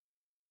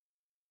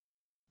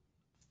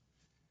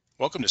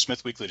Welcome to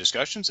Smith Weekly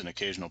Discussions, an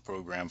occasional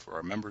program for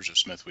our members of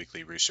Smith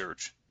Weekly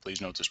Research. Please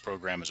note this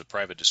program is a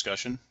private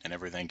discussion, and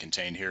everything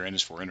contained herein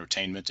is for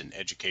entertainment and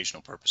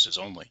educational purposes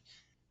only.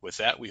 With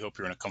that, we hope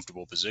you're in a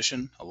comfortable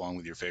position, along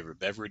with your favorite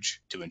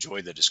beverage, to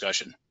enjoy the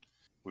discussion.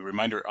 We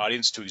remind our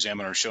audience to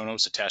examine our show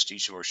notes attached to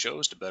each of our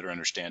shows to better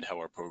understand how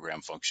our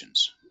program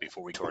functions.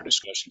 Before we go to our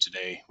discussion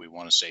today, we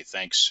want to say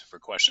thanks for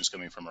questions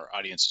coming from our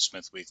audience at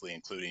Smith Weekly,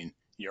 including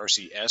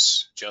Yarcy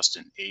S.,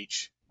 Justin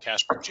H.,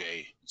 Casper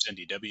J.,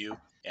 Cindy W.,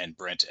 and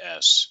Brent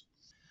S.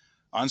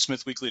 On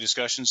Smith Weekly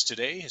Discussions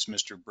today is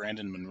Mr.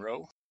 Brandon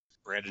Monroe.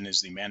 Brandon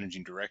is the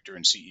Managing Director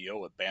and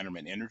CEO of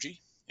Bannerman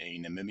Energy, a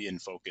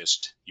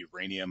Namibian-focused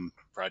uranium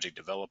project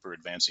developer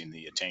advancing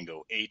the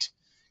Etango 8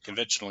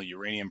 conventional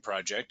uranium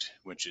project,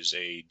 which is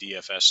a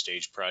DFS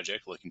stage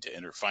project looking to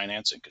enter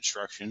finance and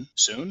construction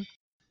soon.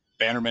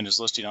 Bannerman is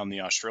listed on the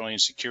Australian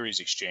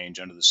Securities Exchange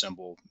under the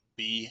symbol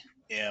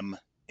BMN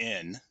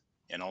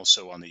and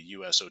also on the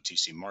US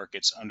OTC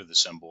markets under the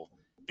symbol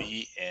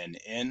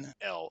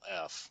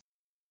BNNLF.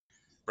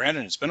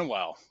 Brandon, it's been a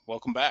while.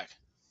 Welcome back.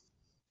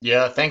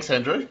 Yeah, thanks,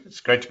 Andrew.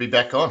 It's great to be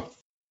back on.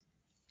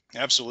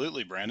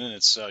 Absolutely, Brandon.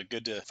 It's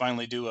good to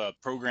finally do a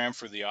program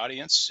for the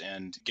audience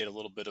and get a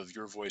little bit of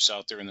your voice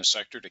out there in the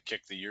sector to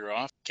kick the year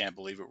off. Can't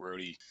believe it. We're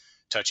already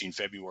touching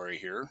February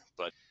here,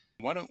 but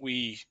why don't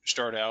we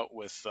start out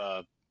with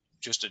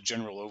just a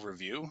general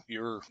overview.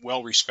 You're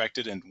well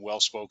respected and well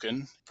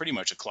spoken, pretty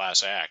much a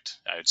class act,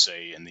 I would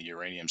say, in the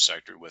uranium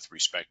sector with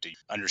respect to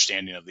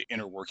understanding of the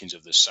inner workings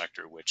of this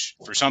sector, which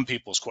for some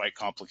people is quite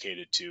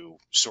complicated to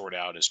sort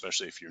out,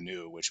 especially if you're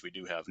new, which we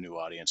do have new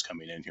audience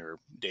coming in here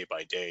day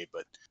by day.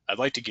 But I'd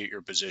like to get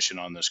your position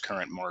on this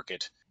current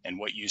market and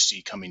what you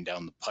see coming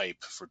down the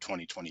pipe for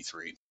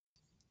 2023.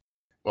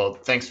 Well,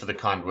 thanks for the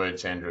kind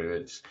words,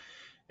 Andrew.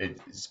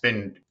 It's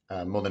been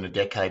more than a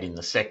decade in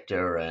the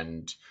sector,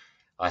 and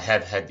I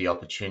have had the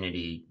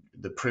opportunity,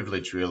 the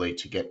privilege really,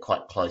 to get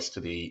quite close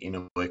to the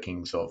inner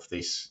workings of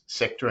this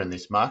sector and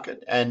this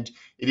market. And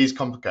it is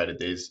complicated.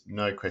 There's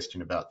no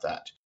question about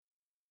that.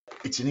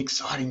 It's an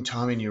exciting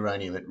time in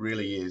uranium. It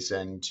really is.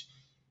 And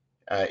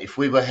if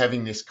we were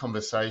having this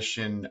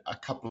conversation a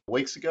couple of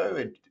weeks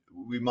ago,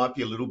 we might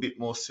be a little bit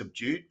more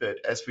subdued.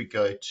 But as we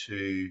go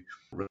to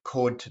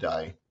record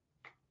today,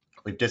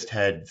 we've just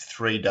had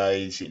 3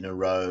 days in a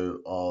row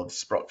of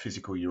Sprott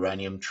Physical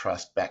Uranium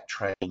Trust back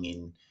trading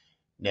in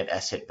net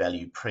asset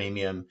value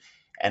premium.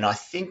 And I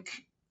think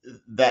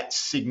that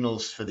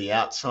signals for the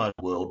outside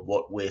world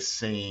what we're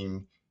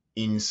seeing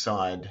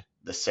inside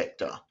the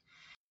sector.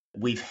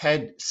 We've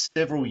had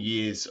several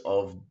years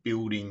of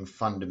building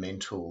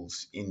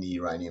fundamentals in the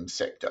uranium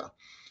sector,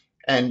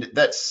 and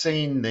that's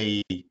seen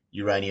the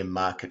uranium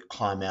market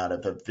climb out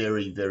of a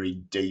very, very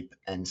deep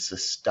and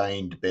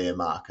sustained bear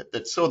market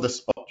that saw the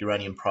spot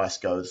uranium price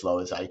go as low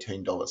as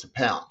 $18 a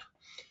pound.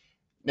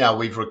 Now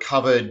we've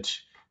recovered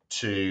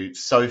to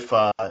so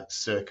far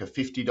circa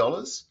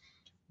 $50.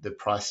 The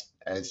price,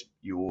 as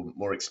your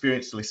more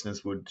experienced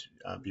listeners would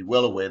be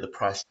well aware, the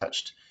price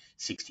touched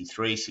 $63,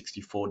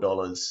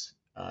 $64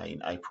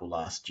 in April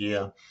last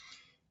year,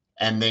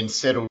 and then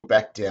settled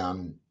back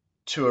down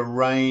to a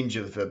range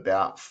of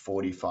about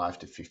 $45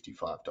 to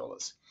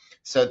 $55.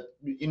 So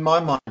in my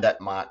mind,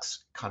 that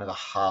marks kind of a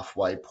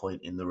halfway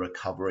point in the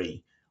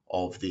recovery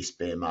of this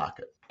bear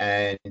market.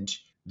 And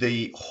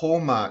the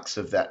hallmarks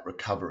of that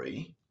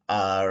recovery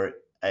are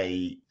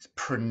a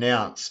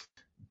pronounced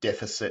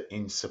deficit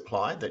in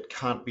supply that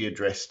can't be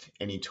addressed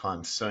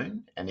anytime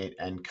soon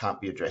and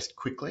can't be addressed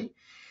quickly.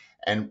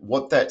 And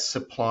what that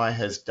supply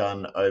has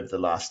done over the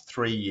last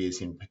 3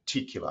 years in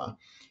particular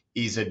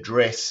is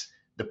address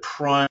the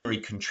primary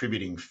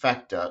contributing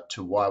factor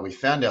to why we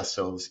found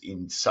ourselves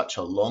in such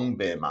a long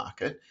bear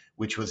market,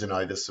 which was an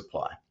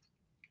oversupply.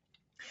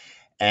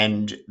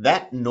 And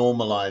that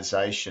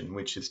normalization,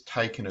 which has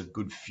taken a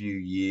good few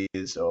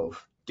years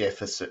of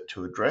deficit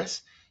to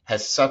address,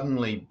 has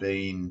suddenly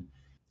been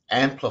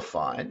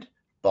amplified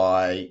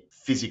by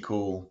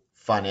physical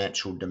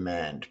financial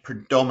demand,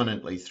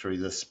 predominantly through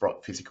the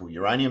Sprott Physical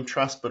Uranium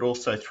Trust, but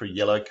also through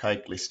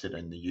Yellowcake, listed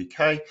in the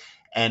UK.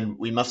 And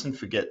we mustn't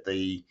forget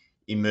the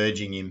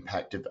emerging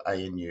impact of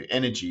ANU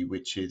Energy,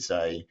 which is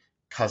a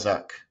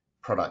Kazakh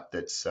product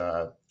that's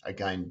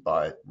again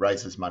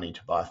raises money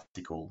to buy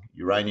physical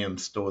uranium,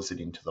 stores it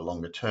into the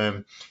longer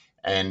term,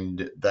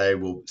 and they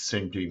will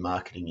soon be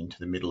marketing into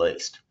the Middle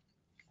East.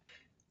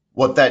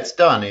 What that's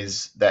done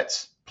is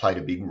that's played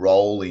a big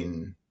role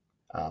in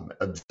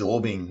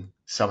absorbing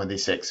some of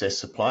this excess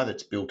supply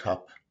that's built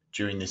up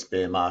during this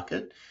bear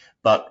market.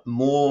 But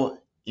more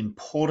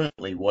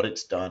importantly, what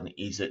it's done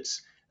is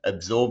it's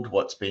absorbed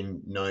what's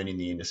been known in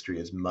the industry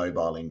as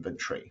mobile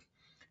inventory.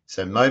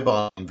 So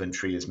mobile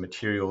inventory is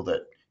material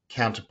that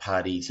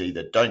counterparties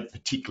either don't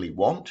particularly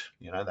want,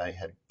 they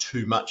had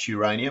too much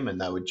uranium and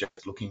they were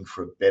just looking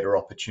for a better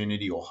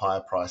opportunity or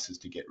higher prices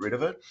to get rid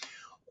of it,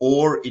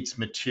 or it's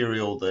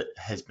material that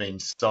has been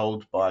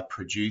sold by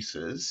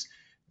producers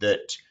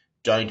that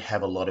don't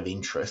have a lot of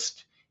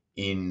interest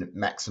in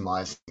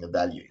maximizing the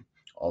value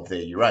of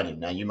their uranium.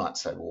 Now, you might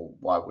say, well,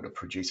 why would a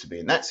producer be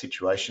in that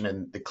situation?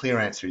 And the clear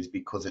answer is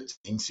because it's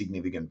an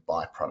insignificant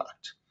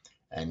byproduct.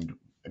 And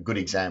a good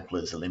example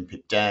is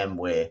Olympic Dam,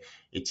 where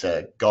it's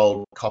a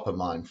gold copper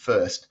mine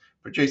first,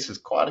 produces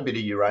quite a bit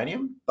of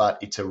uranium, but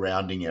it's a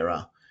rounding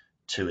error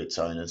to its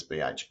owners,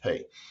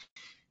 BHP.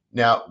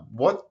 Now,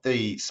 what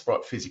the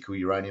Sprott Physical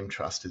Uranium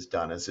Trust has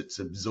done is it's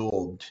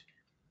absorbed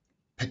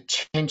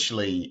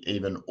potentially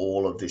even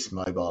all of this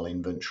mobile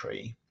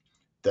inventory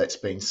that's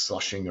been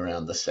sloshing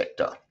around the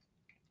sector.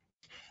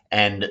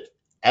 And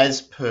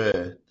as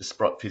per the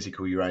Sprott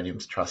Physical Uranium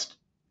Trust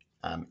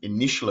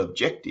initial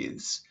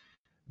objectives,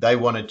 they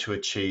wanted to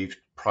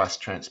achieve price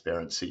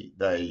transparency.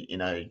 They,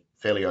 in a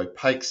fairly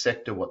opaque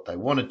sector, what they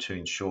wanted to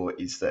ensure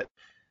is that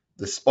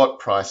the spot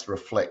price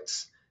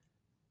reflects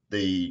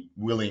the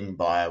willing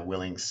buyer,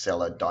 willing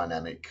seller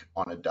dynamic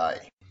on a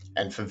day.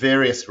 And for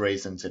various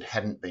reasons, it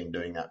hadn't been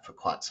doing that for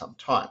quite some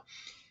time.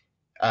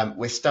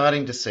 We're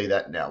starting to see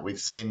that now. We've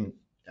seen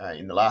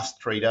in the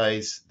last 3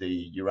 days the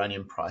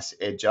uranium price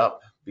edge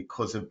up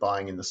because of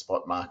buying in the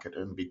spot market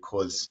and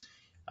because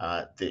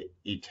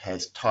it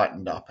has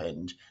tightened up,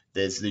 and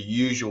there's the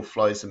usual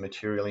flows of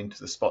material into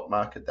the spot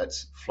market.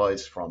 That's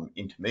flows from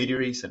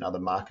intermediaries and other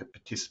market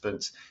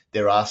participants.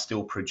 There are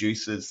still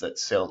producers that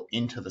sell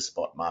into the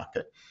spot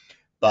market,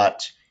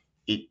 but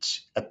it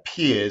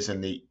appears,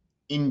 and the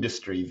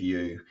industry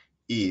view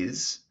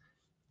is,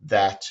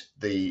 that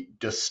the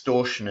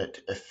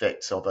distortionate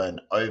effects of an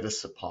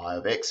oversupply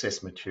of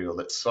excess material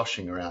that's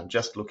sloshing around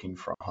just looking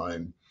for a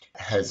home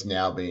has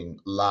now been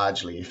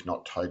largely, if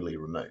not totally,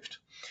 removed.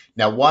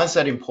 Now, why is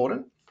that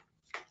important?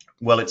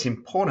 Well, it's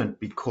important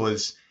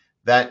because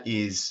that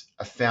is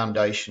a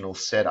foundational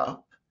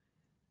setup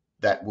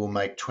that will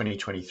make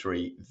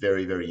 2023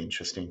 very, very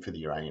interesting for the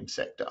uranium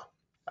sector.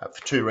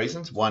 For two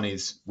reasons. One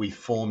is we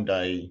formed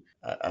a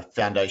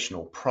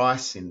foundational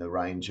price in the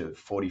range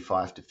of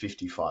 $45 to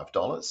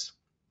 $55.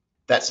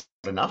 That's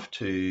not enough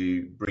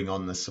to bring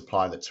on the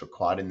supply that's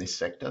required in this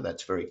sector.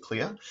 That's very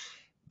clear.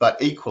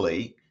 But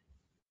equally,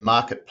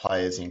 market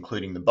players,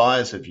 including the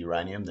buyers of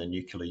uranium, the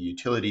nuclear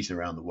utilities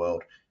around the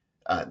world,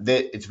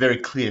 it's very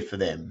clear for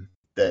them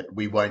that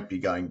we won't be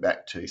going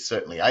back to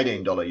certainly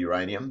 $18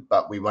 uranium,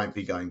 but we won't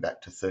be going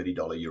back to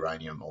 $30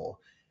 uranium or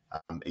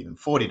even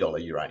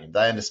 $40 uranium.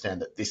 They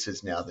understand that this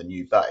is now the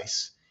new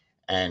base,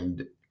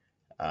 and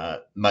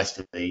most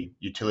of the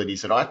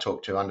utilities that I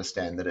talk to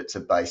understand that it's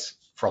a base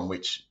from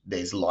which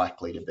there's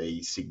likely to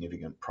be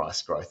significant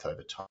price growth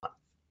over time.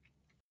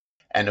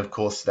 And of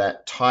course,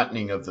 that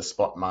tightening of the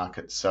spot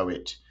market so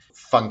it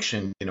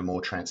functions in a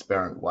more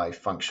transparent way,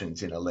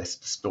 functions in a less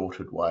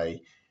distorted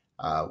way,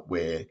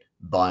 where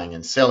buying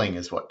and selling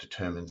is what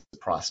determines the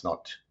price,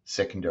 not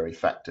secondary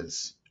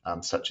factors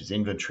such as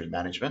inventory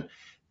management.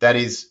 That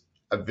is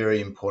a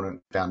very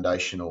important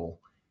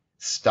foundational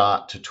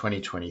start to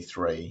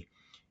 2023,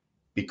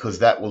 because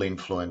that will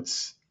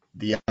influence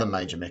the other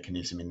major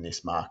mechanism in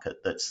this market,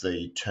 that's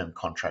the term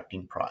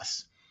contracting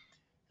price.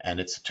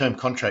 And it's a term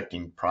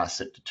contracting price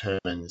that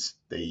determines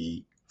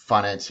the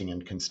financing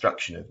and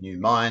construction of new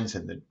mines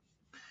and the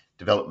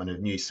development of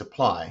new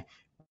supply,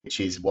 which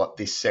is what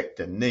this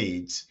sector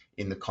needs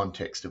in the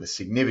context of a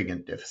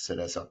significant deficit,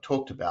 as I've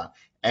talked about,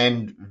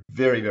 and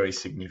very, very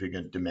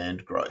significant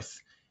demand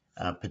growth,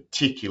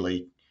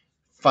 particularly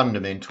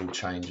fundamental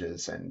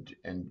changes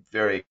and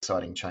very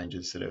exciting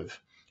changes that have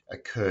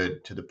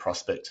occurred to the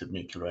prospects of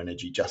nuclear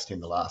energy just in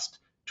the last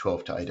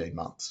 12 to 18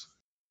 months.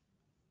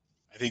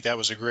 I think that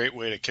was a great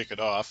way to kick it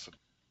off.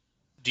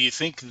 Do you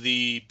think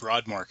the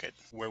broad market,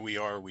 where we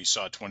are, we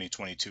saw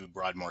 2022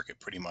 broad market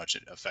pretty much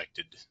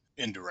affected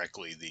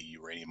indirectly the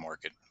uranium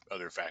market?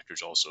 Other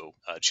factors also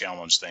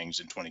challenged things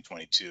in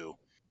 2022.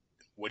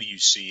 What do you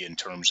see in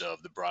terms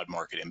of the broad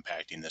market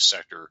impacting this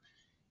sector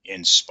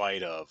in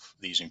spite of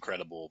these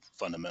incredible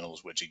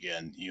fundamentals, which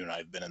again, you and I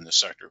have been in this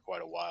sector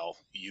quite a while,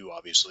 you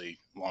obviously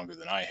longer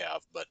than I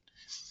have, but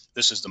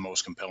this is the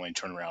most compelling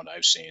turnaround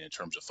I've seen in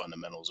terms of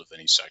fundamentals of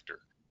any sector.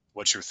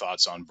 What's your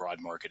thoughts on broad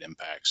market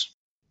impacts?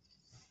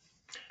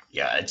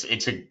 Yeah,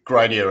 it's a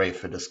great area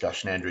for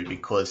discussion, Andrew,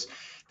 because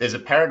there's a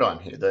paradigm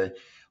here.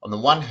 On the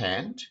one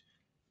hand,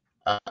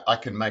 I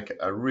can make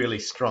a really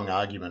strong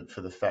argument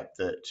for the fact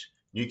that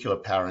nuclear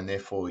power, and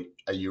therefore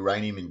a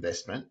uranium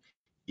investment,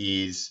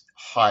 is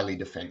highly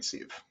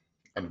defensive.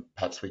 And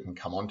perhaps we can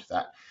come on to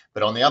that.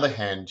 But on the other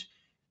hand,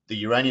 the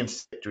uranium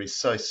sector is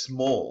so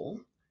small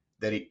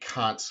that it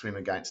can't swim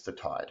against the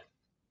tide.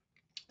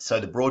 So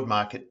the broad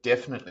market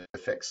definitely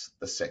affects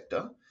the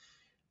sector,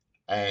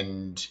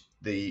 and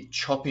the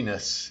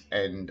choppiness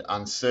and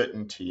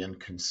uncertainty and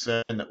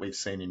concern that we've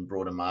seen in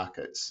broader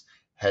markets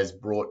has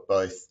brought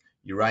both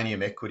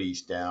uranium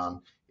equities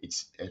down.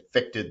 It's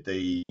affected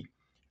the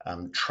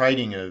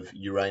trading of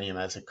uranium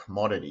as a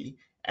commodity,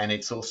 and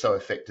it's also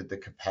affected the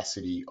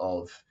capacity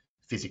of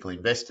physical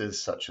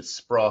investors such as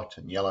Sprott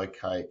and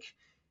Yellowcake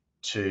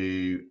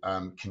to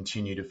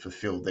continue to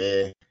fulfill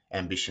their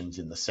ambitions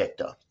in the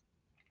sector.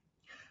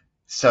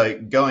 So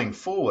going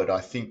forward,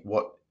 I think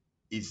what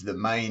is the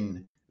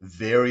main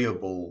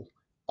variable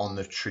on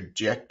the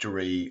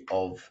trajectory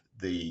of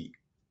the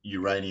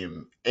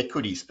uranium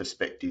equities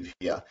perspective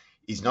here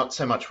is not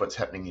so much what's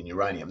happening in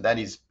uranium. That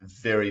is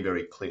very,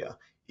 very clear.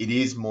 It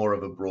is more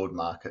of a broad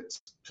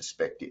markets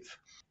perspective.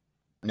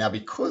 Now,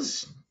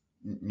 because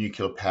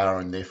nuclear power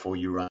and therefore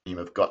uranium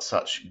have got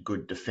such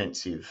good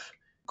defensive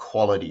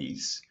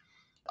qualities,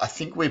 I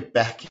think we're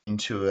back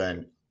into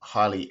a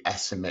highly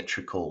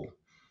asymmetrical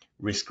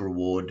risk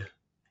reward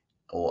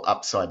or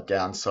upside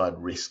downside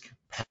risk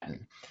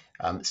pattern,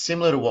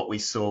 similar to what we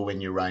saw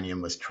when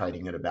uranium was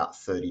trading at about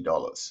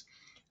 $30.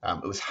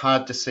 It was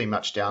hard to see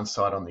much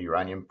downside on the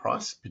uranium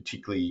price,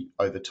 particularly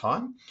over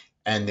time,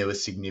 and there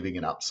was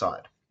significant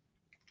upside.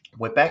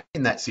 We're back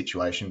in that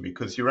situation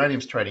because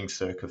uranium's trading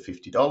circa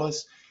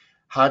 $50.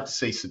 Hard to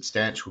see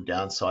substantial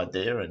downside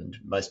there, and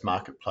most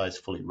market players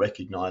fully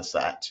recognise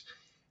that.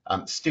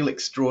 Still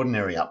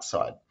extraordinary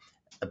upside,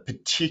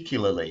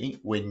 particularly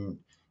when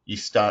you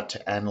start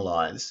to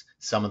analyse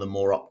some of the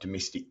more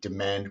optimistic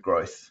demand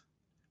growth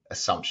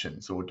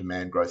assumptions or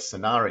demand growth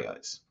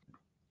scenarios.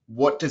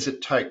 What does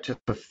it take to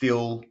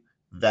fulfill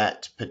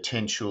that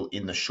potential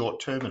in the short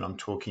term? And I'm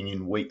talking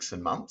in weeks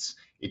and months.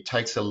 It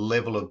takes a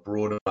level of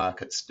broader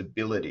market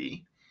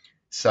stability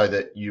so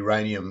that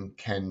uranium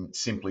can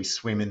simply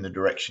swim in the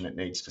direction it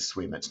needs to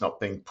swim. It's not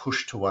being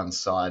pushed to one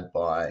side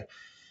by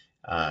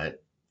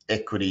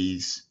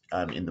equities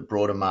in the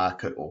broader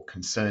market or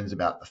concerns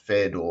about the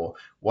Fed or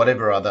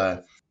whatever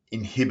other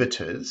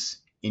inhibitors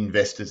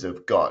investors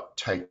have got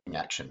taking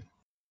action.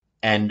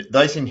 And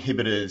those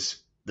inhibitors,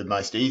 the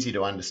most easy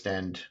to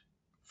understand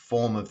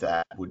form of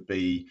that would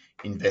be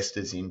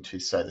investors into,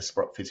 say, the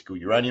Sprott Physical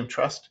Uranium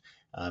Trust.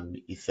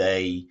 If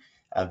they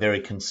are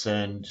very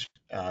concerned,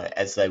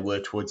 as they were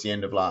towards the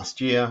end of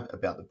last year,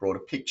 about the broader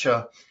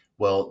picture,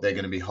 well, they're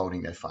going to be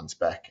holding their funds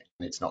back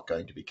and it's not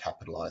going to be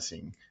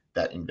capitalising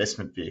that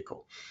investment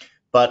vehicle.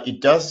 But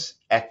it does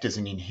act as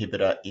an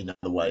inhibitor in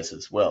other ways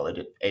as well.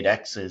 It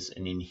acts as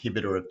an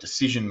inhibitor of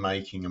decision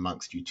making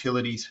amongst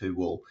utilities who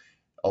will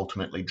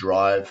ultimately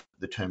drive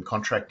the term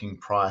contracting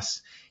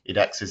price. It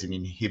acts as an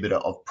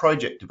inhibitor of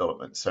project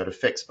development. So it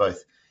affects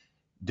both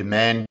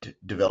demand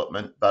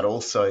development, but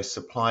also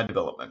supply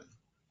development.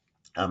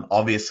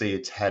 Obviously,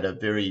 it's had a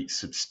very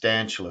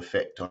substantial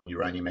effect on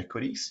uranium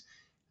equities.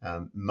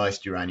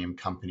 Most uranium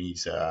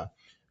companies are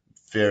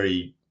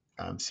very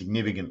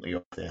significantly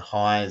off their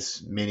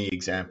highs. Many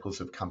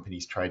examples of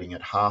companies trading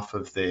at half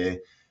of their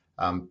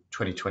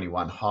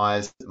 2021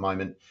 highs at the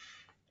moment.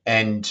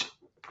 And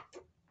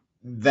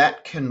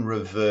that can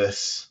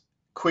reverse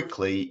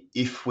quickly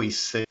if we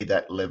see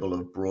that level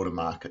of broader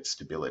market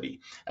stability.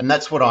 And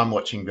that's what I'm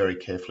watching very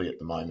carefully at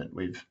the moment.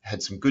 We've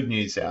had some good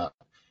news out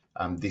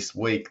this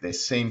week. There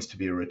seems to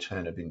be a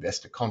return of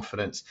investor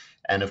confidence.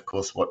 And of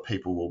course, what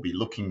people will be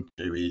looking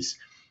to is,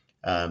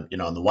 on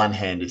the one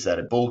hand, is that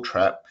a bull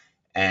trap?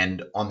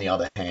 And on the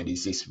other hand,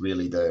 is this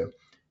really the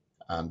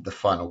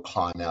final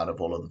climb out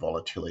of all of the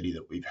volatility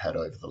that we've had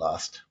over the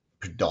last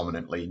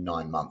predominantly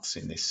 9 months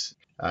in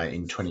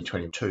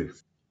 2022?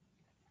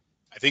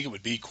 I think it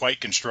would be quite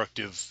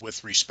constructive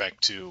with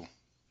respect to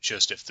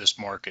just if this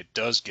market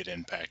does get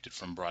impacted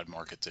from broad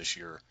market this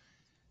year,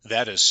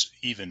 that is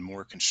even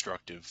more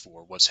constructive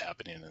for what's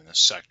happening in this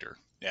sector.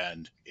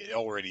 And it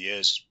already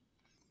is.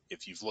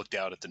 If you've looked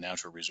out at the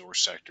natural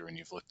resource sector and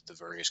you've looked at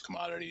the various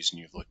commodities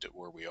and you've looked at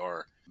where we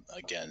are,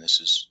 again, this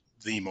is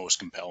the most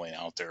compelling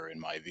out there in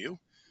my view.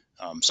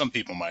 Some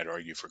people might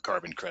argue for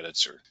carbon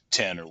credits or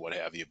 10 or what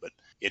have you, but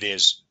it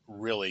is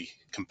really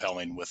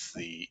compelling with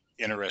the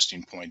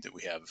interesting point that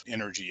we have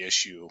energy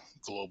issue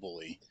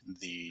globally,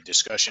 the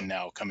discussion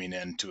now coming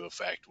into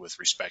effect with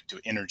respect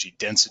to energy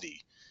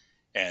density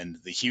and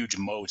the huge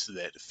moat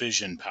that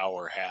fission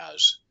power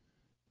has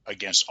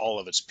against all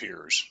of its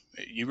peers.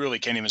 You really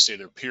can't even say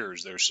they're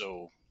peers. They're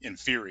so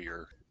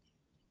inferior.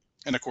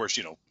 And of course,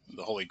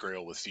 the holy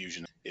grail with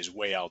fusion is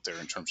way out there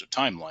in terms of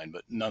timeline,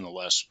 but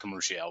nonetheless,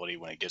 commerciality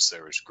when it gets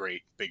there is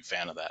great. Big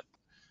fan of that.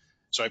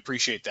 So I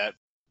appreciate that.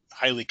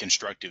 Highly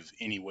constructive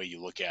any way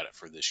you look at it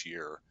for this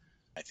year.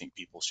 I think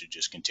people should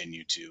just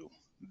continue to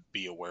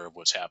be aware of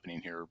what's happening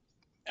here.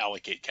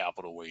 Allocate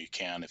capital where you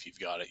can. If you've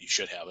got it, you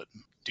should have it.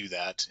 Do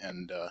that.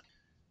 And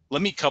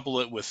let me couple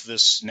it with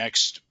this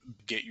next,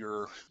 get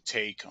your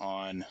take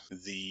on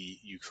the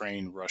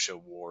Ukraine-Russia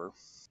war.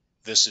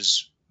 This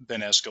has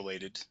been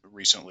escalated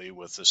recently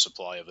with the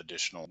supply of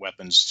additional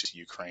weapons to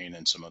Ukraine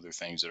and some other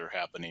things that are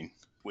happening.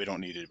 We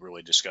don't need to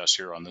really discuss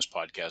here on this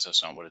podcast.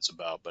 That's not what it's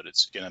about, but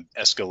it's going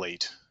to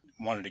escalate.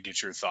 Wanted to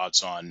get your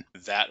thoughts on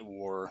that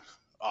war.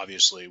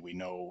 Obviously, we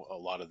know a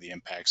lot of the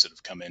impacts that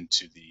have come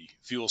into the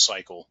fuel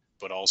cycle,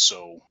 but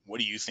also what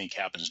do you think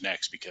happens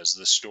next? Because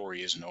this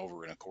story isn't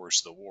over. And of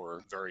course, the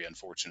war, very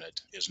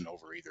unfortunate, isn't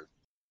over either.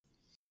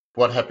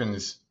 What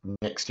happens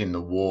next in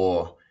the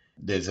war,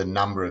 there's a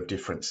number of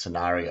different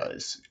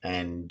scenarios,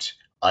 and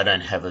I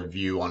don't have a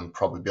view on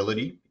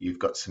probability. You've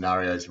got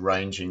scenarios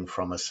ranging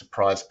from a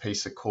surprise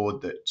peace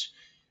accord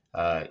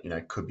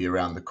that could be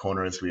around the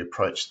corner as we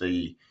approach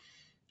the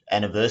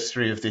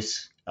anniversary of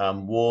this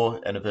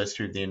war,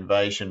 anniversary of the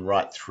invasion,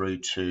 right through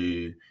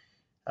to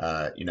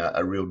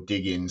a real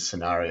dig-in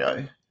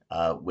scenario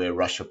where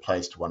Russia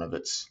plays to one of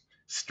its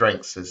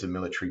strengths as a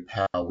military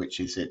power, which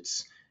is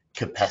its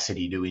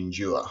capacity to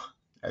endure,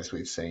 as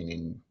we've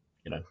seen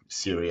in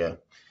Syria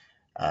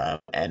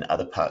and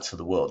other parts of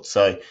the world.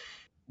 So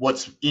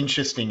what's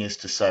interesting is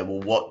to say,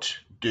 well, what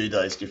do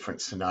those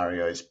different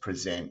scenarios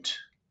present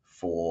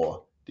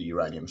for the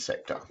uranium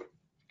sector?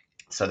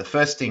 So the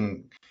first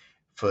thing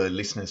for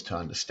listeners to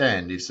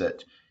understand is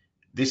that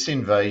this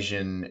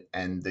invasion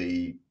and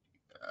the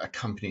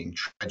accompanying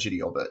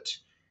tragedy of it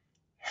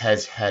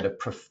has had a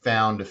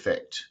profound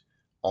effect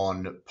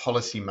on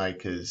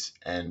policymakers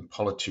and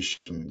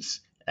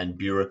politicians and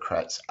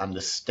bureaucrats'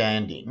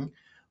 understanding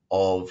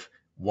of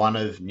one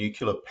of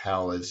nuclear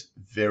power's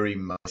very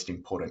most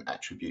important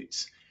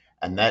attributes,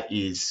 and that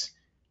is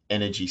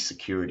energy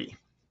security.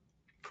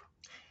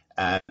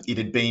 It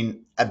had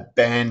been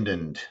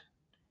abandoned,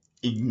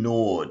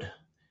 ignored,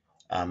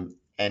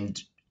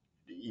 and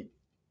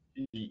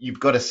you've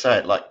got to say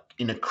it, like,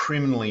 in a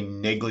criminally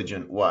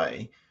negligent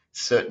way.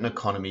 Certain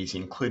economies,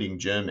 including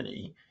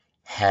Germany,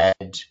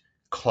 had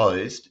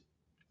closed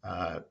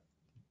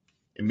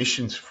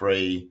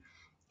emissions-free,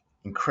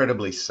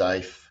 incredibly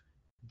safe,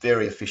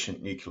 very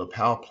efficient nuclear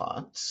power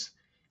plants,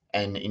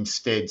 and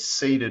instead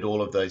ceded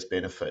all of those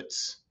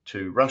benefits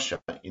to Russia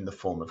in the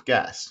form of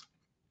gas.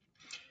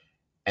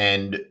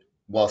 And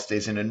whilst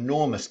there's an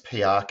enormous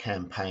PR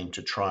campaign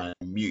to try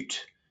and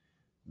mute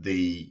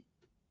the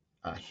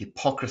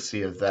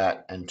hypocrisy of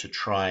that and to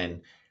try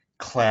and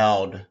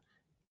cloud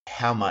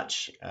how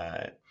much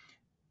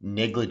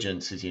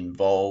negligence is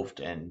involved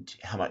and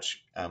how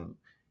much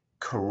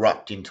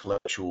corrupt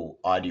intellectual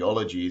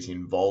ideology is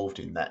involved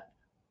in that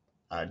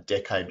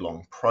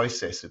decade-long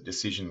process of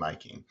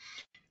decision-making,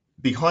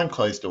 behind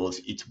closed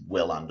doors, it's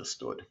well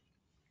understood.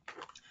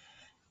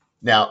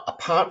 Now,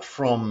 apart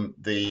from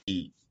the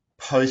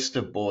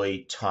poster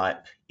boy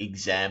type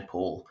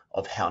example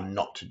of how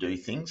not to do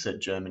things that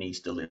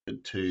Germany's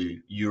delivered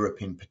to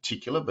Europe in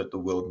particular, but the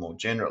world more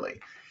generally,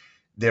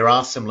 there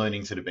are some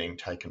learnings that are being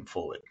taken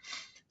forward.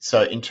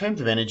 So in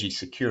terms of energy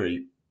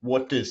security,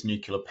 what does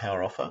nuclear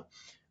power offer?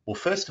 Well,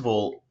 first of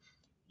all,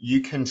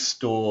 you can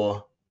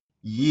store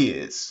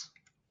years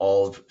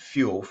of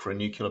fuel for a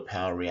nuclear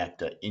power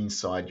reactor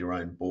inside your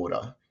own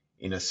border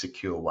in a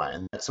secure way.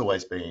 And that's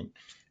always been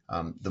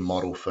the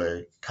model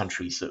for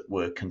countries that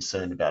were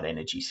concerned about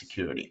energy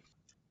security.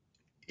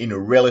 In a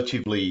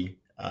relatively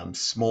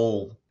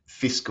small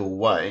fiscal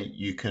way,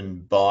 you can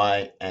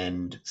buy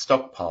and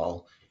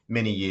stockpile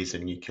many years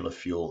of nuclear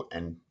fuel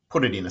and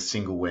put it in a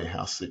single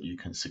warehouse that you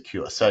can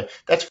secure. So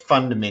that's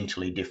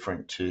fundamentally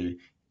different to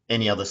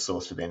any other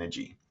source of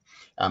energy,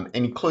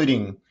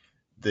 including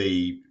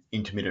the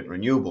intermittent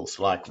renewables.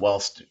 Like,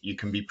 whilst you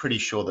can be pretty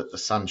sure that the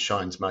sun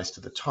shines most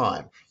of the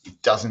time,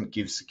 it doesn't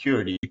give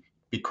security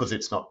because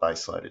it's not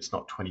baseload, it's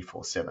not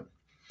 24/7.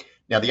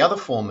 Now, the other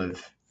form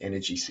of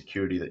energy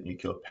security that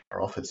nuclear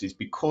power offers is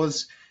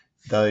because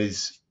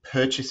those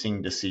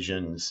purchasing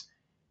decisions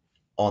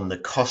on the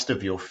cost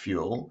of your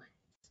fuel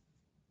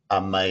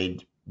are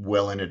made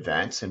well in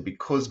advance, and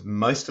because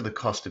most of the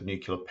cost of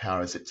nuclear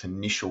power is its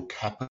initial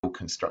capital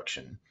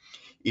construction,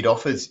 it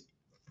offers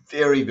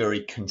very,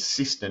 very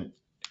consistent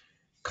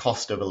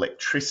cost of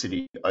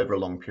electricity over a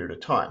long period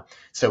of time.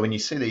 So when you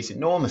see these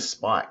enormous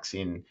spikes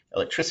in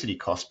electricity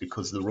costs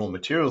because the raw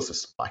materials are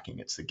spiking,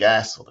 it's the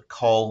gas or the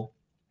coal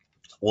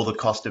or the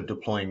cost of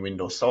deploying wind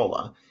or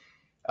solar,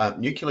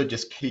 nuclear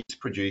just keeps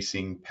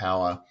producing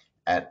power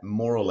at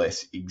more or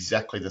less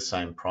exactly the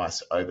same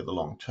price over the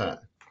long term.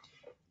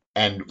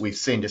 And we've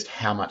seen just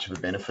how much of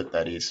a benefit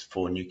that is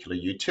for nuclear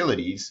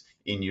utilities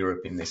in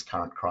Europe in this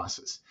current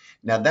crisis.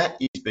 Now, that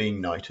is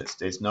being noticed.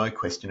 There's no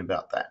question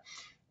about that.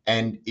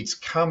 And it's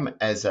come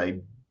as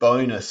a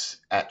bonus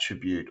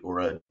attribute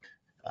or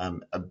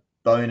a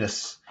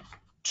bonus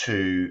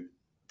to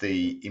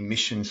the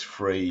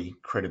emissions-free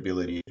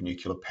credibility of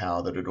nuclear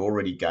power that had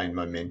already gained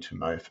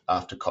momentum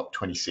after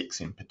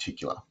COP26 in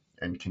particular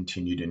and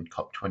continued in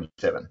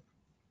COP27.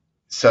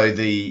 So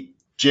the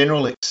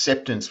general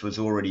acceptance was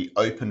already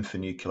open for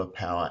nuclear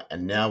power,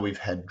 and now we've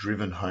had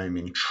driven home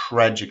in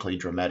tragically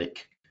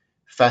dramatic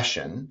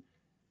fashion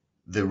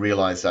the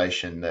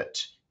realization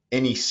that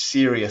any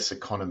serious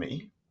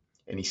economy,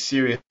 any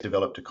serious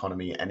developed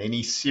economy, and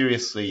any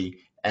seriously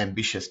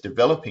ambitious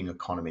developing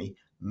economy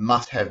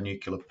must have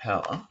nuclear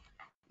power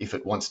if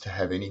it wants to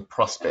have any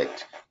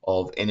prospect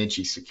of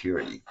energy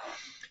security.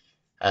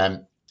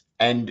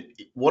 And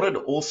what it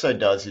also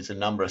does is a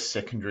number of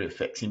secondary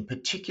effects, in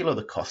particular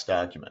the cost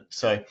argument.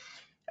 So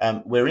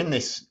we're in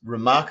this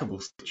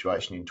remarkable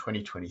situation in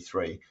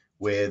 2023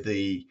 where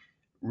the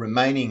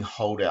remaining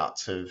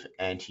holdouts of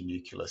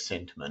anti-nuclear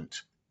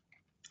sentiment,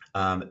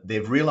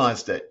 they've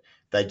realized that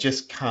they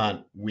just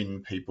can't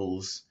win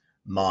people's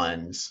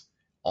minds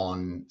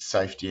on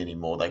safety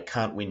anymore. They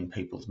can't win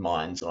people's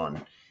minds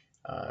on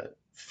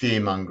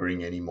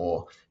fear-mongering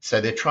anymore. So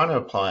they're trying to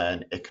apply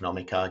an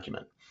economic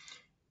argument.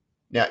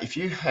 Now, if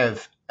you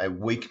have a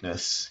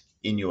weakness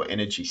in your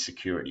energy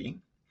security,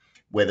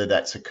 whether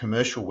that's a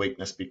commercial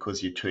weakness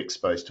because you're too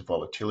exposed to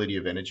volatility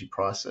of energy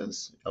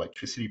prices,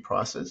 electricity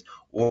prices,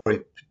 or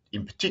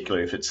in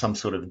particular, if it's some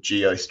sort of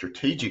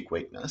geostrategic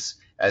weakness,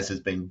 as has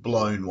been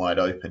blown wide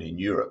open in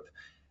Europe,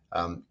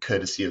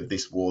 courtesy of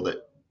this war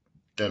that,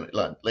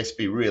 let's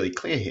be really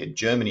clear here,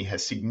 Germany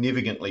has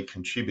significantly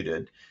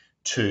contributed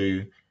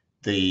to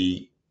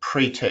the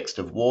pretext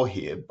of war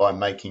here by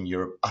making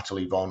Europe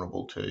utterly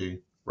vulnerable to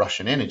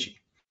Russian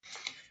energy.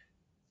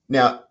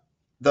 Now,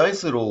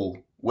 those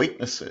little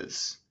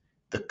weaknesses,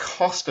 the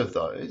cost of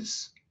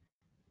those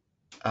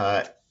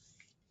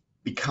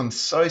becomes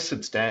so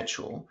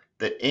substantial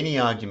that any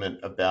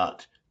argument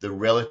about the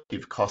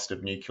relative cost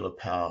of nuclear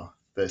power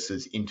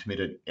versus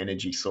intermittent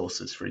energy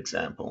sources, for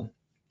example,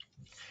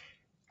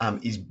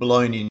 is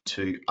blown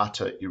into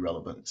utter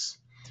irrelevance.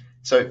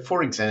 So,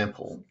 for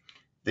example,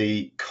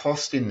 the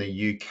cost in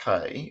the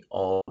UK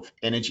of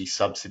energy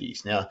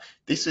subsidies. Now,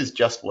 this is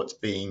just what's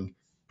being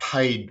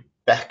paid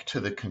back to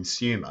the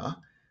consumer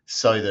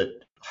so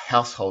that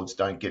households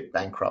don't get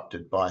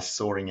bankrupted by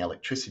soaring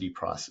electricity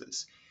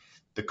prices.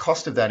 The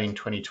cost of that in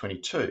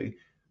 2022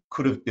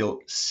 could have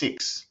built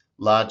 6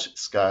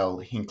 large-scale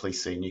Hinkley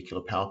C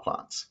nuclear power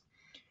plants.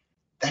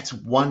 That's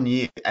 1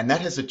 year, and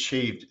that has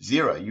achieved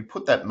zero. You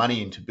put that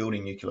money into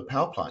building nuclear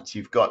power plants,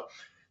 you've got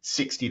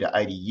 60 to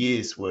 80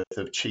 years worth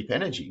of cheap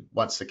energy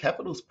once the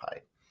capital's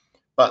paid.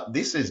 But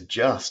this is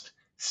just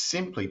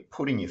simply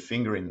putting your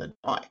finger in the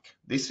dike.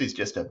 This is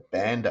just a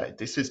band-aid.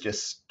 This is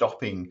just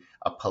stopping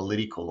a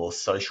political or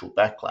social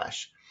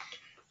backlash.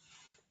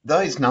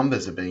 Those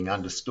numbers are being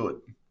understood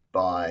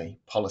by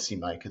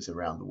policymakers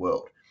around the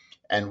world.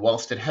 And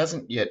whilst it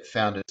hasn't yet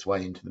found its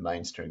way into the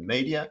mainstream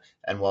media,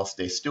 and whilst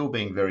they're still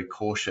being very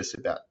cautious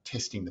about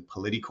testing the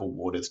political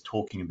waters,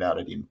 talking about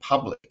it in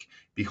public,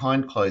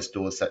 behind closed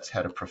doors, that's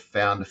had a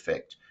profound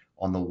effect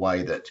on the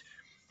way that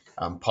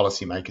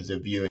policymakers are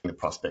viewing the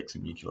prospects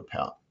of nuclear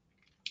power.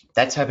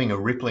 That's having a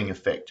rippling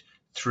effect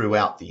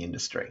throughout the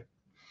industry.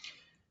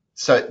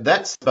 So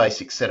that's the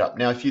basic setup.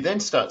 Now, if you then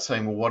start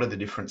saying, well, what are the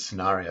different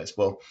scenarios?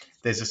 Well,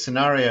 there's a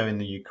scenario in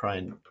the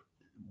Ukraine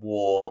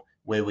war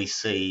where we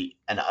see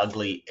an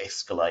ugly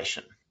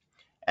escalation,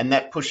 and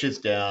that pushes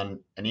down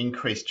an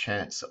increased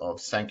chance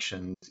of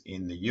sanctions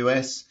in the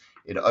US.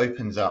 It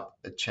opens up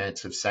a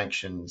chance of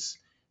sanctions,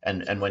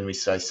 and when we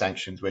say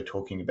sanctions, we're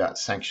talking about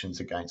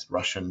sanctions against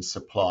Russian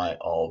supply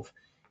of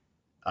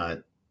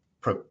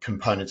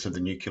components of the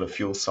nuclear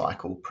fuel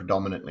cycle,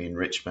 predominantly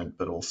enrichment,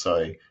 but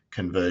also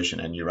conversion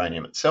and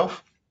uranium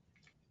itself.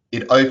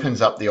 It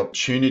opens up the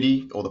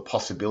opportunity or the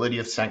possibility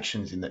of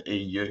sanctions in the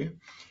EU,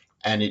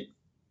 and it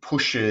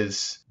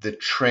pushes the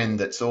trend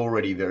that's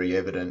already very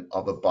evident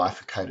of a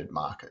bifurcated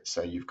market.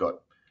 So you've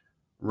got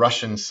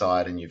Russian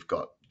side and you've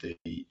got the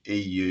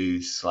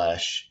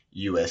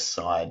EU/US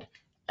side,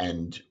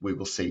 and we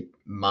will see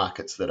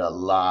markets that are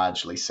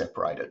largely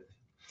separated.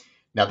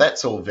 Now,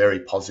 that's all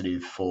very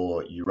positive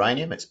for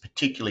uranium. It's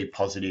particularly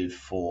positive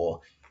for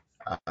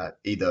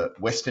either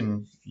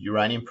Western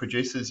uranium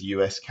producers,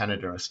 US,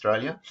 Canada,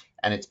 Australia,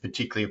 and it's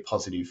particularly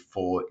positive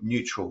for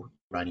neutral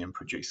uranium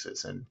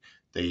producers. And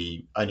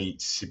the only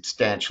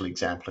substantial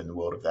example in the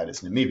world of that is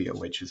Namibia,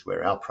 which is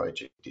where our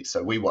project is.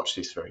 So we watch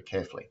this very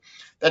carefully.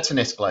 That's an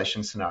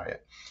escalation scenario.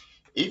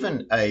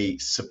 Even a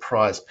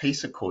surprise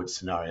peace accord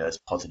scenario is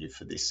positive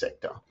for this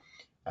sector.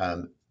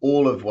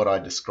 All of what I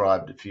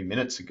described a few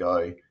minutes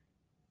ago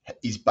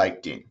is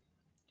baked in.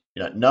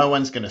 You know, no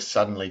one's going to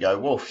suddenly go,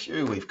 well,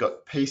 phew, we've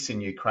got peace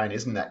in Ukraine.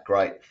 Isn't that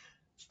great?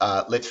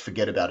 Let's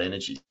forget about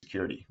energy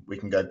security. We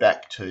can go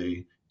back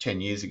to 10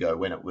 years ago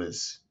when it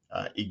was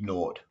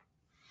ignored.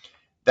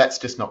 That's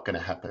just not going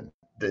to happen.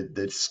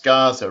 The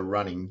scars are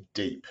running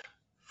deep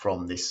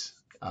from this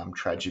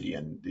tragedy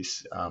and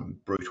this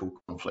brutal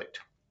conflict.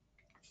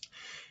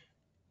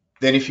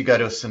 Then if you go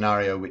to a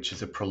scenario which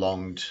is a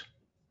prolonged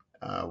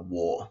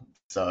war,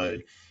 so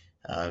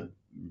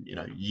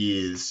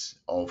years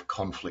of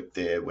conflict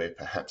there where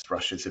perhaps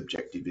Russia's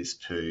objective is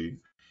to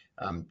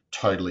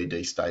totally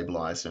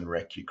destabilize and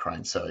wreck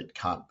Ukraine, so it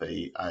can't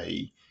be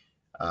a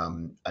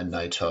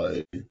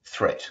NATO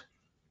threat.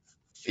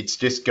 It's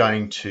just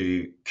going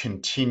to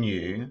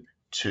continue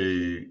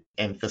to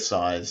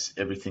emphasize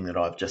everything that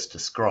I've just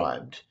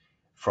described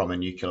from a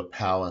nuclear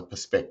power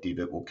perspective.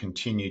 It will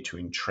continue to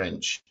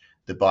entrench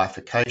the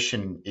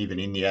bifurcation, even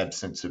in the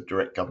absence of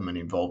direct government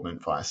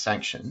involvement via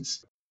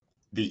sanctions.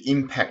 The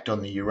impact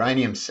on the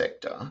uranium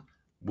sector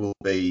will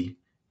be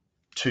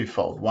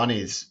twofold. One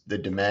is the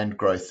demand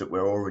growth that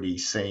we're already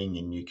seeing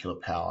in nuclear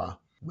power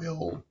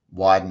will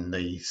widen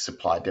the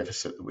supply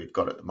deficit that we've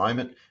got at the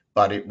moment,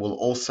 but it will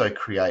also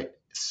create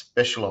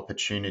special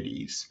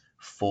opportunities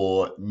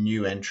for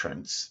new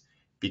entrants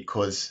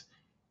because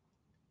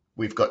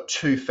we've got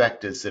two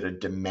factors that are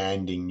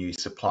demanding new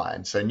supply.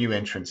 And so new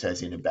entrants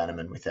as in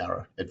Bannerman with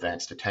our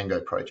Advanced to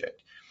Tango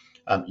project.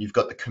 You've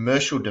got the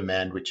commercial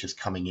demand, which is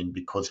coming in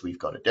because we've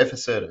got a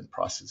deficit and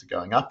prices are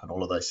going up and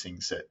all of those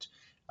things that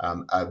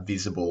are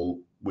visible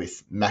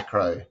with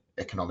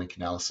macroeconomic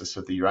analysis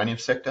of the uranium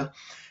sector.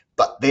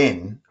 But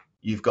then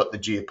you've got the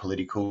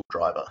geopolitical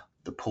driver,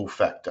 the pull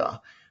factor,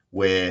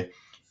 where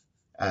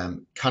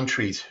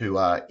countries who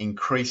are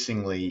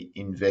increasingly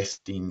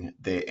investing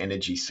their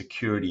energy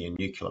security in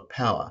nuclear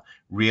power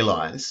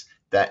realize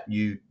that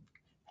you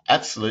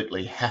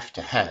absolutely have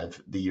to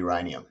have the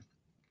uranium.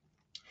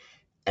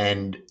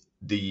 And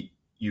the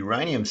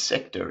uranium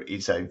sector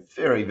is a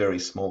very, very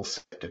small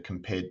sector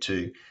compared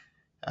to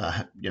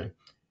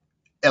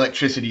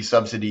electricity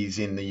subsidies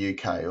in the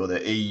UK or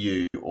the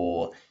EU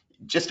or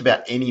just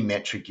about any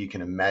metric you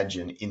can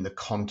imagine in the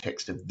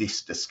context of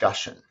this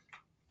discussion.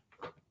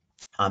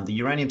 The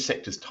uranium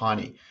sector is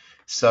tiny.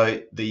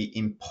 So the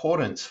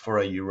importance for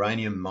a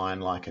uranium mine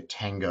like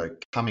Etango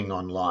coming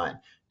online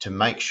to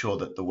make sure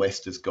that the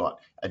West has got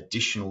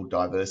additional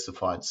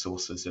diversified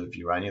sources of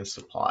uranium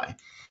supply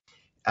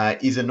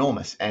is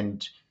enormous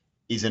and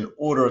is an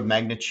order of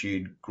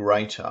magnitude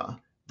greater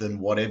than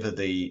whatever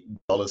the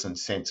dollars and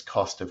cents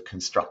cost of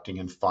constructing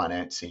and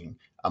financing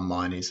a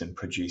mine is and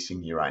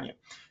producing uranium.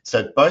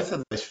 So both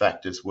of those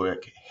factors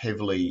work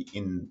heavily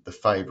in the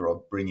favour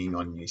of bringing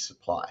on new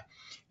supply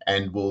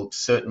and will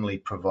certainly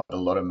provide a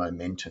lot of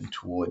momentum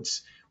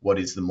towards what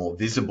is the more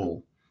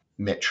visible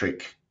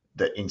metric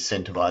that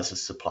incentivizes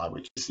supply,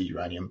 which is the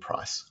uranium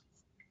price.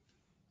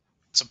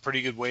 It's a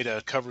pretty good way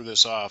to cover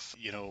this off.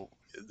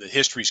 The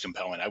history is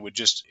compelling. I would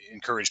just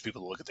encourage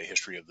people to look at the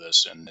history of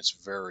this, and it's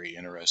very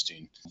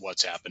interesting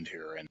what's happened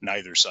here, and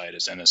neither side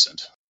is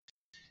innocent.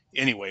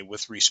 Anyway,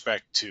 with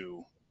respect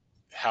to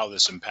how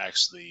this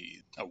impacts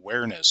the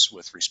awareness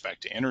with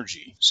respect to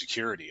energy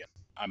security,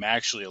 I'm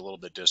actually a little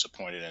bit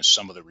disappointed in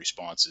some of the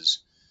responses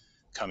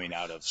coming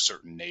out of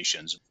certain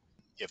nations.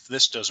 If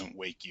this doesn't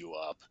wake you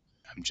up,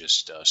 I'm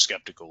just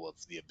skeptical of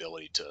the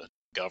ability to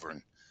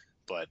govern.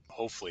 But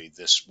hopefully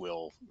this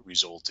will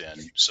result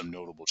in some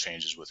notable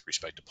changes with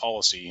respect to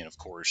policy. And of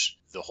course,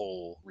 the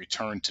whole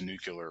return to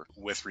nuclear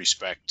with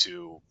respect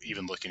to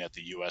even looking at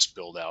the U.S.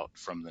 build out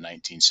from the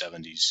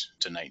 1970s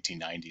to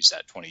 1990s,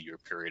 that 20-year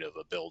period of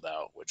a build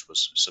out, which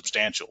was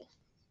substantial,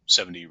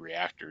 70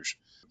 reactors,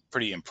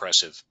 pretty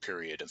impressive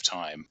period of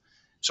time.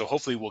 So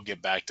hopefully we'll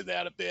get back to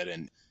that a bit,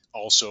 and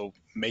also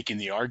making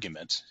the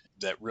argument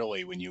that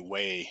really when you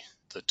weigh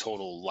the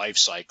total life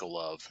cycle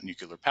of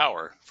nuclear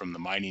power from the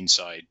mining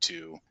side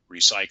to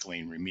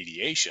recycling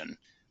remediation,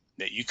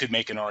 that you could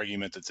make an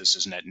argument that this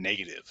is net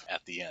negative at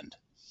the end.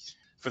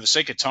 For the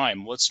sake of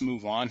time, let's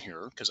move on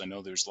here, because I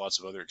know there's lots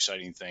of other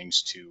exciting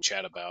things to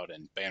chat about,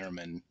 and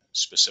Bannerman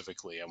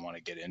specifically I want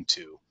to get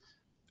into.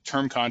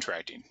 Term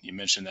contracting, you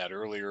mentioned that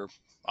earlier.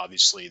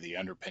 Obviously, the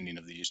underpinning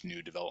of these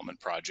new development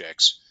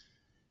projects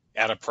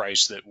at a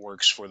price that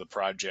works for the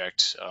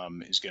project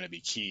is going to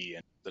be key.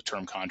 And the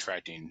term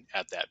contracting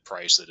at that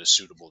price that is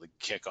suitable to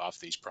kick off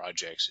these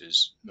projects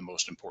is the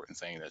most important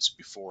thing that's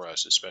before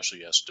us,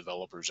 especially us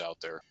developers out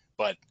there.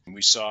 But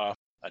we saw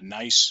a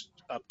nice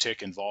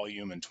uptick in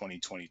volume in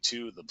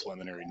 2022. The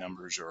preliminary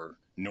numbers are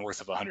north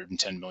of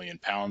 110 million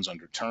pounds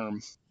under term.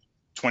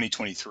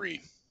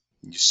 2023,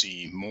 you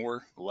see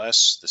more,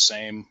 less, the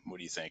same? What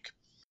do you think?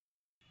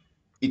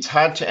 It's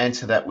hard to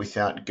answer that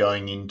without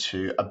going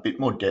into a bit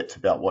more depth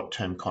about what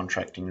term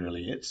contracting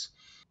really is.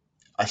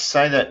 I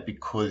say that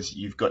because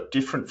you've got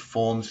different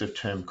forms of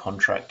term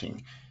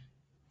contracting,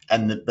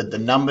 but the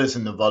numbers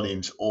and the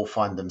volumes all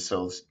find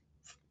themselves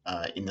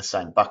in the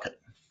same bucket.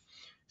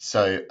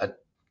 So a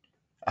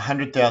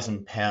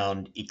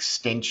 £100,000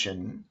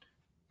 extension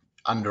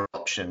under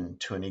option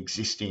to an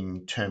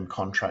existing term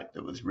contract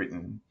that was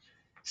written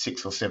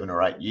 6 or 7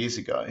 or 8 years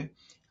ago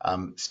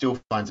still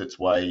finds its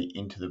way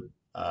into the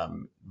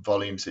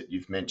volumes that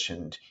you've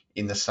mentioned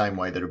in the same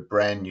way that a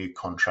brand new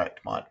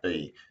contract might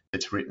be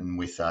that's written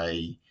with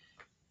a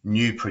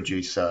new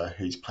producer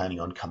who's planning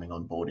on coming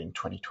on board in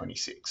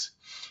 2026.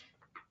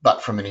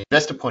 But from an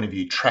investor point of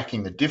view,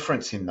 tracking the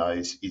difference in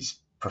those is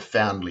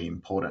profoundly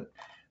important.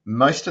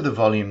 Most of the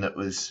volume that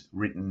was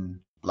written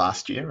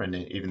last year and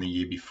even the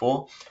year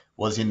before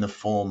was in the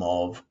form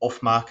of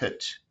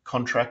off-market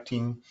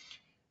contracting.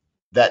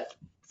 That,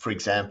 for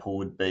example,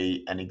 would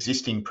be an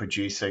existing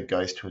producer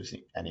goes to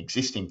an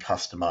existing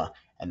customer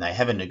and they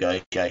have a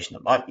negotiation.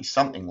 It might be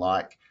something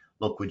like,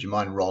 look, would you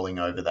mind rolling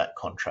over that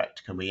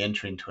contract? Can we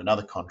enter into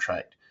another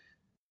contract?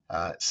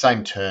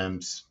 Same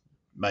terms,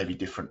 maybe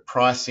different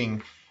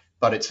pricing,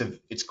 but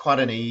it's quite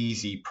an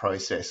easy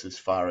process as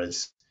far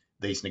as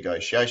these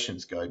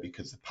negotiations go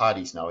because the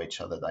parties know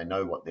each other. They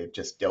know what they've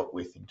just dealt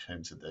with in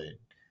terms of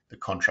the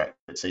contract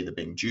that's either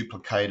being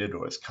duplicated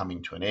or is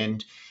coming to an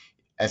end.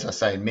 As I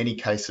say, in many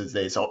cases,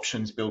 there's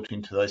options built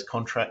into those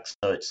contracts.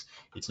 So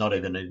it's not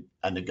even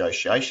a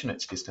negotiation,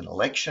 it's just an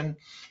election.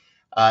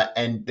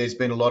 And there's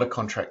been a lot of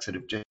contracts that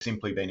have just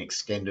simply been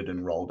extended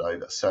and rolled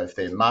over. So if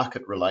they're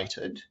market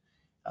related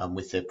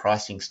with their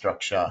pricing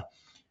structure,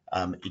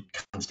 it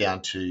comes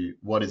down to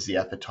what is the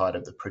appetite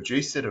of the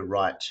producer to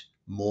write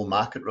more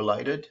market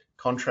related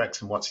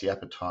contracts and what's the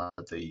appetite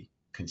of the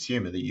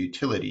consumer, the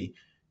utility,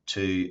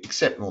 to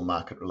accept more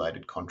market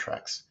related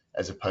contracts,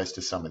 as opposed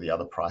to some of the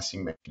other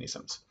pricing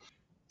mechanisms.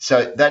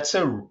 So that's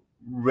a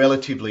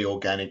relatively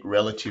organic,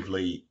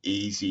 relatively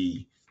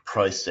easy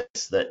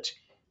process that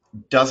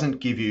doesn't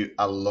give you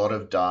a lot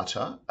of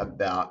data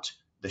about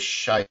the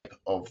shape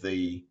of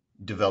the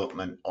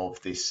development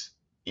of this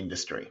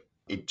industry.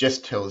 It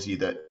just tells you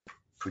that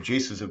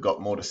producers have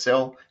got more to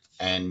sell,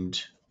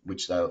 and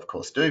which they of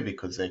course do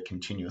because they're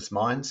continuous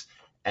mines,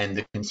 and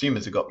the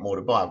consumers have got more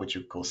to buy, which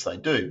of course they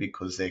do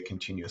because they're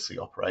continuously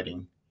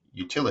operating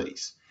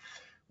utilities.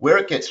 Where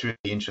it gets really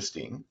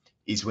interesting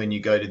is when you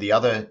go to the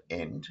other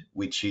end,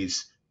 which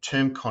is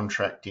term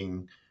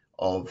contracting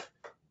of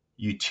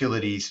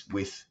utilities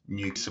with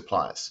new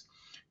suppliers.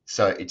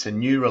 So it's a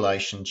new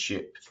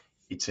relationship,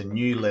 it's a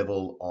new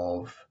level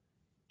of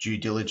due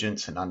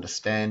diligence and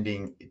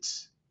understanding,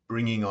 it's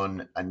bringing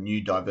on a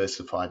new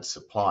diversified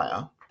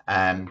supplier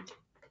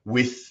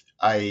with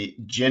a,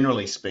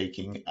 generally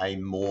speaking, a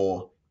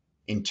more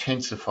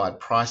intensified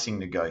pricing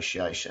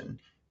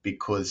negotiation,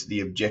 because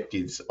the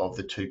objectives of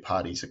the two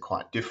parties are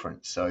quite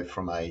different. So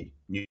from a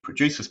new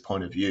producer's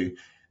point of view,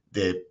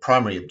 their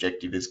primary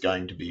objective is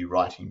going to be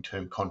writing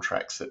term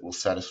contracts that will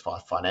satisfy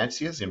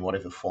financiers in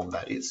whatever form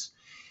that is.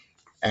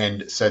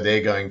 And so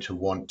they're going to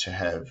want to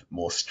have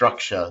more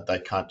structure. They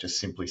can't just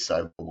simply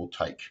say, well, we'll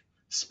take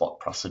spot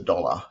plus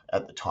 $1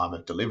 at the time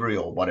of delivery,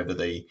 or whatever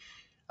the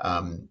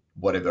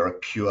whatever a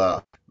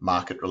pure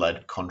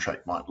market-related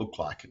contract might look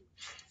like.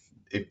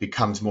 It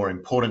becomes more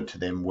important to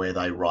them where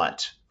they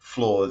write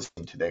floors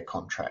into their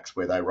contracts,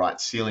 where they write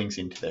ceilings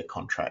into their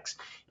contracts,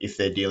 if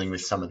they're dealing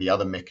with some of the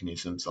other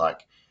mechanisms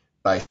like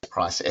base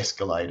price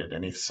escalated,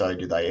 and if so,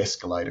 do they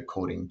escalate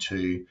according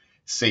to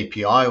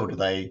CPI, or do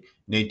they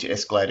need to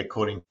escalate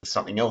according to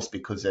something else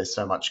because there's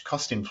so much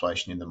cost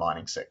inflation in the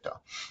mining sector?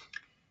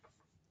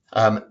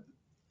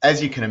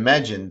 As you can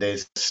imagine,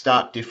 there's a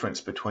stark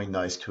difference between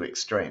those two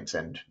extremes,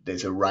 and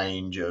there's a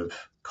range of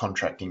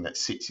contracting that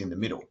sits in the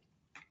middle.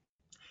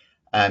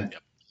 And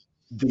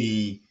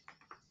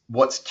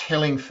what's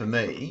telling for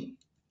me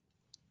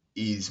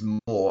is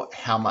more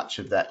how much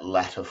of that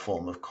latter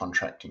form of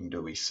contracting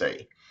do we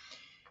see.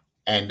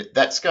 And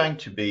that's going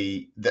to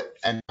be that,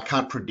 and I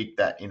can't predict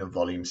that in a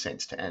volume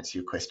sense to answer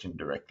your question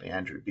directly,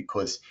 Andrew,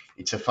 because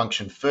it's a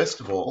function, first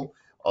of all,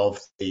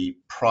 of the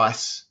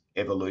price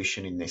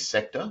evolution in this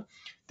sector.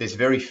 There's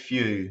very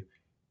few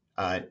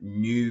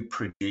new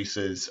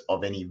producers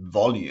of any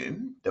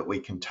volume that we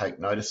can take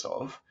notice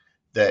of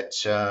that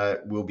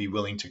will be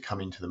willing to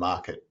come into the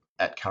market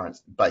at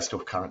based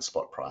off current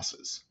spot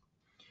prices.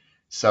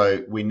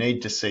 So we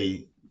need to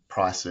see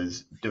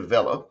prices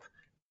develop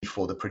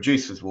before the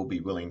producers will be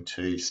willing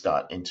to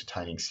start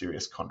entertaining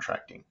serious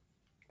contracting.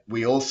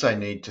 We also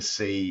need to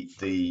see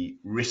the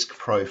risk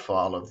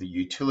profile of the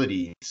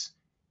utilities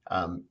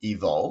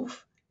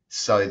evolve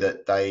so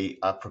that they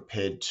are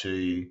prepared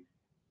to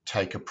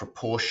take a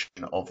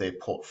proportion of their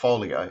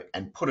portfolio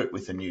and put it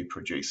with a new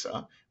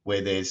producer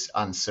where there's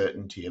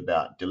uncertainty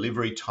about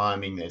delivery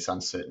timing, there's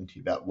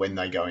uncertainty about when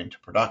they go into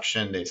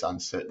production, there's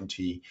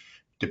uncertainty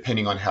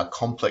depending on how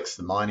complex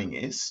the mining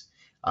is.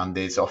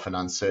 There's often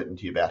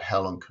uncertainty about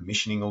how long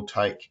commissioning will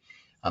take.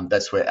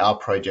 That's where our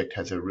project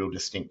has a real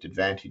distinct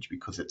advantage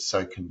because it's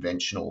so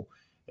conventional.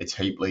 It's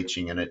heap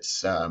leaching and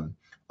it's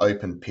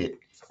open pit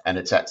and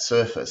it's at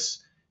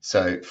surface.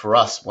 So for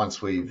us,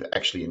 once we've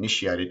actually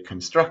initiated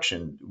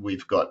construction,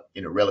 we've got,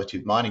 in a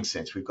relative mining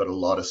sense, we've got a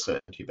lot of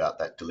certainty about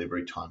that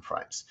delivery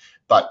timeframes.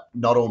 But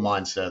not all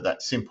mines are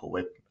that simple.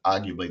 We're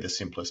arguably the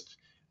simplest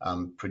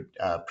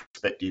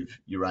prospective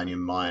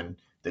uranium mine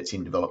that's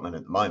in development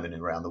at the moment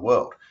and around the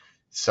world.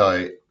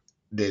 So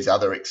there's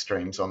other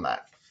extremes on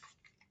that.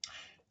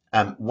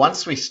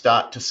 Once we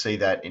start to see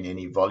that in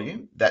any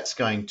volume, that's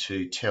going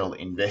to tell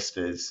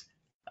investors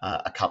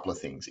a couple of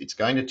things. It's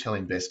going to tell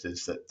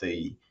investors that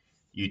the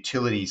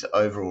utilities'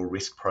 overall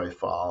risk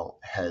profile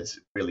has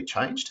really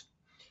changed.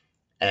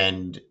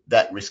 And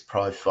that risk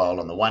profile,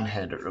 on the one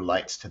hand, it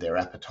relates to their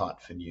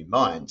appetite for new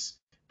mines,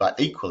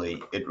 but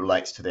equally it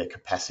relates to their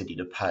capacity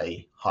to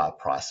pay higher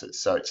prices.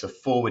 So it's a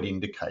forward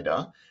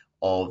indicator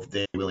of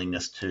their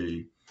willingness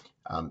to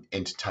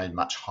entertain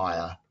much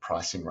higher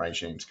pricing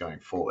regimes going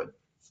forward.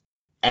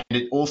 And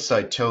it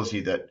also tells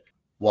you that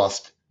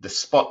whilst the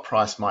spot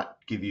price might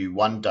give you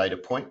one data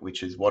point,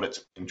 which is what it's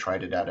been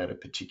traded at a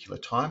particular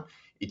time,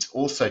 it's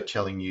also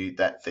telling you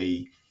that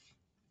the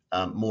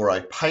more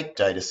opaque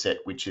data set,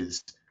 which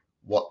is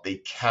what the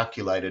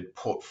calculated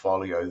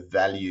portfolio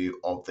value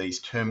of these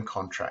term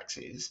contracts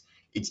is,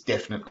 it's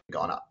definitely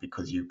gone up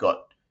because you've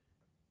got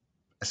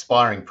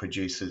aspiring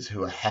producers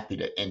who are happy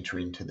to enter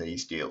into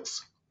these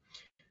deals.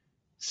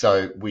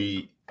 So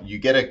you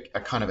get a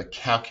kind of a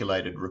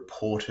calculated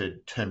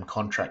reported term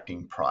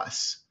contracting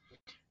price,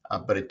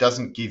 but it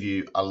doesn't give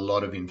you a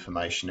lot of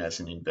information as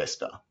an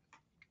investor.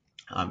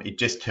 It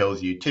just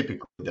tells you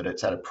typically that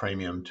it's at a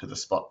premium to the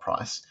spot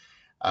price.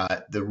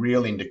 The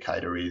real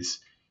indicator is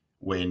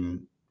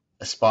when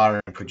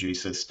aspiring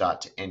producers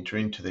start to enter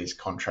into these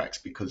contracts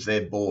because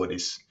their board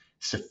is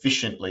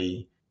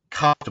sufficiently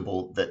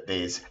comfortable that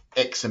there's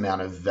X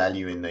amount of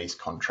value in these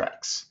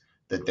contracts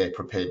that they're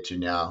prepared to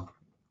now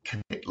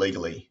commit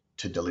legally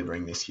to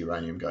delivering this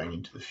uranium going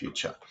into the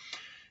future.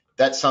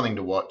 That's something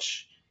to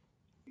watch.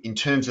 In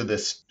terms of the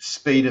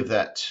speed of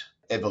that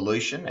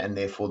evolution and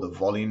therefore the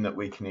volume that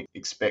we can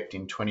expect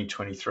in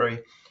 2023.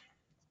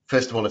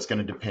 First of all, it's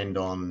going to depend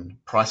on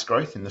price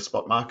growth in the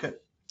spot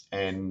market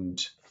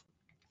and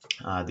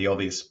the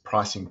obvious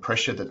pricing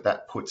pressure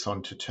that puts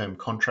onto term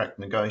contract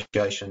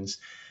negotiations.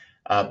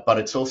 But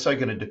it's also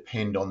going to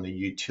depend on the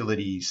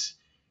utilities'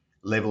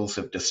 levels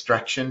of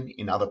distraction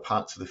in other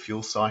parts of the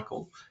fuel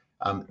cycle.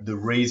 The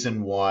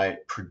reason why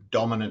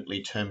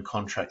predominantly term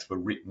contracts were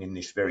written in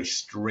this very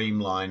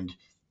streamlined,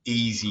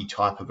 easy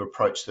type of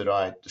approach that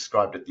I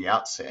described at the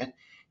outset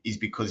is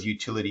because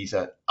utilities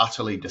are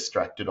utterly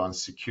distracted on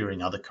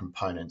securing other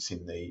components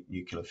in the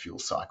nuclear fuel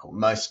cycle,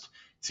 most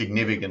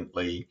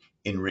significantly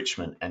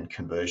enrichment and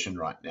conversion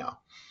right now.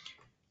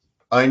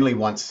 Only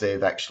once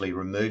they've actually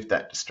removed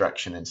that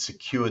distraction and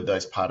secured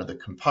those part of the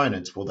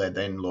components will they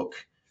then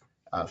look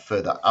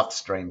further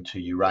upstream to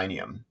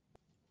uranium.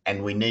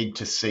 And we need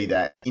to see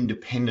that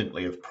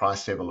independently of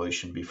price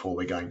evolution before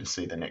we're going to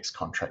see the next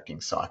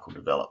contracting cycle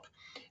develop.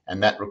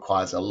 And that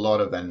requires a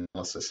lot of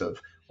analysis of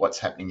what's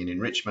happening in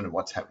enrichment and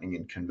what's happening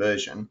in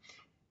conversion,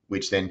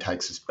 which then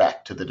takes us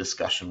back to the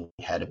discussion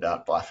we had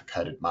about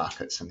bifurcated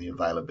markets and the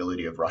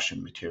availability of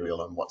Russian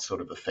material and what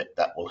sort of effect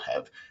that will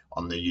have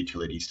on the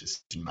utilities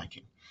decision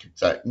making.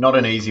 So not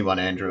an easy one,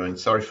 Andrew, and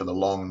sorry for the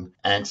long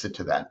answer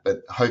to that,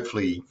 but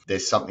hopefully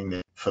there's something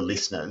there for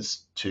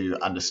listeners to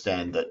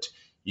understand that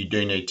you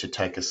do need to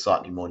take a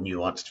slightly more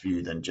nuanced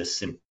view than just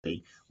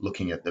simply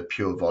looking at the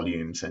pure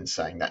volumes and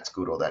saying that's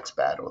good or that's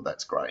bad or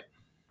that's great.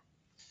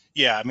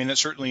 Yeah, I mean, it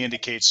certainly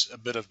indicates a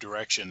bit of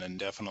direction, and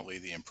definitely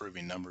the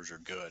improving numbers are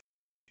good.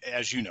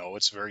 As you know,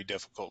 it's very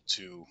difficult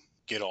to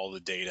get all the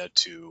data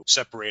to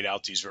separate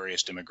out these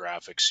various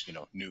demographics,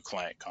 new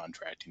client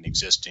contracting,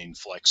 existing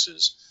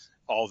flexes,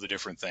 all the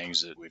different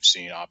things that we've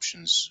seen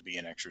options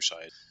being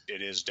exercised.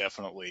 It is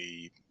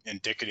definitely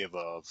indicative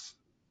of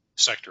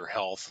sector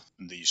health,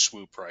 the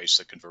SWU price,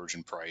 the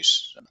conversion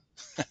price,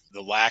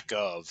 the lack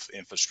of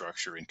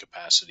infrastructure and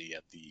capacity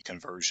at the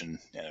conversion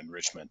and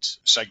enrichment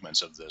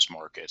segments of this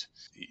market.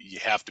 You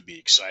have to be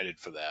excited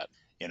for that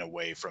in a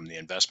way from the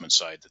investment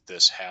side, that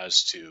this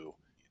has to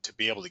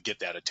be able to get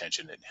that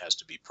attention, it has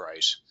to be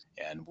price.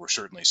 And we're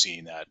certainly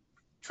seeing that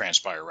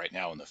transpire right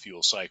now in the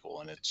fuel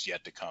cycle, and it's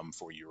yet to come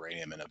for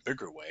uranium in a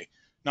bigger way.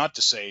 Not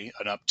to say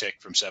an uptick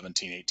from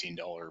 $17,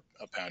 $18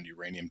 a pound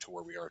uranium to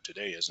where we are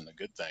today isn't a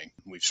good thing.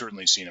 We've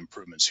certainly seen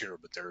improvements here,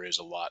 but there is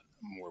a lot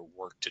more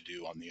work to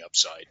do on the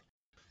upside.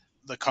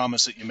 The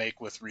comments that you make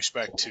with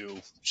respect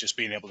to just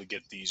being able to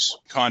get these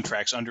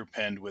contracts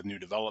underpinned with new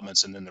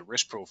developments, and then the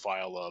risk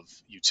profile of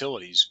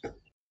utilities,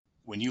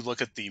 when you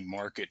look at the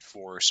market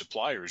for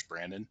suppliers,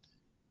 Brandon,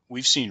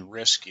 we've seen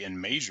risk in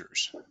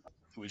majors.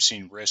 We've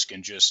seen risk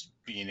in just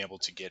being able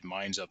to get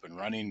mines up and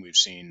running. We've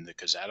seen the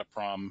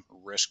Kazatomprom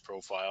risk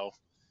profile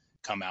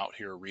come out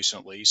here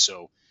recently.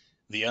 So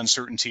the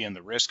uncertainty and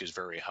the risk is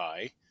very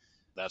high.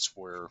 That's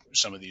where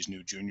some of these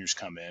new juniors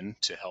come in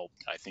to help,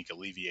 I think,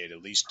 alleviate,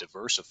 at least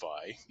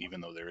diversify,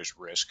 even though there is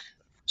risk.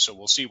 So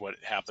we'll see what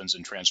happens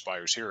and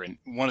transpires here. And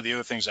one of the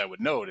other things I would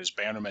note is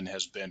Bannerman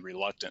has been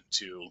reluctant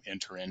to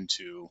enter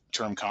into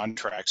term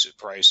contracts at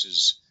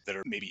prices that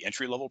are maybe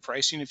entry-level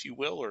pricing, if you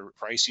will, or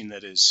pricing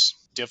that is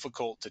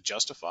difficult to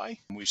justify.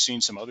 We've seen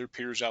some other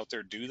peers out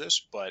there do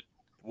this, but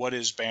what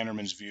is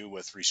Bannerman's view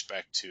with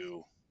respect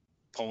to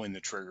pulling the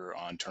trigger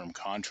on term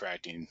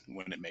contracting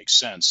when it makes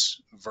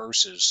sense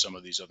versus some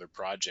of these other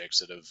projects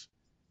that have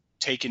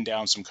taken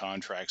down some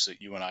contracts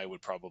that you and I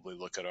would probably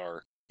look at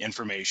our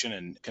information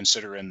and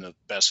consider in the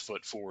best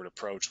foot forward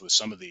approach with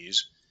some of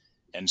these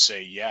and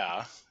say,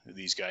 yeah,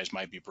 these guys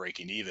might be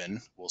breaking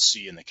even. We'll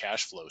see in the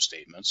cash flow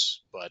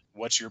statements. But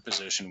what's your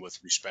position with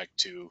respect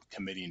to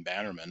committing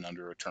Bannerman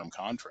under a term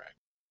contract?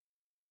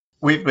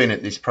 We've been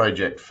at this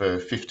project for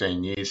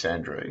 15 years,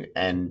 Andrew,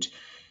 and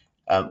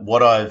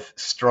what I've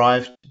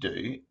strived to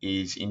do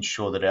is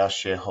ensure that our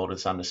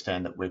shareholders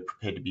understand that we're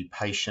prepared to be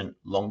patient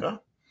longer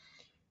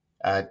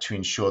to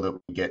ensure that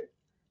we get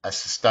a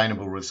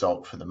sustainable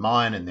result for the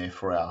mine and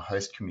therefore our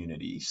host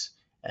communities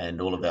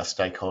and all of our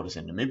stakeholders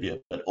in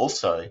Namibia, but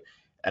also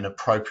an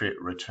appropriate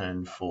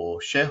return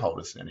for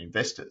shareholders and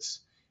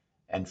investors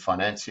and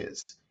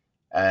financiers.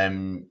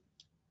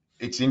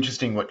 It's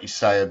interesting what you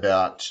say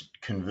about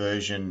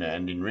conversion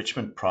and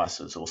enrichment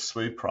prices or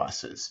SWU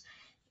prices.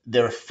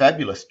 They're a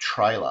fabulous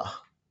trailer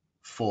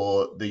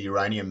for the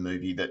uranium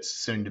movie that's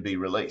soon to be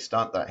released,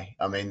 aren't they?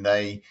 I mean,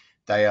 they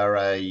are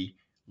a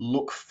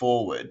look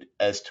forward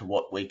as to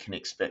what we can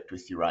expect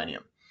with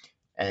uranium.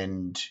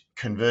 And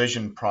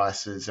conversion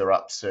prices are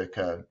up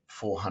circa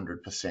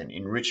 400%.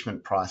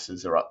 Enrichment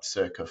prices are up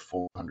circa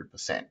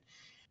 400%.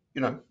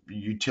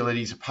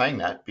 Utilities are paying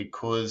that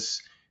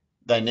because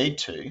they need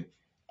to,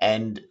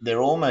 and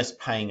they're almost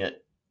paying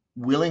it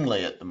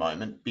willingly at the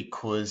moment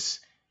because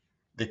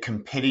the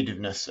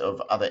competitiveness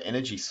of other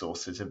energy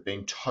sources have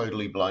been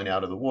totally blown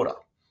out of the water.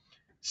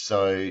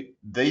 So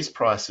these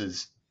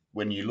prices,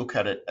 when you look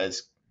at it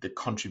as the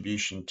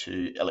contribution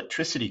to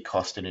electricity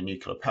cost in a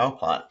nuclear power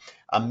plant,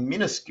 are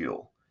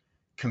minuscule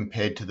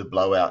compared to the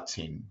blowouts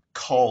in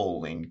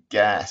coal, in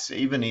gas,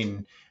 even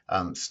in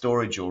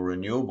storage or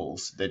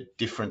renewables, the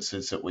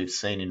differences that we've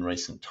seen in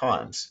recent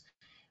times.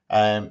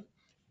 And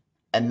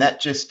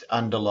that just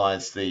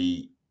underlies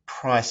the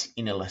price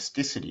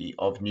inelasticity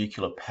of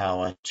nuclear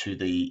power to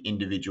the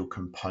individual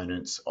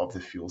components of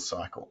the fuel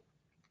cycle.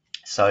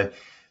 So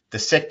the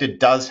sector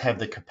does have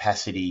the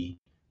capacity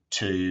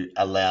to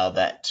allow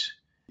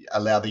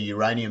the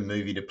uranium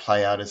movie to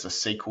play out as a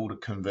sequel to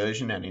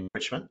conversion and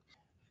enrichment.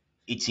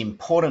 It's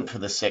important for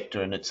the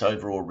sector and its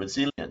overall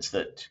resilience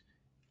that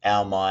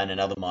our mine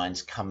and other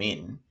mines come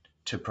in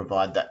to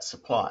provide that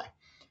supply.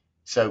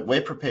 So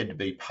we're prepared to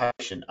be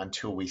patient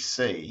until we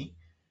see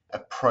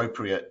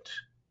appropriate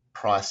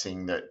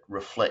pricing that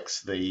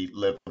reflects the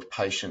level of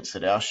patience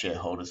that our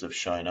shareholders have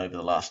shown over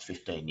the last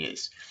 15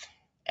 years.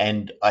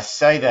 And I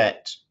say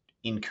that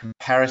in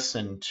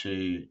comparison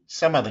to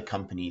some other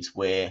companies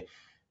where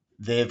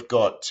they've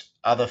got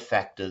other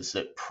factors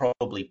that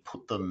probably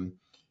put them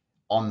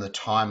on the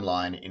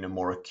timeline in a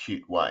more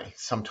acute way.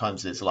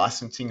 Sometimes there's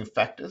licensing of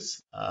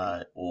factors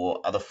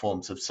or other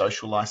forms of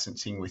social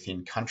licensing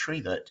within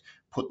country that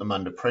put them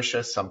under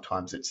pressure.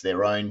 Sometimes it's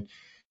their own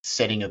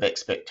setting of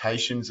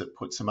expectations that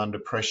puts them under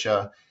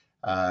pressure.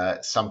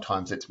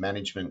 Sometimes it's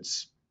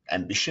management's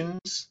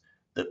ambitions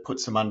that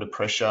puts them under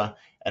pressure.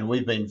 And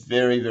we've been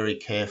very, very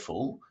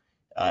careful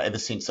ever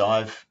since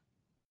I've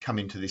come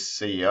into this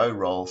CEO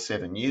role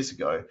 7 years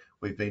ago.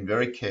 We've been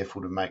very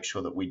careful to make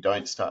sure that we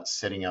don't start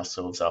setting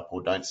ourselves up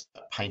or don't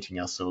start painting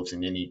ourselves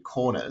in any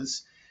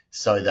corners,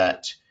 so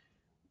that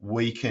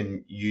we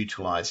can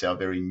utilize our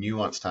very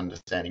nuanced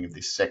understanding of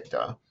this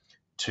sector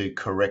to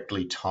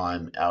correctly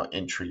time our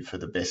entry for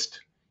the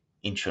best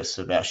interests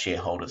of our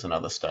shareholders and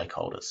other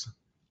stakeholders.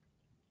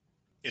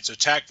 It's a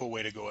tactful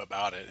way to go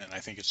about it, and I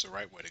think it's the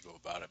right way to go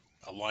about it.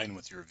 Align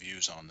with your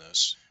views on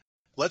this.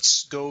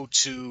 Let's go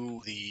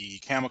to the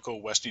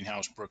Cameco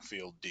Westinghouse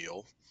Brookfield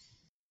deal.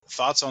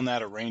 Thoughts on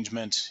that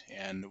arrangement,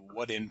 and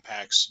what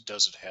impacts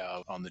does it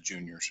have on the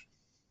juniors?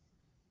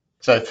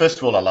 So first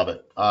of all, I love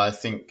it. I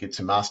think it's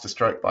a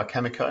masterstroke by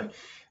Cameco.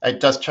 It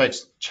does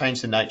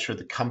change the nature of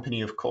the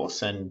company, of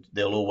course, and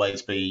there'll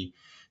always be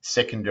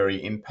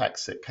secondary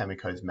impacts that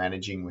Cameco is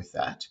managing with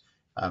that.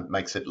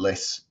 Makes it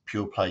less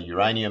pure play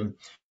uranium.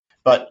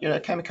 But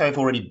Cameco have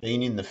already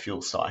been in the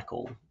fuel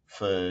cycle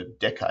for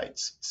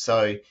decades,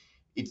 so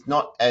it's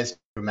not as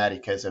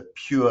dramatic as a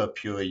pure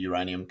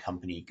uranium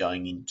company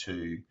going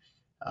into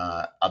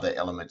other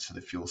elements of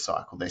the fuel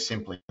cycle. They're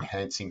simply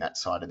enhancing that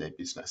side of their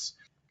business.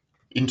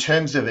 In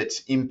terms of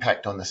its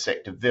impact on the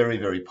sector, very,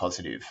 very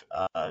positive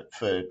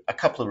for a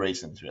couple of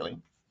reasons, really.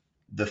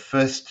 The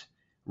first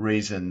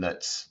reason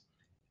that's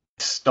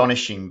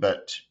astonishing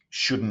but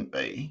shouldn't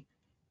be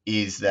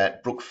is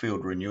that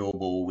Brookfield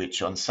Renewable,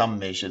 which on some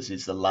measures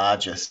is the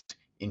largest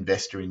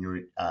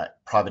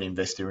private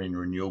investor in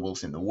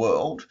renewables in the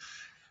world,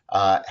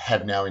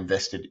 have now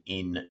invested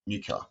in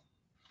nuclear.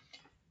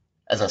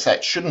 As I say,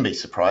 it shouldn't be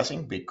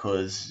surprising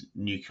because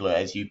nuclear,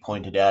 as you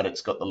pointed out,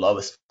 it's got the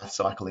lowest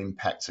cycle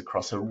impacts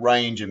across a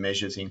range of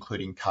measures,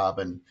 including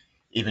carbon,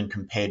 even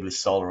compared with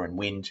solar and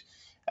wind.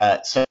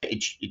 So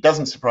it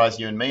doesn't surprise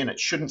you and me, and it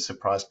shouldn't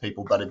surprise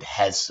people, but it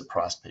has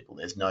surprised people.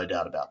 There's no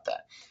doubt about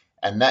that.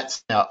 And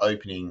that's now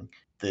opening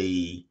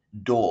the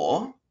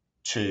door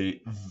to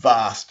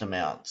vast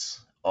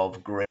amounts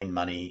of green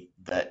money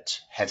that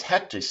has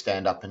had to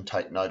stand up and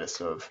take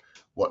notice of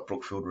what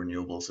Brookfield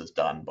Renewables has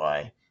done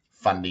by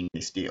funding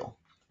this deal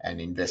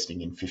and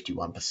investing in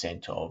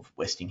 51% of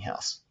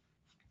Westinghouse.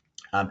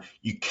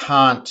 You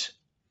can't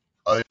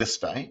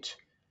overstate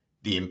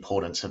the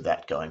importance of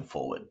that going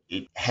forward.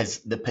 It has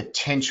the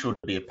potential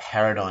to be a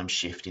paradigm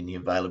shift in the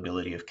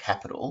availability of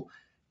capital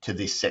to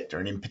this sector,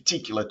 and in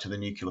particular to the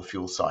nuclear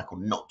fuel cycle,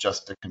 not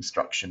just the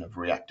construction of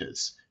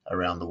reactors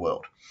around the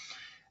world.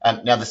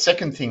 Now, the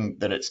second thing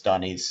that it's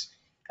done is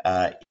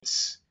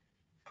it's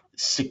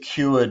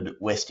secured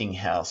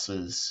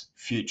Westinghouse's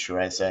future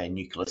as a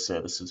nuclear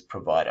services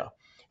provider.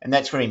 And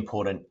that's very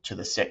important to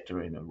the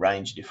sector in a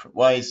range of different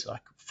ways.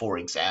 Like, for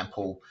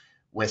example,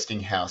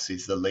 Westinghouse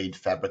is the lead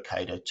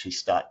fabricator to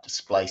start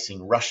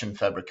displacing Russian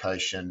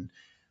fabrication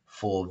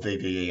for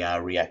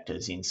VVER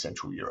reactors in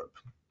Central Europe.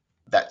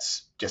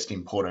 That's just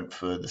important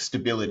for the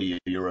stability of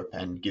Europe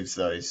and gives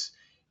those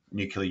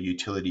nuclear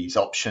utilities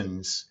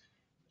options.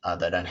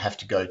 They don't have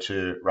to go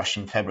to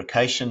Russian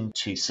fabrication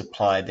to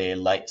supply their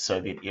late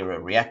Soviet era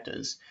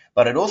reactors,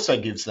 but it also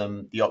gives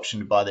them the option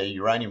to buy their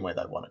uranium where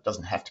they want. It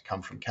doesn't have to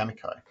come from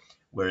Cameco,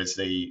 whereas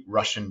the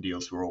Russian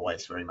deals were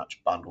always very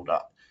much bundled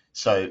up.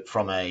 So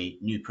from a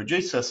new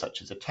producer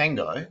such as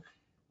Etango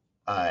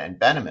and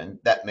Bannerman,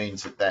 that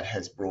means that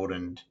has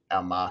broadened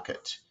our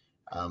market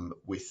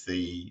with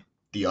the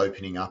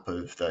opening up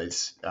of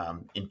those,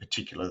 in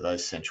particular,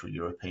 those Central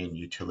European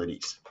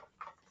utilities.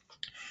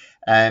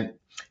 And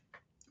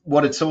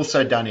what it's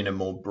also done in a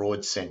more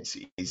broad sense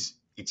is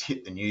it's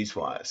hit the news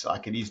wires.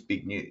 Like, it is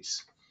big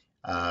news.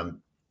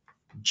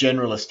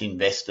 Generalist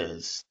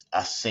investors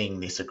are seeing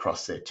this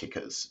across their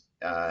tickers.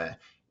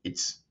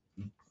 It's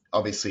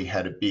obviously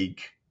had a big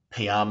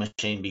PR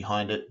machine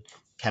behind it.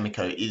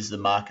 Cameco is the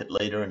market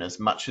leader, and as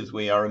much as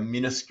we are a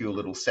minuscule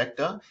little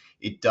sector,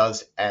 it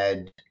does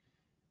add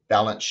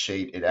balance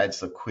sheet, it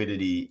adds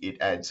liquidity,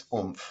 it adds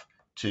oomph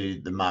to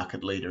the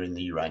market leader in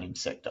the uranium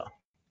sector.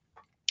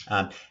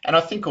 And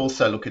I think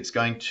also, look, it's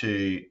going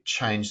to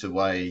change the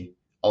way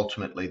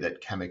ultimately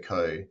that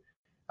Cameco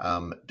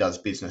does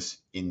business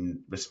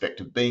in respect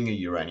of being a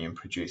uranium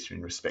producer,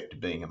 in respect of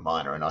being a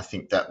miner. And I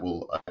think that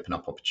will open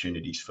up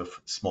opportunities for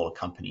smaller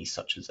companies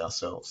such as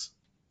ourselves.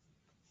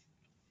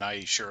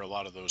 I share a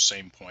lot of those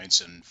same points,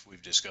 and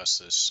we've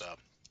discussed this a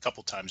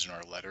couple times in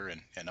our letter,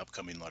 and an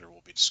upcoming letter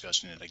we'll be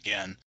discussing it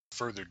again.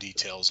 Further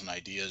details and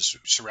ideas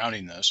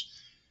surrounding this.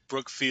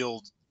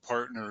 Brookfield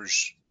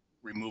Partners'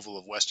 removal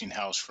of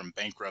Westinghouse from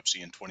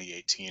bankruptcy in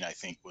 2018, I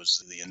think,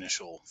 was the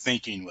initial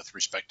thinking with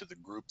respect to the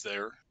group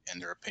there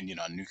and their opinion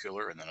on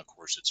nuclear. And then, of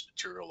course, it's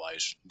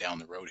materialized down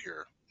the road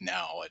here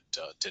now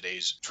at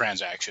today's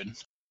transaction.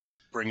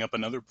 Bring up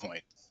another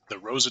point. The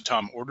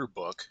Rosatom order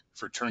book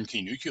for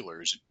turnkey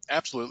nuclear is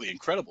absolutely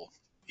incredible,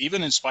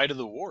 even in spite of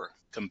the war,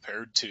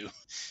 compared to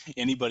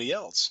anybody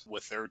else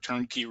with their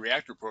turnkey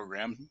reactor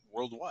program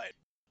worldwide.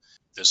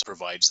 This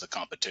provides the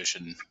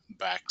competition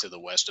back to the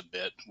West a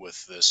bit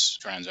with this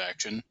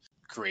transaction,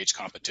 creates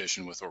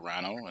competition with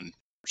Orano. And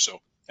so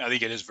I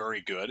think it is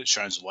very good. It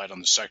shines a light on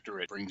the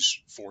sector. It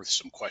brings forth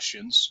some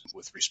questions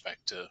with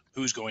respect to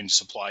who's going to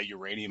supply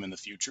uranium in the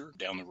future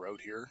down the road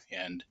here.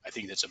 And I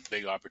think that's a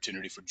big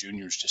opportunity for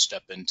juniors to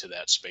step into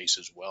that space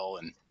as well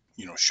and,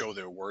 show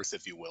their worth,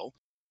 if you will.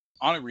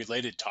 On a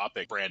related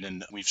topic,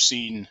 Brandon, we've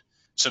seen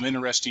some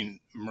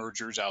interesting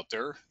mergers out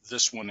there.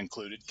 This one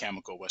included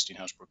Cameco,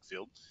 Westinghouse,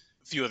 Brookfield.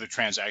 A few other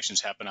transactions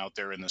happen out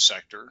there in the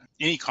sector.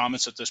 Any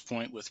comments at this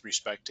point with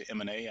respect to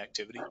M&A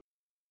activity?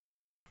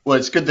 Well,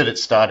 it's good that it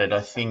started.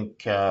 I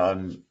think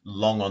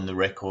long on the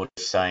record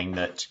saying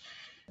that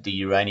the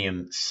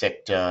uranium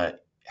sector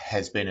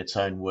has been its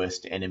own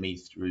worst enemy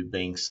through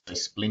being so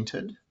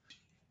splintered.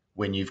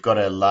 When you've got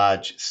a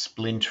large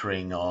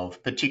splintering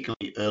of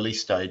particularly early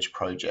stage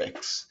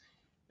projects,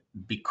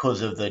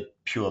 because of the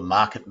pure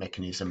market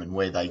mechanism and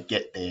where they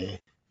get their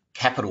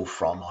capital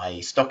from,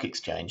 i.e. stock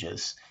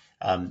exchanges,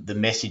 the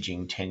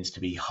messaging tends to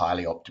be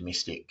highly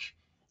optimistic.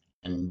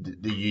 And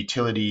the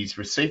utilities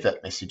receive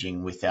that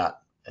messaging without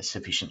a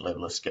sufficient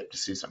level of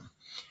skepticism.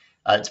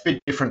 It's a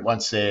bit different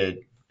once they're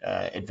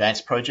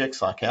advanced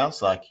projects like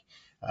ours.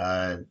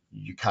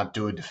 You can't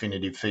do a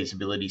definitive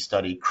feasibility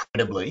study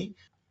credibly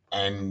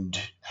and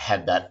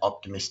have that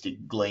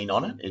optimistic glean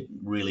on it. It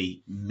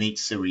really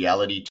meets the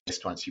reality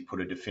test once you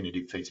put a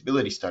definitive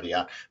feasibility study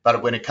out.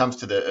 But when it comes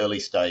to the early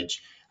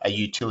stage, a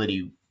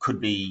utility could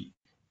be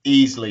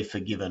easily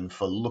forgiven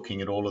for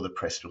looking at all of the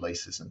press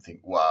releases and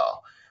think,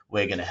 wow,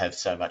 we're going to have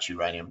so much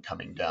uranium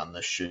coming down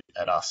the chute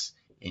at us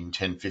in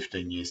 10,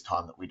 15 years'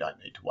 time that we don't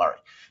need to worry.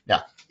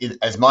 Now,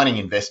 as mining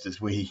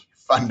investors, we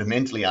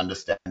fundamentally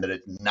understand that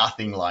it's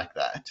nothing like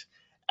that,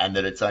 and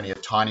that it's only a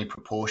tiny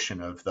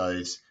proportion of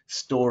those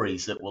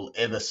stories that will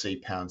ever see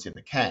pounds in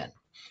the can,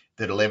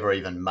 that'll ever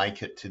even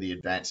make it to the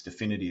advanced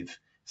definitive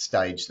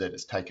stage that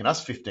has taken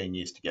us 15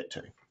 years to get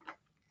to.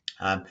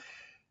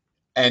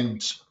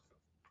 And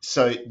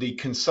so the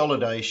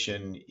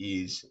consolidation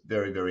is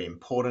very, very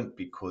important,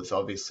 because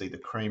obviously the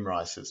cream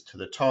rises to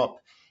the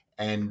top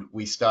and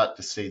we start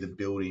to see the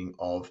building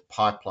of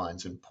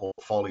pipelines and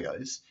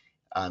portfolios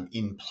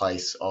in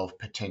place of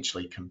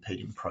potentially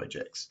competing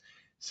projects.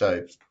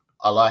 So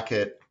I like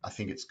it. I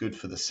think it's good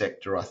for the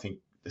sector. I think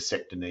the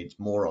sector needs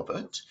more of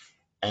it.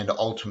 And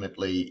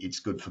ultimately, it's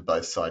good for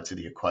both sides of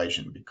the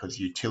equation, because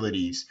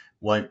utilities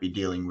won't be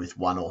dealing with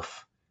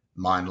one-off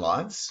mine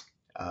lives.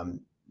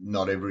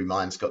 Not every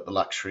mine's got the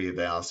luxury of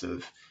ours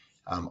of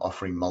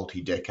offering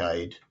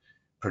multi-decade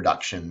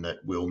production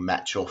that will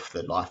match off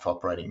the life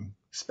operating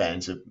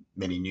spans of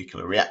many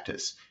nuclear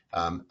reactors.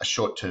 A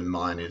short-term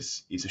mine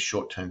is a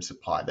short-term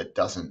supply that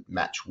doesn't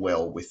match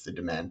well with the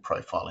demand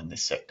profile in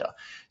this sector.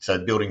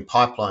 So building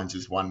pipelines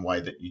is one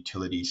way that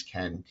utilities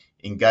can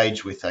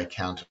engage with a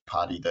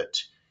counterparty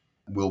that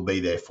will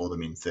be there for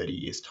them in 30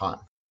 years' time.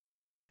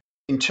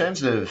 In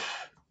terms of,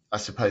 I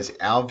suppose,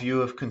 our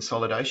view of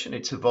consolidation,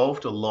 it's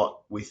evolved a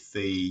lot with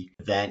the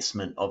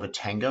advancement of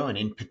Etango, and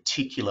in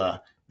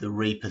particular, the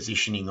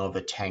repositioning of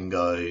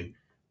Etango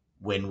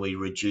when we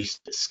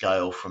reduced the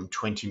scale from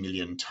 20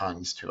 million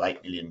tonnes to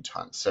 8 million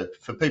tonnes. So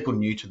for people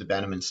new to the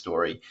Bannerman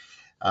story,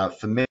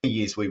 for many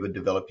years we were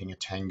developing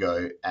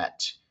Etango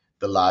at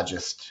the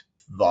largest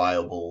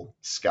viable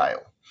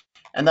scale.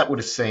 And that would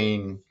have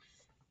seen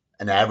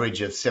an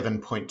average of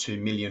 7.2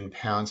 million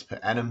pounds per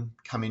annum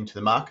come into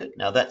the market.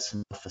 Now that's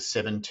enough for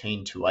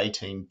 17 to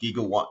 18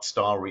 gigawatt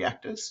style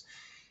reactors.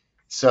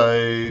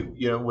 So,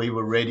 we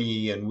were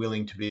ready and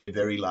willing to be a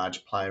very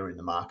large player in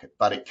the market,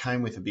 but it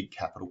came with a big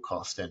capital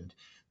cost, and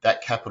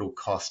that capital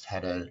cost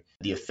had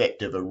the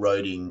effect of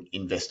eroding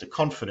investor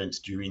confidence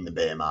during the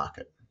bear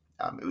market.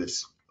 It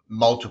was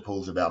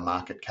multiples of our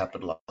market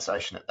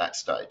capitalization at that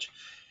stage.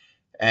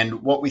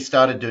 And what we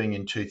started doing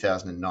in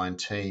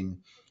 2019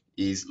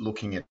 is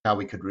looking at how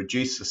we could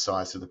reduce the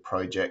size of the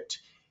project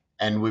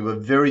And we were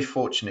very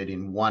fortunate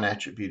in one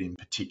attribute in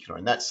particular,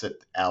 and that's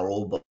that our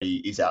ore body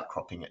is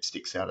outcropping. It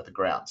sticks out of the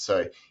ground.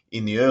 So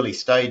in the early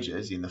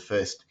stages, in the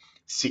first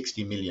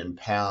 60 million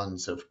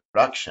pounds of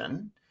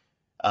production,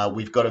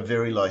 we've got a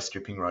very low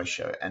stripping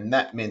ratio. And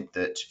that meant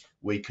that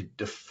we could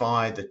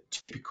defy the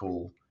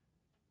typical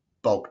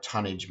bulk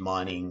tonnage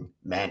mining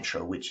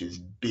mantra, which is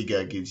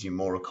bigger gives you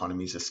more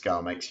economies of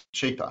scale, makes you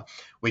cheaper.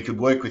 We could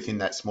work within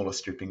that smaller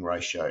stripping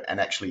ratio and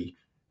actually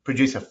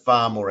produce a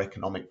far more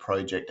economic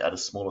project at a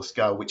smaller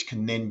scale, which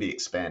can then be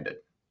expanded.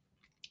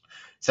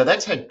 So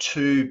that's had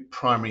two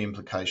primary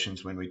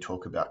implications when we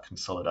talk about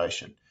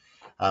consolidation.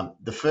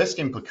 The first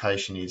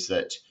implication is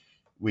that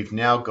we've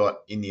now got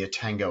in the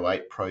Etango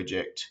 8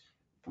 project,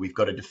 we've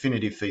got a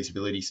definitive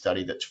feasibility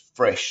study that's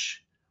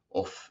fresh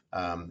off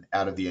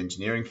out of the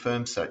engineering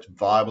firm. So it's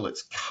viable,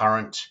 it's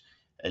current,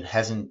 it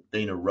hasn't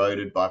been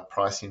eroded by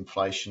price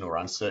inflation or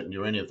uncertainty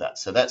or any of that.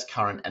 So that's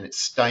current, and it's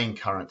staying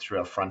current through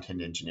our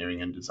front-end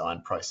engineering and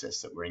design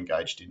process that we're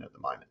engaged in at the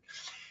moment.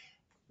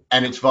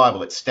 And it's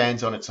viable, it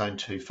stands on its own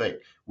 2 feet.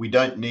 We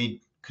don't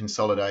need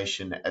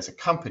consolidation as a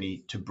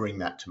company to bring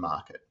that to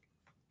market.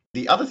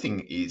 The other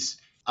thing is,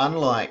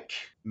 unlike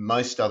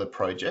most other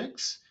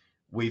projects,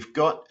 we've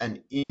got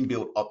an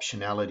inbuilt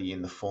optionality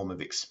in the form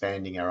of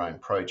expanding our own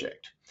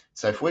project.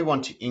 So if we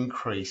want to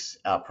increase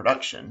our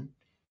production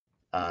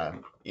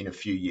in a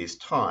few years'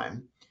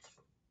 time,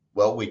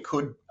 well, we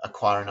could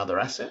acquire another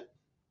asset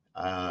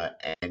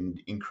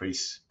and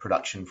increase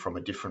production from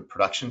a different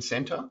production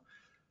centre,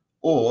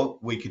 or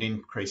we could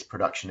increase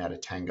production at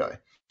Etango.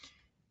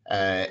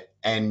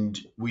 And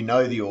we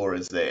know the ore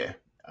is there.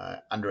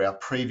 Under our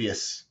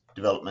previous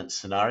development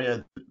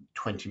scenario,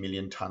 20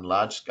 million tonne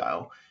large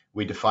scale,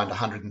 we defined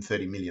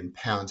 130 million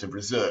pounds of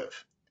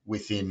reserve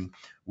within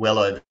well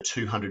over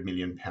 200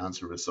 million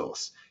pounds of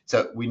resource.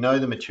 So we know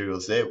the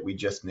material's there, we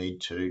just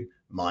need to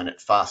mine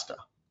it faster.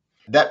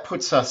 That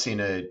puts us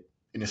in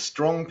a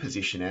strong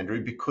position,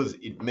 Andrew, because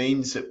it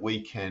means that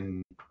we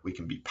can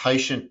be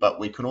patient, but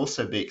we can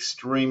also be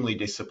extremely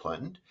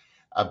disciplined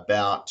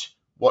about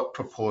what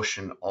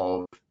proportion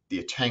of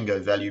the Etango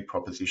value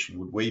proposition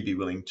would we be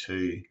willing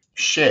to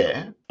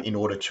share in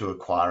order to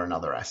acquire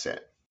another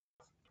asset.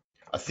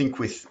 I think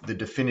with the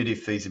definitive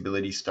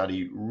feasibility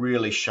study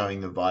really showing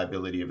the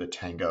viability of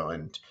Etango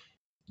and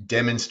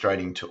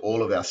demonstrating to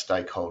all of our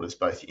stakeholders,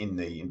 both in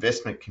the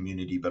investment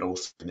community but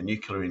also in the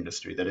nuclear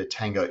industry, that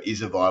Etango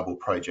is a viable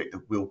project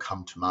that will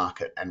come to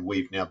market, and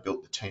we've now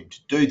built the team to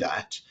do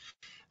that.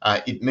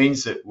 It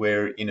means that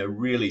we're in a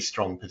really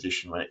strong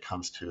position when it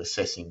comes to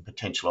assessing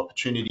potential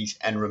opportunities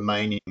and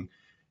remaining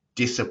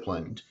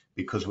disciplined,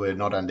 because we're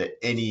not under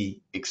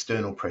any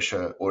external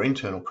pressure or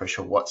internal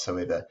pressure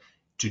whatsoever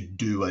to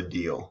do a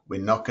deal. We're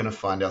not going to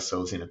find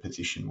ourselves in a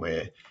position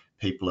where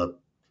people are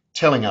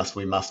telling us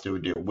we must do a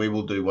deal. We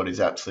will do what is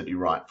absolutely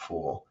right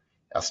for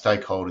our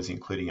stakeholders,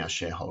 including our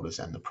shareholders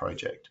and the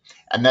project.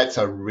 And that's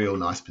a real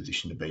nice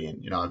position to be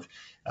in. You know,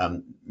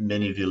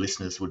 many of your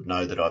listeners would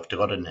know that I've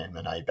got an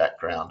M&A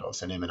background. I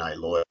was an M&A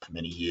lawyer for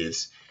many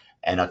years,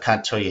 and I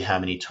can't tell you how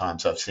many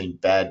times I've seen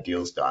bad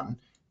deals done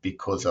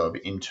because of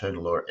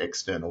internal or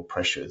external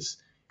pressures.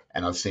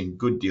 And I've seen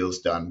good deals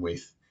done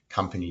with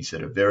companies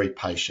that are very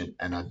patient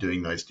and are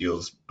doing those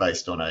deals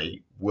based on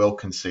a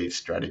well-conceived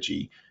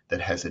strategy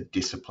that has a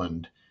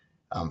disciplined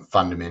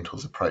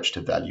fundamentals approach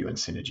to value and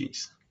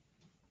synergies.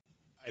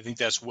 I think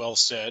that's well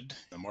said.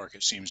 The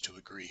market seems to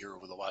agree here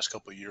over the last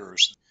couple of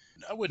years.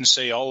 I wouldn't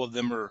say all of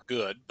them are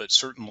good, but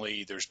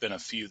certainly there's been a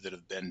few that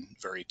have been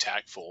very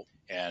tactful.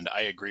 And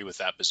I agree with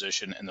that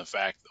position, and the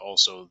fact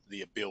also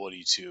the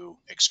ability to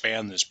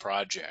expand this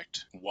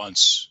project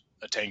once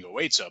Etango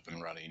 8's up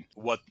and running,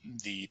 what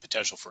the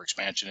potential for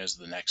expansion is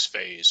the next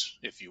phase,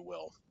 if you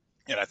will.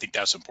 And I think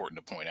that's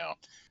important to point out.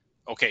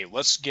 Okay,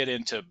 let's get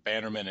into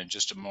Bannerman in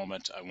just a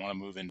moment. I want to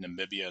move into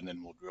Namibia, and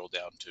then we'll drill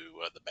down to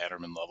the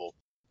Bannerman level.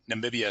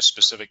 Namibia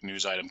specific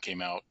news item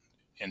came out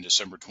in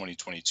December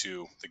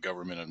 2022. The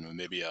government of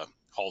Namibia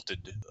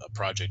halted a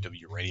project of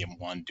Uranium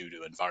One due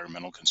to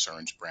environmental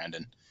concerns.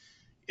 Brandon,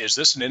 is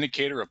this an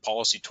indicator of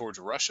policy towards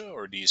Russia,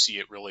 or do you see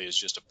it really as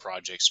just a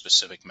project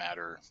specific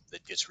matter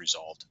that gets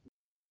resolved?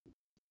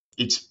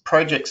 It's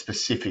project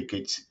specific.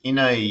 It's in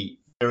a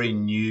very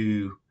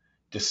new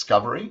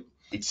discovery.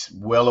 It's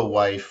well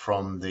away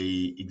from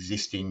the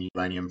existing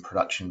uranium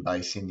production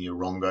base in the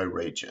Erongo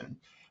region,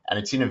 and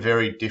it's in a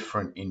very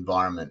different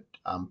environment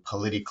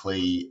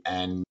politically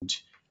and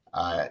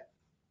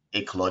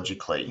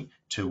ecologically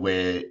to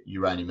where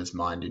uranium is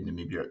mined in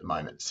Namibia at the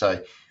moment.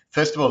 So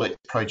first of all, it's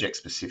project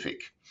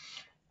specific.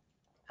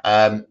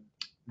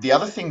 The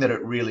other thing that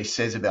it really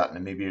says about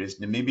Namibia is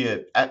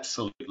Namibia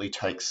absolutely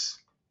takes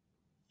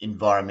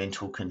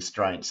environmental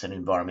constraints and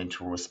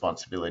environmental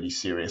responsibility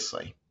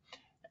seriously.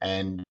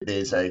 And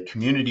there's a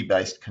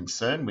community-based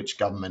concern, which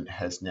government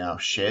has now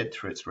shared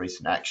through its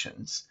recent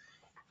actions,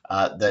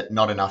 that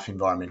not enough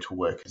environmental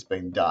work has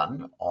been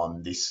done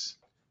on this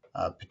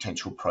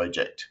potential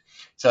project.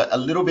 So a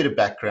little bit of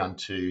background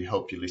to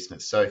help your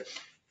listeners. So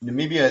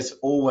Namibia has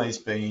always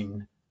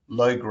been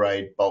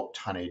low-grade bulk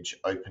tonnage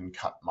open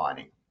cut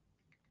mining.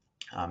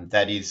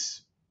 That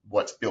is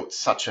what's built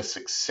such a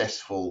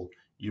successful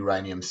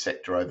uranium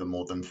sector over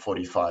more than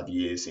 45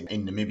 years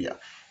in Namibia.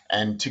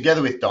 And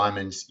together with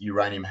diamonds,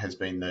 uranium has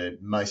been the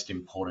most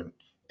important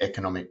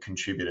economic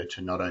contributor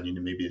to not only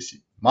Namibia's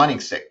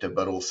mining sector,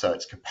 but also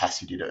its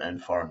capacity to earn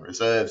foreign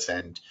reserves.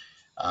 And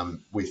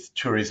with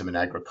tourism and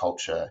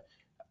agriculture,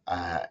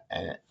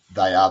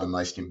 they are the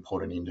most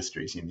important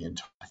industries in the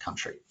entire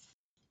country.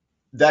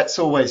 That's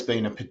always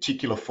been a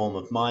particular form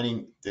of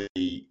mining.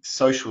 The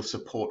social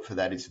support for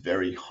that is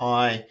very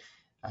high.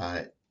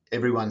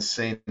 Everyone's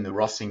seen the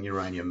Rossing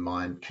uranium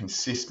mine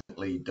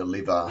consistently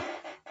deliver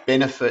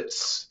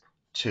benefits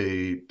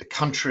to the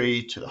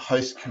country, to the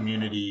host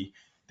community.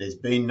 There's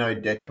been no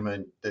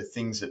detriment. The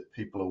things that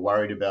people are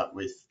worried about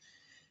with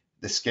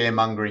the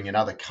scaremongering in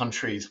other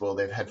countries, well,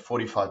 they've had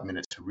 45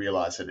 minutes to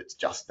realise that it's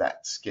just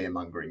that,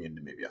 scaremongering in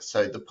Namibia.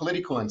 So the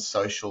political and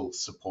social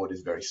support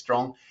is very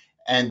strong.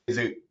 And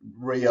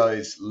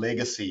Rio's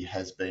legacy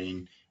has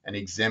been an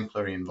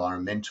exemplary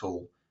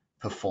environmental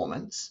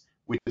performance,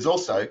 which has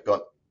also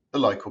got the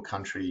local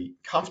country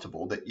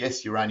comfortable that,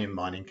 yes, uranium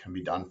mining can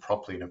be done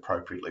properly and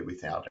appropriately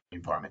without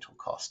environmental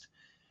cost.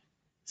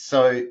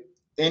 So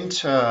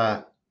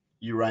enter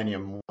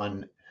Uranium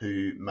One,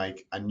 who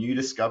make a new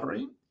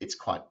discovery. It's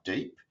quite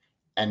deep,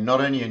 and not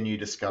only a new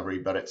discovery,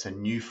 but it's a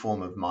new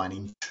form of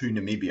mining to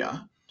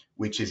Namibia,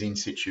 which is in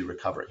situ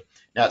recovery.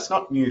 Now, it's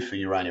not new for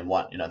Uranium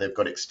One. They've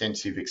got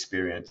extensive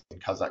experience in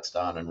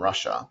Kazakhstan and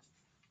Russia,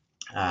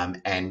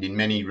 and in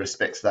many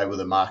respects, they were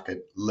the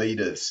market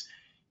leaders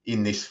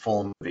in this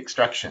form of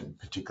extraction,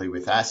 particularly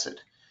with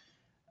acid.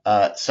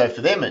 So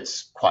for them,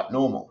 it's quite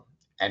normal,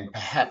 and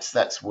perhaps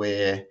that's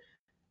where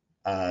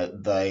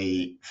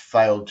they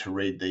failed to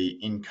read the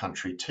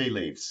in-country tea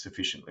leaves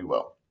sufficiently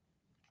well.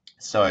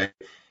 So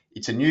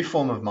it's a new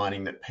form of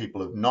mining that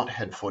people have not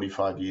had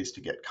 45 years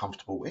to get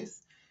comfortable with.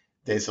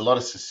 There's a lot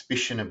of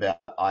suspicion about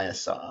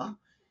ISR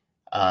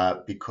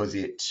because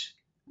it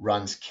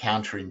runs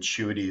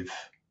counterintuitive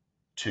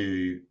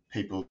to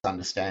people's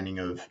understanding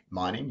of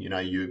mining.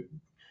 You're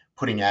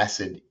putting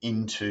acid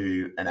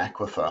into an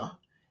aquifer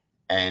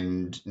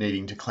and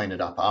needing to clean it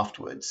up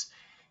afterwards.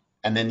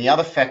 And then the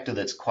other factor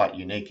that's quite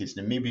unique is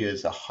Namibia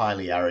is a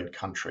highly arid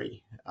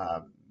country.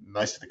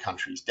 Most of the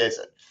country is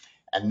desert.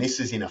 And this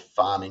is in a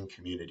farming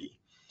community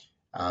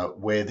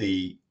where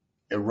the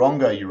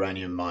Erongo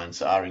uranium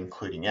mines are,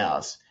 including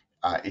ours.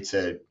 It's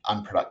an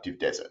unproductive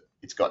desert.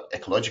 It's got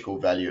ecological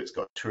value, it's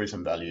got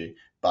tourism value,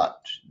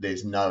 but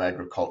there's no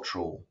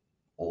agricultural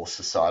or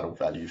societal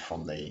value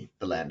from the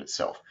land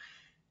itself.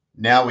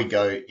 Now we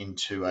go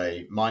into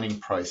a mining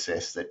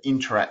process that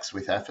interacts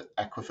with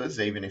aquifers,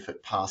 even if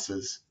it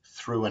passes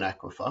through an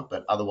aquifer,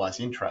 but otherwise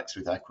interacts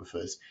with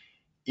aquifers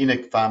in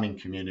a farming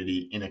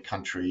community in a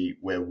country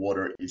where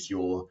water is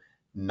your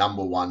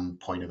number one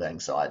point of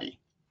anxiety.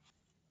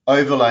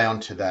 Overlay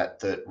onto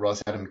that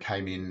Rosatom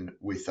came in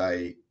with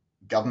a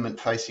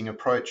government-facing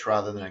approach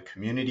rather than a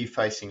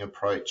community-facing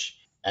approach,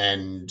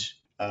 and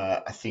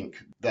I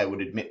think they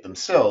would admit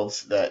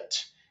themselves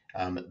that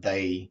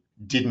they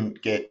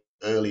didn't get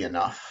early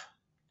enough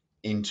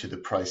into the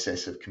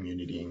process of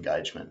community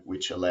engagement,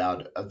 which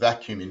allowed a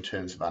vacuum in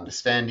terms of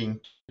understanding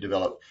to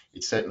develop.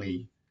 It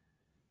certainly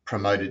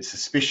promoted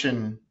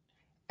suspicion,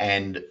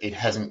 and it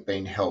hasn't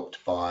been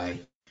helped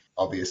by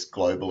obvious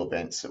global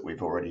events that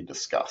we've already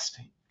discussed.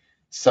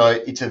 So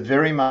it's a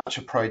very much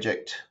a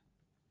project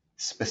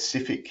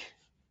specific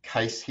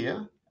case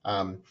here.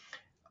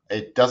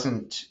 It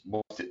doesn't,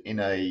 in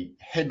a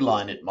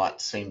headline, it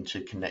might seem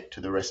to connect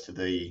to the rest of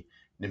the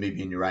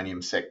Namibian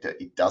uranium sector.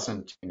 It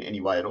doesn't in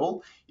any way at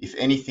all. If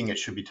anything, it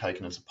should be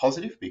taken as a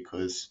positive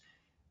because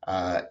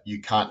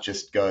you can't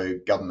just go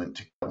government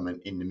to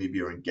government in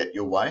Namibia and get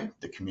your way.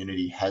 The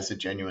community has a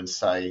genuine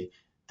say.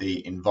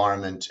 The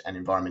environment and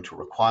environmental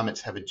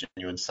requirements have a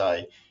genuine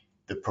say.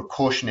 The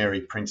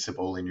precautionary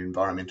principle in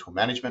environmental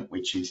management,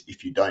 which is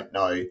if you don't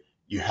know,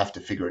 you have to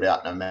figure it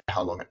out no matter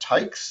how long it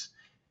takes,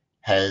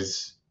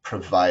 has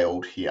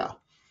prevailed here.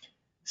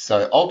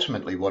 So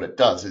ultimately what it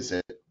does is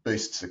it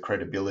boosts the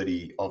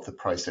credibility of the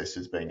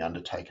processes being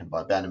undertaken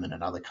by Bannerman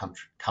and other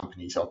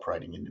companies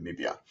operating in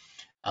Namibia.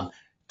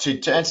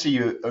 To answer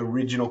your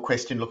original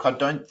question, look, I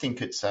don't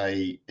think it's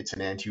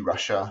an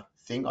anti-Russia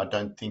thing. I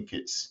don't think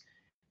it's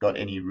got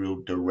any real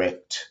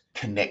direct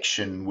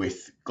connection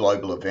with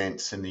global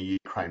events and the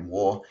Ukraine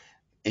war.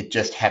 It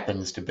just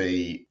happens to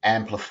be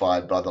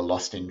amplified by the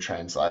lost in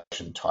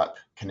translation type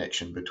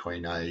connection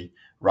between a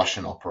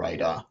Russian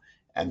operator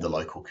and the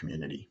local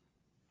community.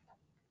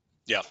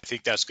 Yeah, I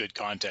think that's good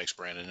context,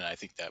 Brandon, and I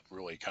think that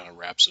really kind of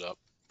wraps it up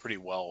pretty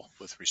well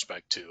with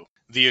respect to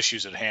the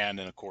issues at hand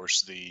and, of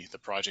course, the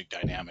project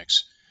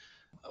dynamics.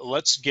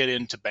 Let's get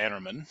into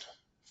Bannerman.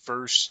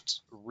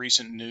 First,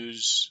 recent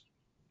news,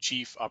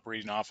 Chief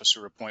Operating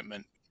Officer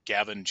appointment,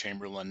 Gavin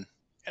Chamberlain,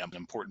 and an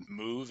important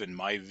move, in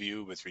my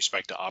view, with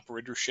respect to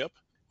operatorship,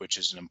 which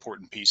is an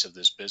important piece of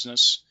this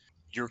business.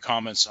 Your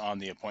comments on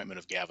the appointment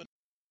of Gavin?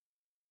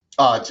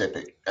 Oh, it's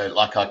epic.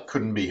 I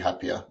couldn't be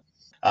happier.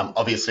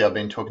 Obviously, I've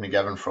been talking to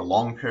Gavin for a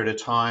long period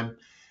of time.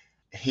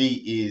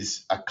 he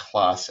is a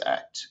class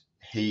act.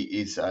 He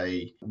is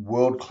a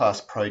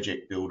world-class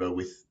project builder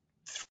with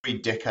 3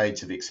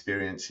 decades of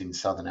experience in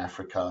Southern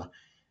Africa.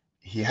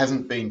 He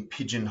hasn't been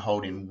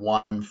pigeonholed in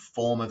one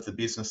form of the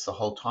business the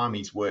whole time.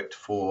 He's worked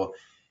for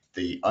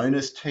the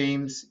owners'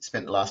 teams,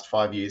 spent the last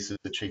 5 years as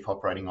the chief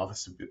operating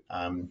officer,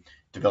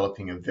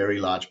 developing a very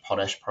large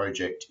potash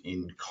project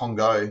in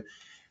Congo.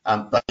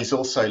 But he's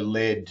also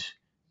led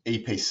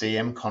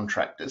EPCM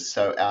contractors.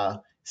 So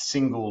our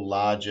single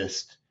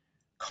largest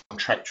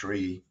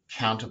contractory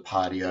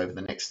counterparty over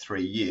the next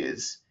 3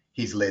 years,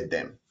 he's led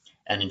them.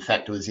 And in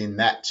fact, it was in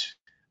that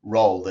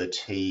role that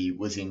he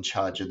was in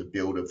charge of the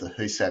build of the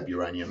Husab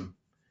uranium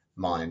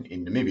mine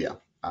in Namibia,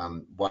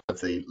 one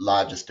of the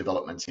largest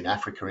developments in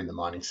Africa in the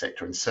mining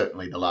sector, and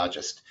certainly the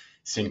largest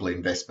single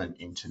investment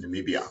into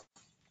Namibia.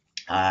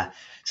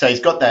 So he's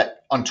got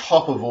that on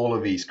top of all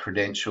of his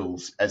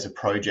credentials as a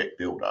project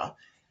builder.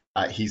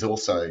 He's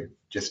also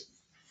just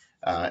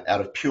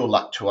out of pure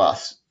luck to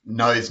us,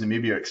 knows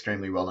Namibia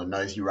extremely well and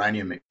knows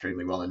uranium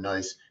extremely well and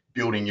knows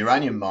building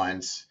uranium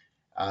mines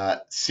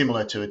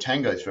similar to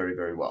Etango's very,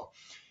 very well.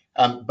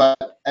 But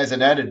as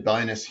an added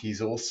bonus,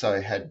 he's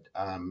also had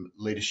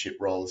leadership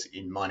roles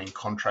in mining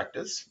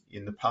contractors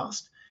in the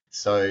past.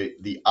 So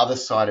the other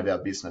side of our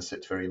business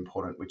that's very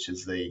important, which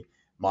is the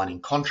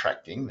mining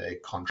contracting, the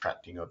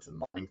contracting of the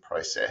mining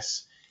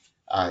process,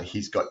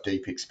 he's got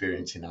deep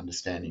experience in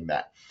understanding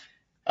that.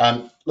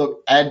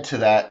 Look, add to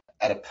that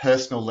at a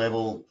personal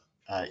level,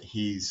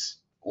 he's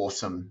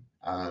awesome.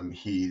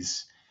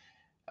 He's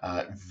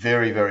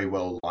very, very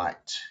well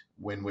liked.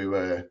 When we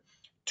were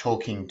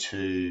talking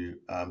to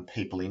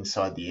people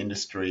inside the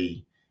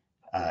industry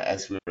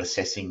as we were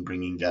assessing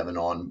bringing Gavin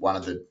on, one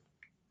of the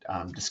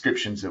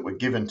descriptions that were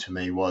given to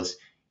me was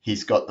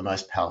he's got the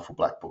most powerful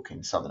black book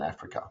in Southern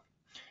Africa.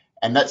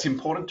 And that's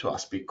important to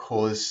us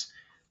because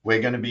we're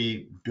going to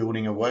be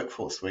building a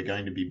workforce. We're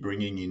going to be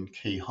bringing in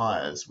key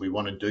hires. We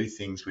want to do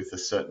things with a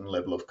certain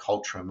level of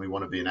culture and we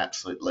want to be an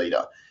absolute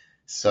leader.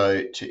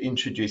 So to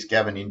introduce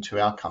Gavin into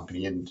our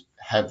company and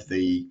have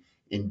the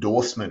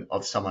endorsement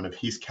of someone of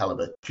his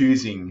caliber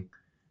choosing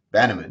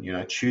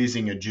Bannerman,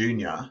 choosing a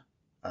junior,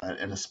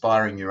 an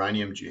aspiring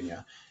uranium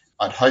junior,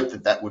 I'd hope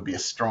that that would be a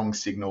strong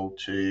signal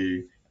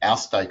to our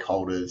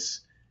stakeholders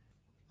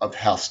of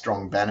how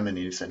strong Bannerman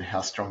is and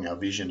how strong our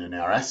vision and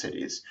our asset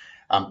is.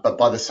 But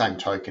by the same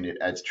token, it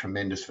adds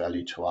tremendous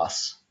value to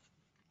us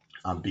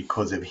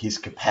because of his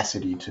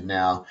capacity to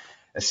now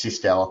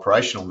assist our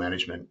operational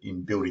management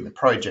in building the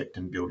project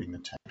and building the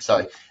team.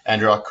 So,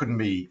 Andrew, I couldn't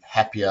be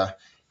happier.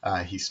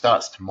 He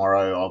starts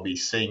tomorrow. I'll be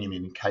seeing him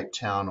in Cape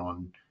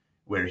Town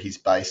where he's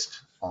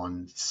based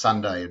on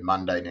Sunday and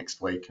Monday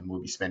next week, and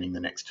we'll be spending the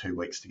next 2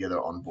 weeks together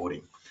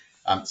onboarding.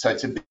 So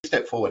it's a big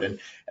step forward.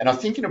 And I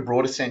think in a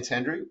broader sense,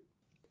 Andrew,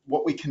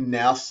 what we can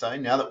now say,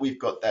 now that we've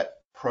got that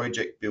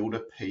project builder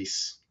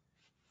piece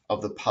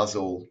of the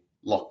puzzle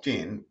locked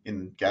in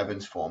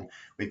Gavin's form,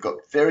 we've got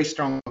very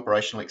strong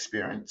operational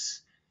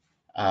experience.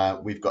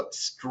 We've got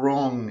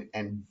strong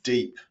and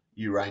deep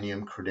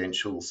uranium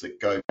credentials that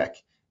go back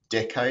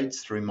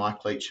decades through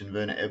Mike Leach and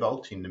Werner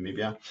Evolt in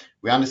Namibia.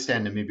 We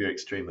understand Namibia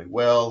extremely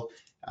well.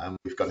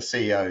 We've got a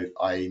CEO,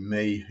 i.e.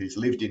 me, who's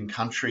lived in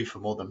country for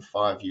more than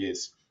 5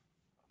 years.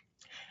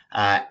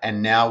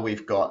 And now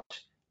we've got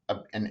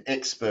an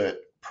expert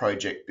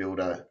project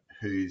builder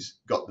who's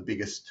got the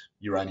biggest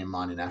uranium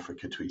mine in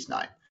Africa to his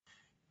name.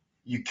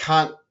 You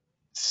can't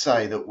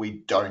say that we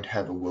don't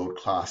have a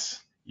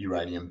world-class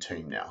uranium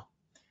team now.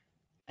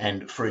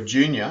 And for a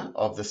junior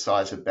of the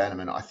size of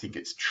Bannerman, I think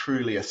it's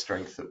truly a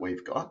strength that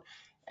we've got.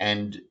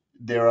 And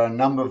there are a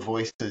number of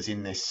voices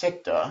in this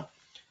sector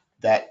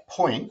that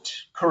point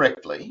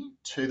correctly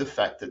to the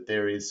fact that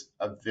there is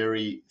a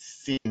very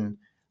thin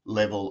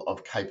level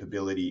of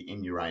capability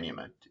in uranium.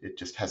 It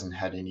just hasn't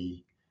had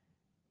any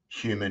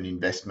human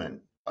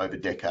investment over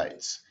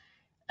decades.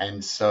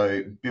 And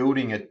so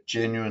building a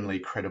genuinely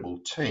credible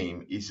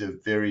team is a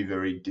very,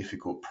 very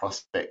difficult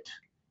prospect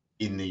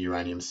in the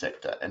uranium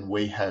sector. And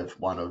we have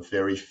one of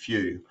very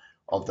few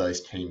of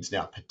those teams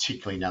now,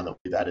 particularly now that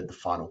we've added the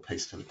final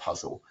piece to the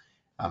puzzle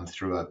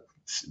through a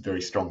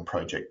very strong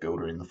project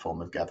builder in the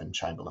form of Gavin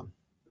Chamberlain.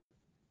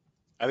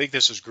 I think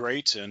this is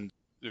great, and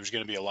there's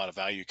going to be a lot of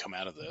value come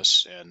out of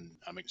this, and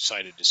I'm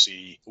excited to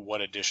see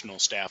what additional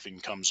staffing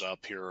comes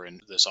up here.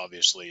 And this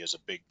obviously is a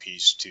big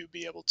piece to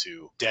be able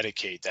to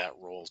dedicate that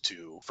role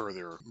to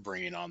further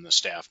bringing on the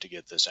staff to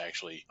get this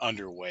actually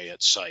underway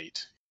at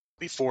site.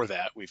 Before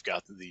that, we've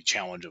got the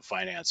challenge of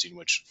financing,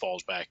 which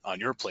falls back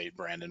on your plate,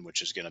 Brandon,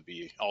 which is going to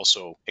be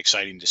also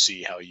exciting to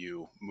see how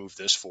you move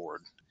this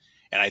forward.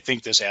 And I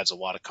think this adds a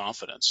lot of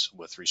confidence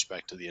with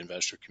respect to the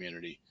investor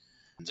community,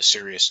 the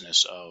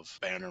seriousness of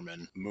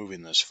Bannerman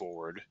moving this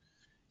forward,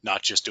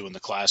 not just doing the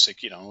classic,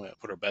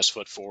 put our best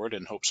foot forward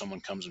and hope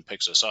someone comes and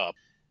picks us up.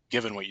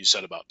 Given what you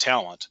said about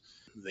talent,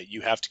 that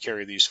you have to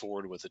carry these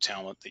forward with the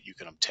talent that you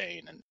can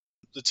obtain and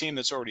the team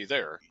that's already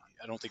there.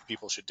 I don't think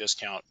people should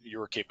discount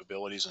your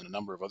capabilities and a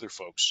number of other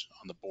folks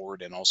on the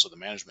board and also the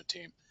management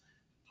team.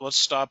 Let's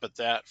stop at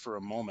that for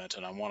a moment,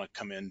 and I want to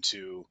come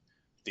into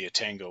the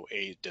Etango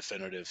A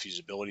definitive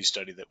feasibility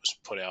study that was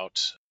put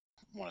out.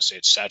 I want to say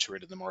it's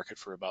saturated the market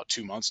for about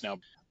 2 months now.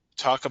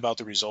 Talk about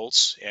the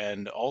results,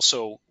 and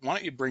also why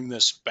don't you bring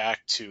this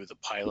back to the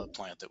pilot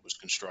plant that was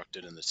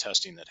constructed and the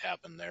testing that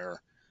happened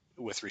there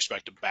with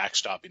respect to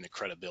backstopping the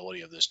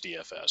credibility of this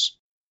DFS?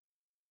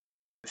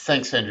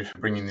 Thanks, Andrew, for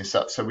bringing this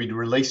up. So we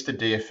released the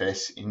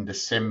DFS in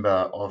December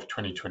of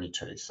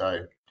 2022,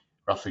 so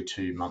roughly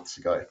 2 months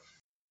ago.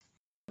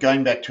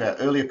 Going back to our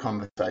earlier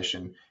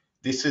conversation,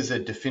 this is a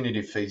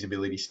definitive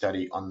feasibility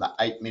study on the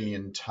 8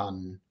 million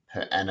tonne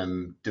per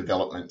annum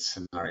development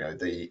scenario,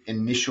 the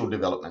initial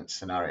development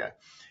scenario.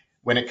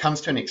 When it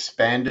comes to an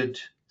expanded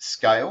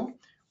scale,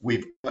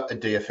 we've got a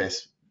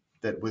DFS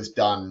that was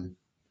done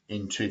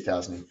in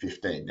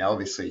 2015. Now,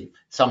 obviously,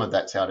 some of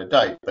that's out of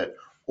date, but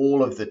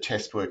all of the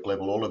test work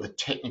level, all of the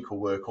technical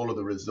work, all of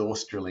the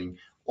resource drilling,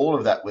 all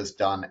of that was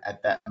done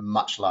at that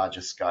much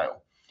larger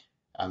scale.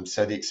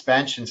 So the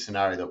expansion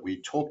scenario that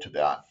we talked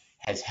about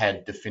has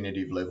had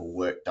definitive level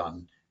work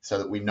done so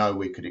that we know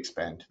we could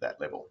expand to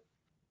that level.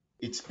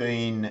 It's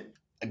been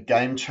a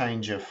game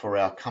changer for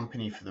our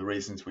company for the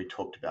reasons we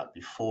talked about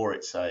before.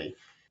 It's a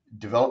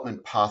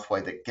development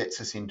pathway that gets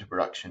us into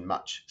production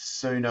much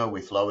sooner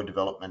with lower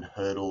development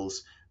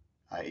hurdles.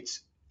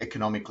 It's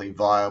economically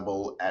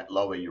viable at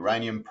lower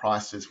uranium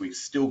prices. We've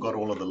still got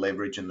all of the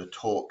leverage and the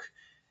torque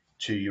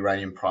to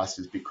uranium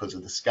prices because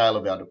of the scale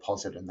of our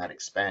deposit and that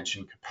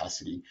expansion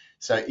capacity.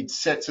 So it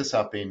sets us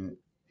up in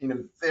a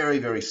very,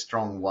 very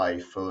strong way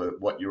for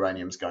what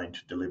uranium is going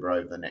to deliver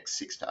over the next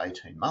 6 to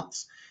 18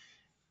 months.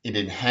 It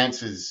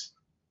enhances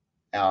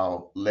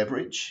our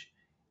leverage.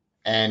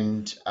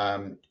 And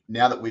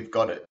now that we've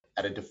got it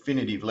at a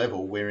definitive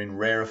level, we're in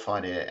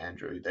rarefied air,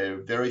 Andrew. There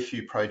are very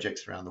few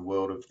projects around the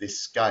world of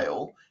this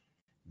scale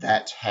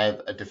that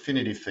have a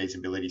definitive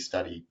feasibility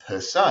study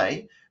per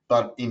se,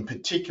 but in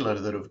particular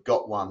that have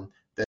got one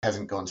that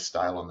hasn't gone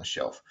stale on the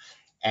shelf.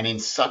 And in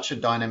such a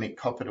dynamic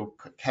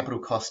capital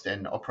cost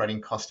and operating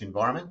cost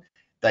environment,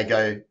 they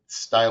go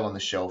stale on the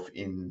shelf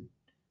in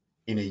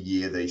a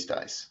year these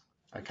days.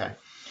 Okay.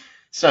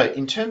 So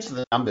in terms of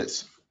the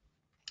numbers,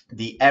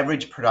 the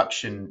average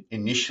production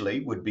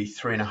initially would be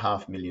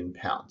 3.5 million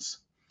pounds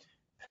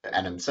per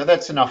annum. So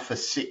that's enough for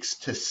 6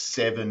 to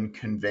 7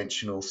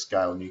 conventional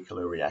scale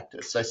nuclear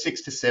reactors. So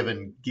 6 to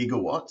 7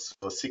 gigawatts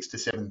or 6 to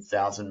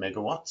 7,000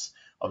 megawatts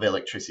of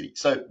electricity.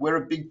 So we're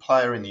a big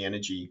player in the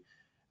energy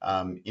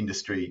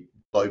industry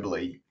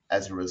globally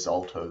as a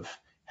result of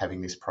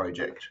having this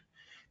project.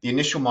 The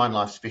initial mine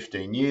life is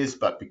 15 years,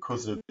 but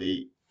because of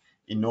the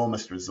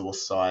enormous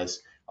resource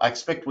size, I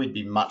expect we'd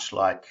be much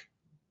like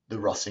the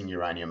Rossing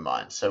uranium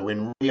mine. So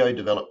when Rio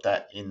developed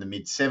that in the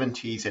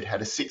mid-70s, it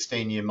had a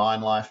 16-year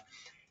mine life.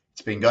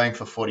 It's been going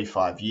for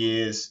 45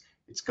 years.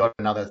 It's got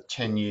another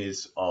 10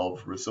 years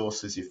of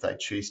resources if they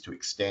choose to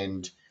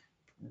extend.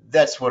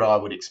 That's what I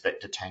would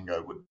expect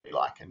Etango would be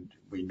like. And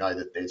we know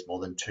that there's more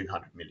than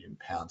 200 million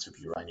pounds of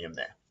uranium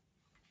there.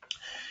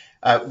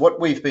 What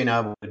we've been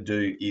able to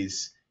do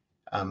is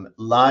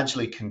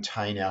largely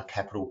contain our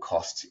capital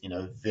costs in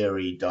a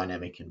very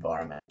dynamic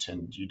environment.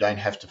 And you don't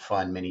have to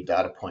find many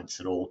data points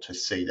at all to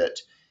see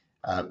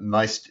that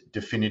most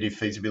definitive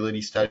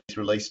feasibility studies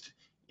released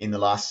in the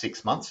last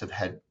 6 months have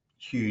had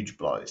huge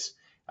blows.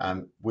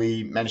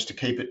 We managed to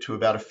keep it to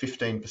about a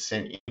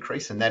 15%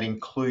 increase, and that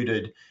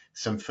included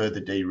some further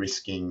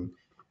de-risking,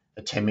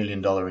 a $10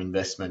 million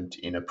investment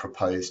in a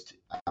proposed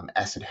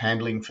acid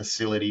handling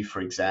facility, for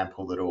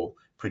example, that will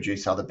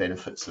produce other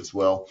benefits as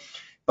well.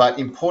 But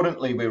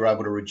importantly, we were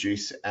able to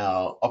reduce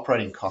our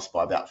operating cost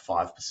by about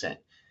 5%.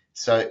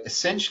 So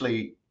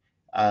essentially,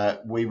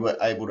 we were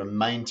able to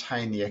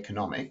maintain the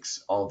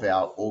economics of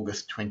our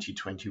August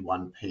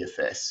 2021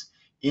 PFS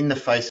in the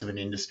face of an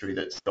industry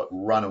that's got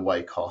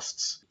runaway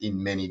costs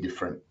in many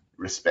different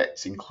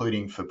respects,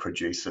 including for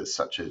producers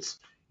such as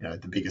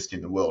the biggest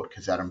in the world,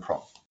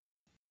 Kazatomprom.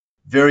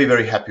 Very,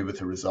 very happy with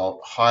the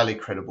result, highly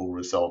credible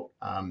result.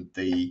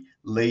 The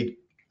lead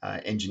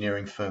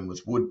engineering firm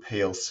was Wood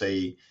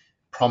PLC,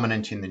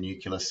 prominent in the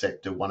nuclear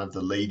sector, one of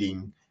the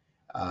leading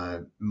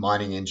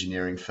mining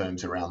engineering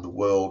firms around the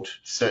world,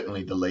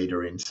 certainly the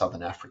leader in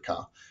Southern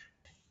Africa.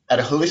 At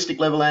a holistic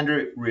level,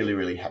 Andrew, really,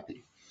 really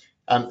happy.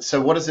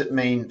 So what does it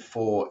mean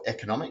for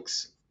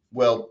economics?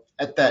 Well,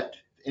 at that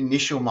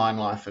initial mine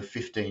life of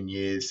 15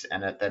 years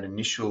and at that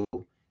initial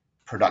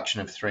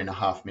production of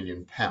 3.5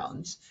 million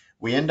pounds,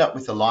 we end up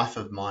with a life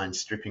of mine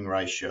stripping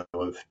ratio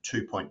of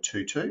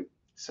 2.22.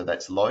 So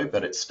that's low,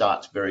 but it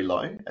starts very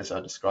low, as I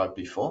described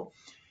before.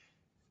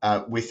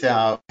 With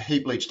our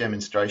heap leach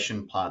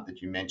demonstration plant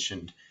that you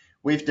mentioned,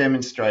 we've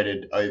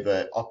demonstrated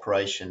over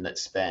operation that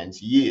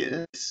spans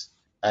years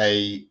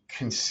a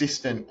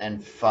consistent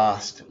and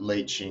fast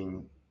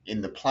leaching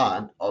in the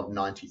plant of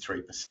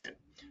 93%.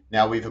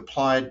 Now, we've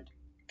applied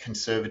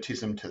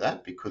conservatism to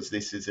that because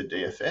this is a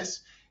DFS,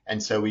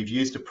 and so we've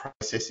used a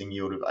processing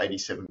yield of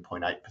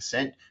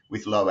 87.8%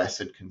 with low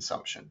acid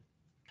consumption.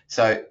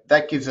 So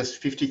that gives us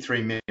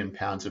 53 million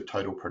pounds of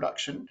total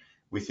production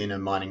within a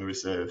mining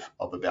reserve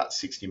of about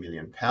 60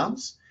 million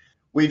pounds.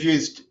 We've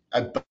used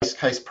a base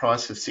case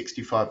price of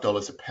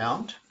 $65 a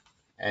pound.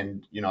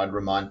 And, I'd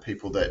remind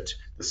people that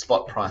the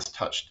spot price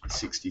touched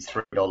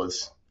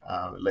 $63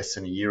 less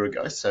than a year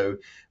ago. So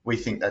we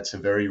think that's a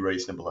very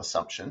reasonable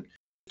assumption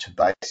to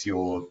base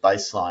your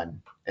baseline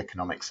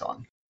economics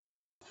on.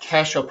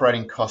 Cash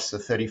operating costs are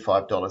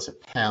 $35 a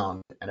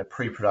pound and a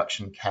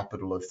pre-production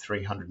capital of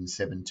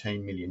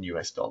 $317 million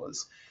US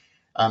dollars.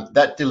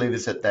 That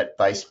delivers at that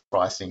base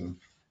pricing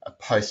a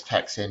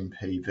post-tax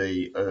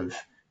NPV of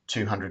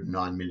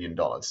 $209 million,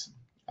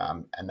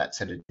 and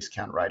that's at a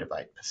discount rate of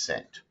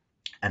 8%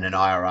 and an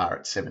IRR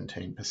at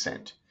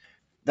 17%.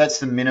 That's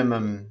the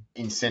minimum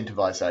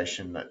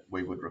incentivization that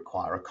we would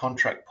require, a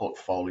contract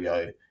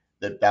portfolio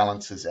that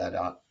balances that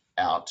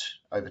out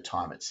over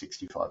time at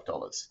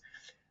 $65.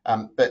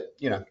 But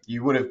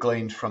you would have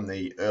gleaned from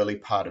the early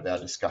part of our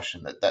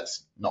discussion that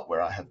that's not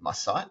where I have my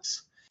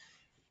sights.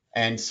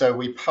 And so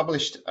we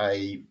published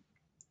a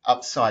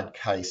upside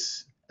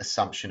case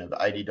assumption of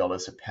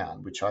 $80 a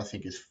pound, which I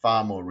think is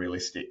far more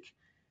realistic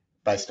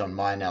based on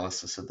my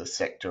analysis of the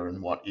sector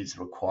and what is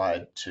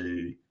required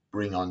to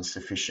bring on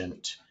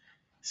sufficient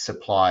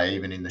supply,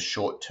 even in the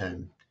short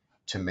term,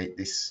 to meet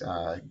this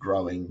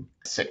growing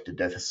sector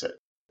deficit.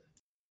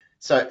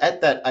 So at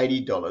that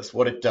 $80,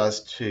 what it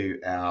does to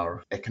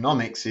our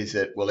economics is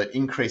that, well, it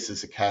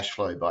increases the cash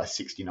flow by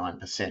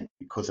 69%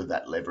 because of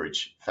that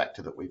leverage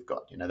factor that we've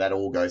got. That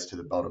all goes to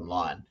the bottom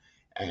line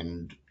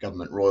and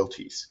government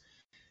royalties.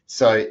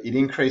 So it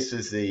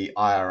increases the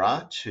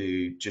IRR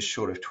to just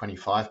short of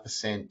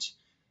 25%.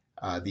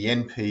 The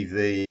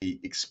NPV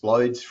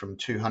explodes from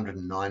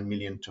 $209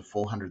 million to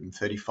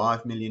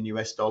 $435 million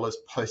US dollars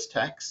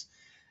post-tax.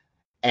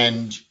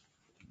 And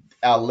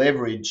our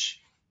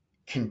leverage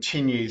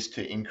continues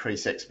to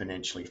increase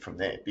exponentially from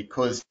there,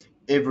 because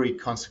every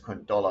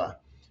consequent dollar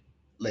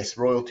less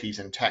royalties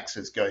and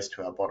taxes goes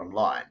to our bottom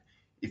line.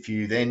 If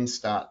you then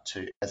start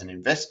to, as an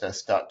investor,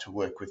 start to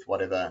work with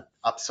whatever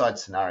upside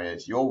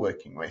scenarios you're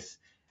working with,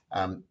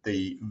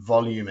 the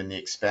volume and the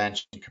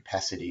expansion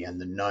capacity and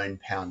the known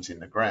pounds in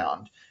the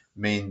ground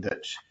mean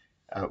that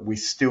we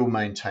still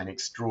maintain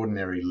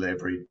extraordinary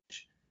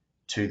leverage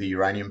to the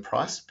uranium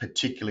price,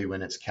 particularly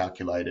when it's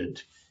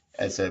calculated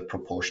as a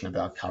proportion of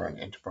our current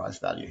enterprise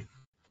value.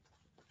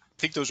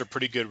 I think those are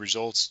pretty good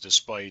results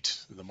despite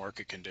the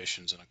market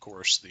conditions and, of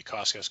course, the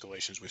cost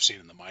escalations we've seen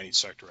in the mining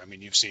sector. I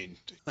mean, you've seen,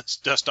 let's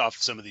dust off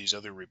some of these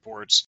other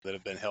reports that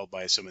have been held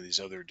by some of these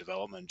other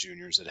development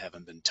juniors that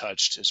haven't been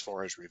touched as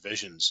far as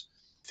revisions.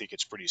 I think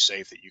it's pretty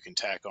safe that you can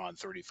tack on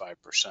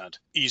 35%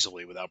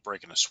 easily without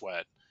breaking a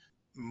sweat.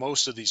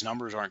 Most of these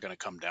numbers aren't going to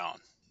come down.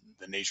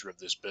 The nature of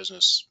this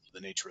business,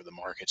 the nature of the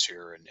markets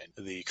here,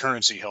 and the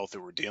currency health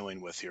that we're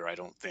dealing with here, I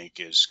don't think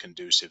is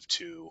conducive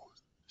to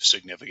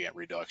significant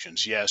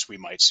reductions. Yes, we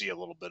might see a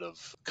little bit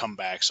of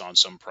comebacks on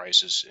some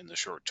prices in the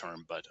short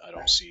term, but I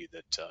don't see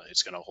that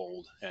it's going to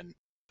hold. And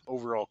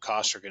overall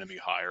costs are going to be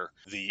higher.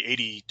 The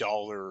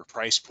 $80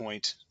 price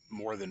point,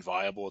 more than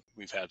viable.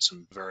 We've had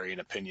some varying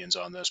opinions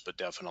on this, but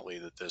definitely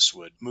that this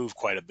would move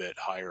quite a bit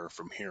higher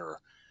from here.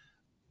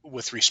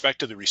 With respect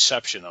to the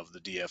reception of the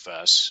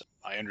DFS,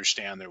 I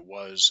understand there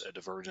was a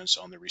divergence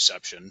on the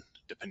reception,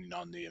 depending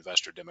on the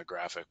investor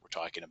demographic we're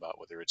talking about,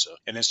 whether it's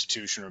an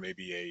institution or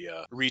maybe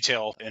a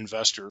retail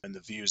investor, and the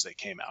views that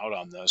came out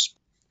on this.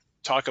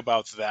 Talk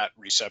about that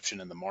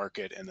reception in the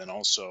market, and then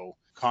also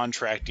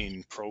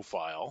contracting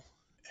profile,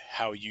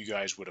 how you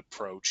guys would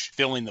approach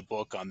filling the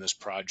book on this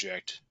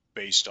project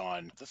based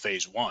on the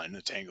phase one,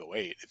 the Tango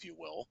 8, if you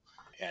will,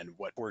 and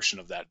what portion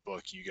of that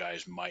book you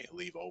guys might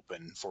leave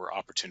open for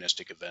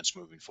opportunistic events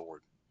moving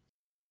forward.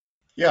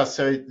 Yeah,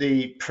 so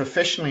the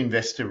professional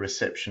investor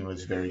reception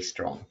was very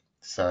strong.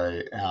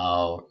 So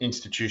our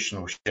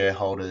institutional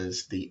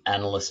shareholders, the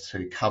analysts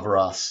who cover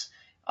us,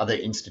 other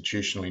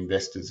institutional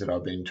investors that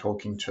I've been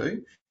talking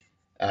to,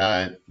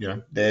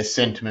 their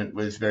sentiment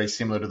was very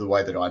similar to the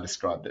way that I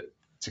described it.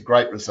 It's a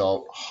great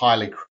result,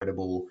 highly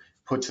credible,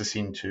 puts us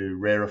into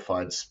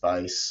rarefied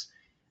space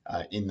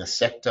in the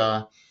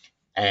sector,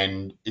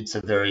 and it's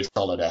a very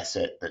solid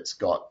asset that's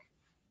got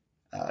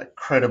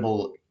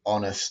credible,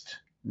 honest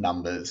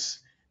numbers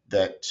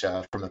that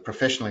from a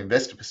professional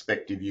investor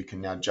perspective, you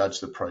can now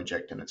judge the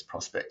project and its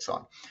prospects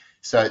on.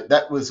 So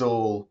that was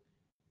all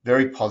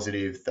very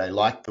positive. They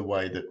liked the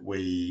way that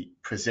we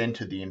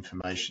presented the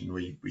information.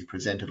 We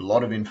presented a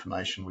lot of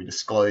information. We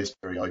disclosed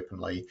very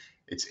openly.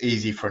 It's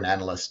easy for an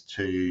analyst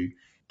to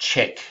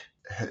check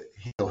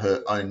his or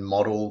her own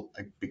model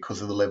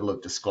because of the level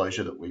of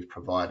disclosure that we've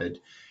provided.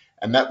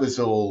 And that was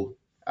all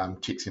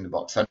ticks in the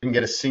box. I didn't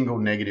get a single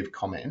negative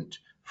comment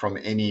from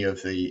any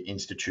of the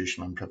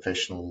institutional and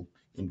professional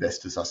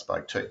investors I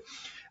spoke to.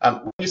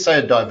 When you say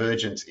a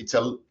divergence,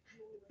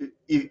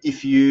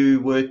 if you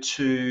were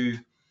to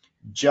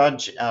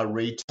judge our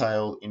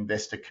retail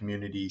investor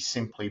community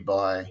simply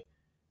by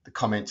the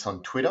comments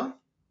on Twitter,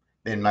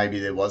 then maybe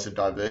there was a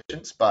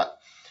divergence, but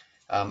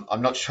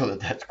I'm not sure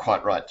that that's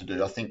quite right to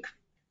do. I think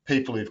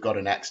people who've got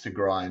an axe to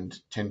grind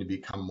tend to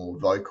become more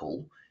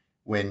vocal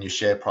when your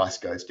share price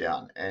goes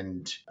down.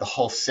 And the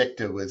whole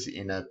sector was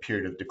in a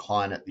period of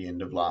decline at the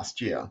end of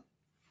last year.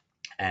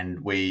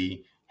 and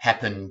we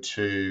happened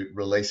to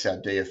release our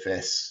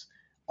DFS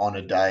on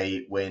a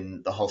day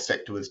when the whole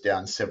sector was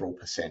down several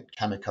percent.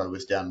 Cameco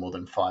was down more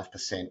than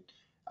 5%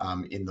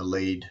 in the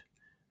lead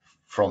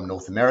from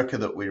North America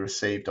that we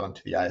received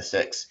onto the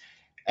ASX.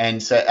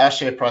 And so our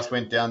share price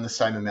went down the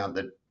same amount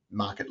that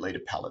market leader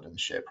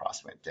Paladin's share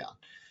price went down.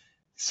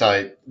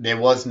 So there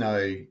was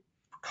no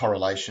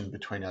correlation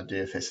between our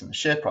DFS and the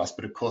share price.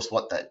 But of course,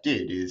 what that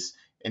did is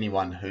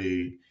anyone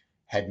who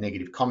had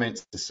negative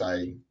comments to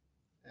say,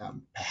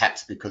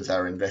 perhaps because they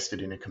were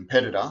invested in a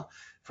competitor,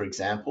 for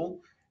example,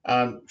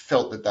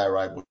 felt that they were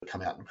able to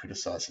come out and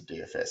criticise the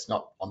DFS,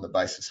 not on the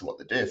basis of what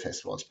the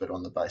DFS was, but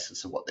on the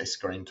basis of what their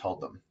screen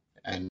told them.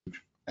 And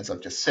as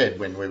I've just said,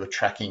 when we were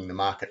tracking the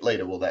market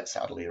leader, well, that's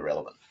utterly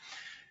irrelevant.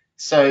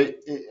 So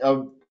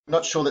I'm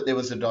not sure that there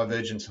was a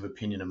divergence of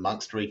opinion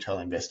amongst retail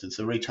investors.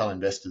 The retail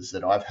investors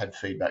that I've had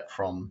feedback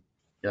from,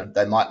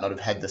 they might not have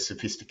had the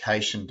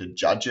sophistication to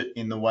judge it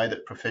in the way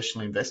that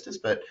professional investors,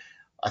 but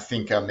I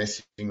think our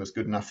messaging was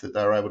good enough that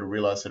they were able to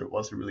realise that it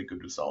was a really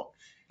good result.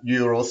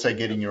 You're also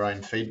getting your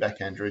own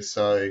feedback, Andrew,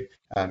 so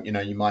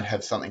you might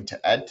have something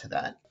to add to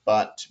that.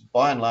 But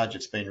by and large,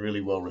 it's been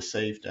really well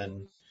received,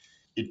 and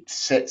it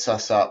sets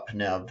us up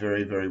now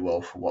very, very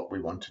well for what we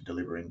want to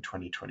deliver in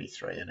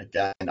 2023. And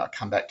again, I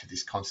come back to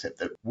this concept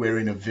that we're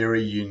in a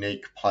very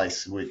unique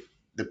place. With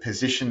the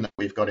position that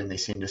we've got in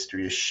this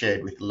industry is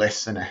shared with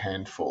less than a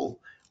handful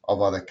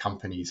of other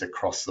companies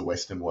across the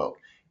Western world.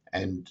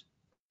 And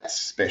that's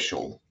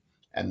special.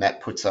 And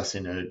that puts us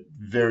in a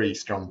very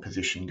strong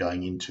position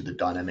going into the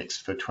dynamics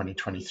for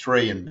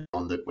 2023 and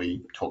beyond that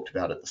we talked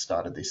about at the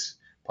start of this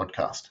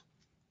podcast.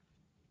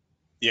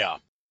 Yeah,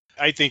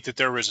 I think that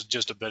there was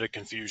just a bit of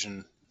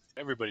confusion.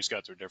 Everybody's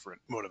got their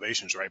different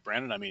motivations, right,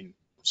 Brandon? I mean,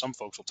 some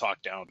folks will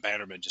talk down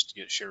Bannerman just to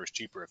get shares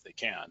cheaper if they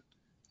can.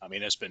 I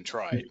mean, it's been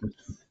tried.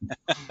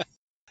 I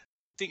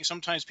think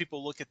sometimes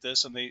people look at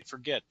this and they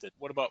forget that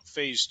what about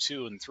phase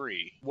 2 and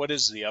 3? What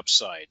is the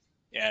upside?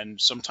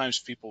 And sometimes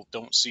people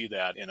don't see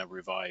that in a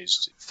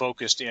revised,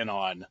 focused in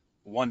on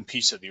one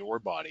piece of the ore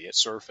body at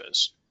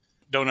surface.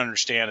 Don't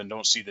understand and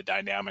don't see the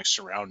dynamics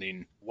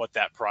surrounding what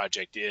that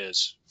project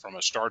is from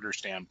a starter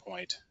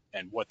standpoint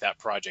and what that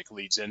project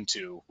leads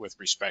into with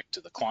respect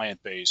to the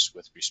client base,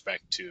 with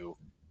respect to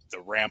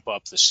the ramp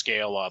up, the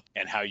scale up,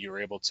 and how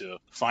you're able to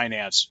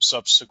finance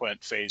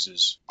subsequent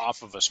phases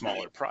off of a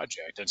smaller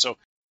project. And so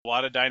a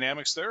lot of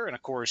dynamics there. And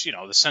of course,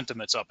 the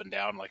sentiment's up and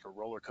down like a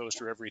roller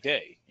coaster every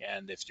day.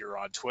 And if you're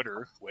on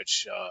Twitter,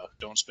 which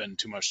don't spend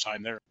too much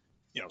time there,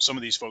 some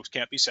of these folks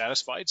can't be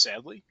satisfied,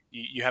 sadly.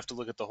 You have to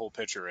look at the whole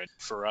picture. And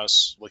for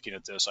us looking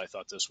at this, I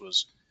thought this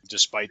was,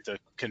 despite the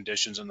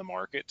conditions in the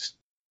market,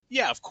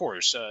 yeah, of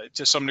course,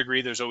 to some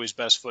degree, there's always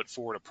best foot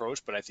forward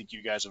approach. But I think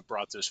you guys have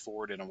brought this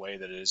forward in a way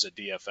that it is a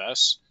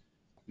DFS.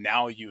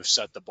 Now you've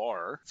set the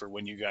bar for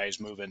when you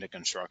guys move into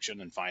construction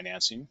and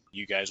financing.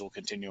 You guys will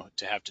continue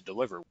to have to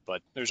deliver,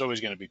 but there's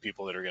always going to be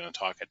people that are going to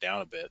talk it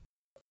down a bit.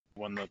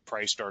 When the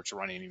price starts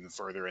running even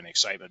further and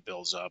excitement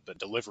builds up and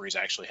deliveries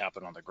actually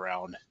happen on the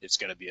ground, it's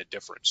going to be a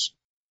difference.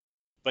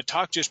 But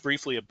talk just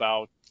briefly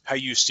about how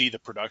you see the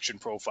production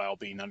profile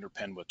being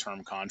underpinned with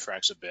term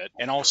contracts a bit,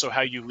 and also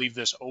how you leave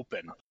this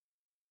open.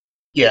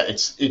 Yeah,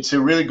 it's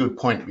a really good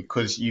point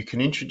because you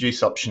can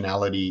introduce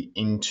optionality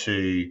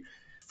into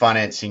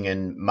financing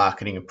and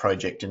marketing a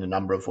project in a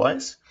number of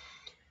ways.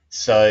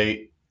 So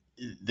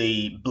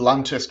the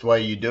bluntest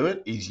way you do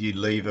it is you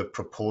leave a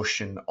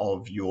proportion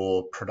of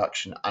your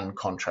production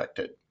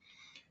uncontracted,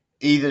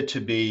 either to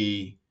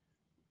be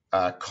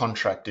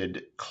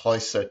contracted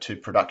closer to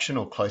production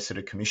or closer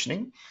to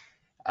commissioning,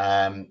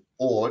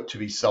 or to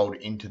be sold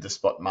into the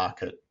spot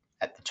market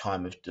at the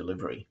time of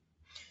delivery.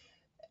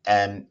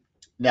 And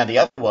now the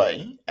other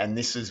way, and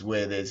this is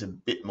where there's a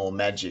bit more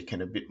magic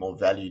and a bit more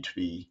value to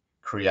be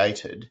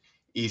created,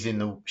 is in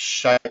the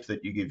shape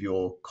that you give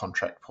your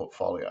contract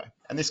portfolio.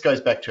 And this goes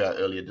back to our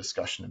earlier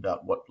discussion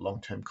about what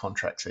long-term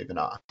contracts even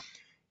are.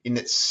 In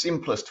its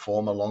simplest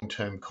form, a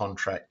long-term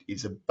contract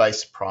is a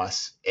base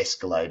price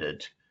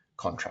escalated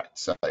contract.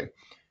 So,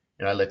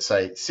 let's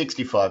say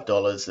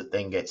 $65 that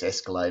then gets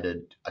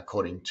escalated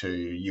according to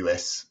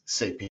US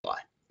CPI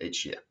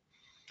each year.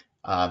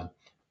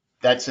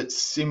 That's its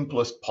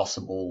simplest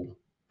possible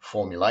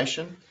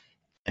formulation.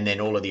 And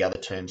then all of the other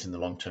terms in the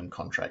long-term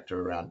contract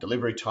are around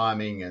delivery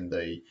timing and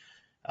the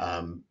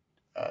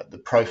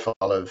profile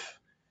of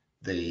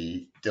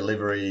the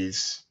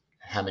deliveries,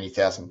 how many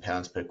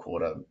 £1,000 per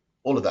quarter,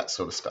 all of that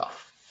sort of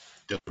stuff,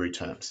 delivery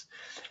terms.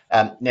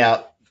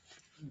 Now,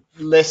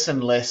 less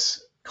and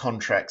less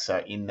contracts are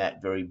in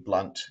that very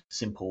blunt,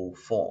 simple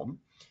form.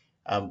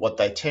 What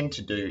they tend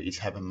to do is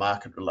have a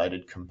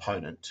market-related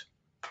component,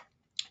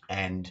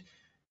 and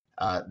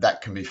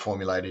that can be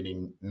formulated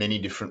in many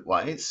different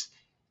ways.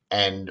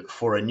 And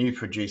for a new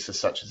producer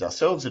such as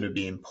ourselves, it would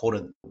be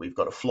important that we've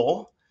got a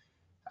floor.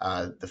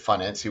 The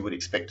financier would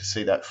expect to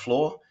see that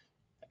floor.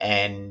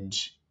 And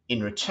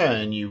in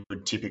return, you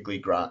would typically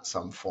grant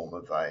some form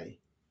of a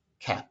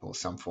cap or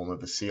some form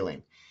of a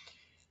ceiling.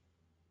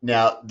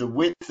 Now, the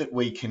width that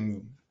we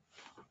can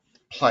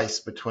place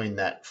between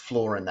that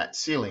floor and that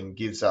ceiling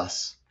gives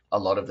us a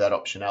lot of that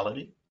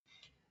optionality.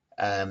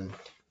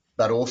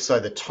 But also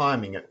the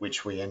timing at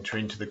which we enter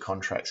into the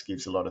contracts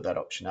gives a lot of that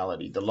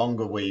optionality. The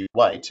longer we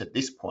wait at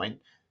this point,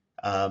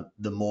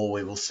 the more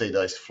we will see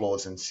those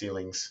floors and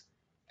ceilings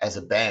as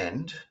a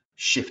band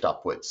shift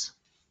upwards.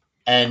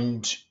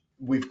 And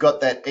we've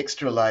got that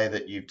extra layer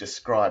that you've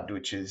described,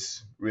 which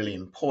is really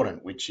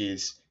important, which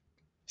is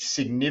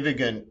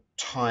significant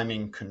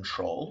timing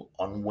control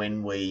on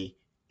when we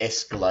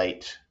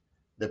escalate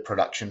the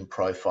production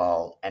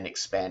profile and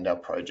expand our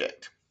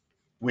project.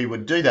 We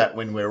would do that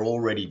when we're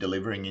already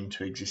delivering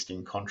into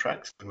existing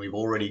contracts and we've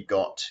already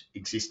got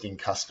existing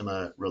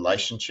customer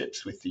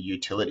relationships with the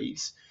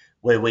utilities,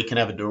 where we can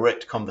have a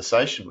direct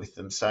conversation with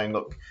them saying,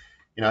 look,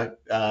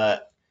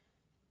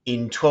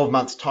 in 12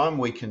 months' time,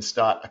 we can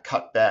start a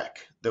cutback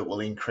that will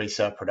increase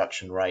our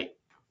production rate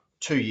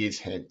 2 years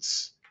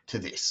hence to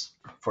this,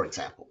 for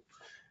example.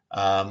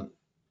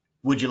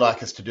 Would you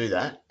like us to do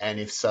that? And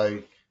if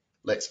so,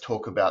 let's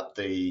talk about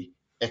the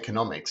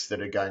economics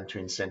that are going to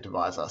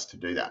incentivize us to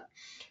do that.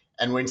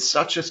 And we're in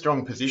such a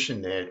strong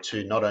position there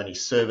to not only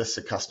service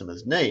the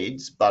customer's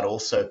needs, but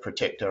also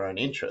protect our own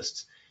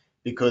interests.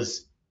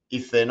 Because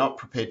if they're not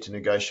prepared to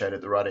negotiate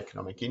at the right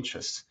economic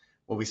interests,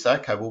 well, we say,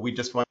 okay, well, we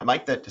just won't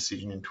make that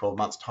decision in 12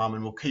 months' time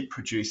and we'll keep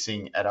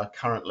producing at our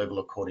current level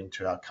according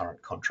to our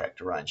current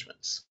contract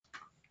arrangements.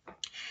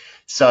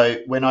 So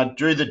when I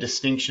drew the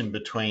distinction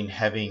between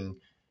having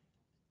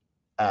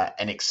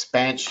an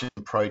expansion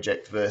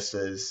project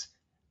versus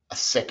a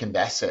second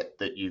asset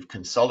that you've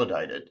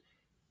consolidated,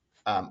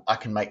 I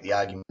can make the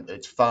argument that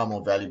it's far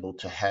more valuable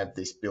to have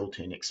this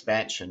built-in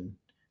expansion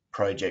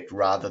project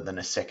rather than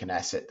a second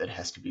asset that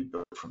has to be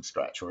built from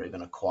scratch or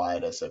even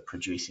acquired as a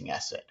producing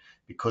asset,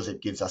 because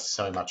it gives us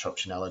so much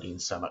optionality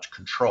and so much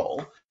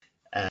control,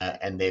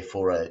 and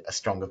therefore a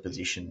stronger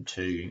position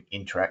to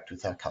interact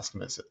with our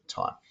customers at the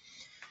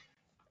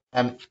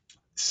time.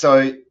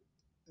 So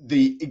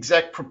the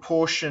exact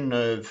proportion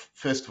of,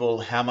 first of all,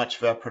 how much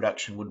of our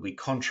production would we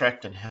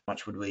contract and how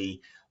much would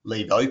we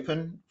leave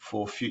open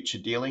for future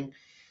dealing,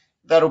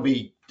 that'll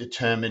be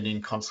determined in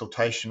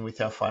consultation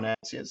with our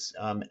financiers,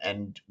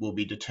 and will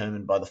be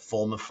determined by the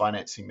form of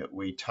financing that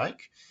we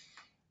take.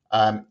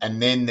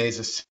 And then there's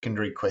a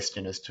secondary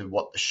question as to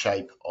what the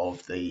shape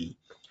of the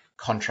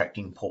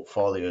contracting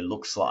portfolio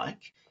looks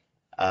like.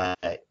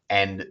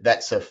 And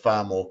that's a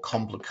far more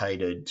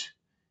complicated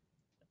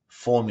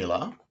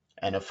formula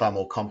and a far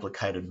more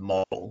complicated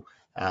model,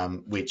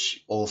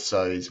 which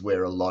also is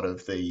where a lot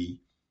of the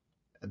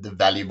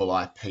valuable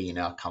IP in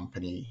our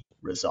company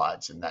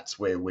resides, and that's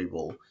where we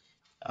will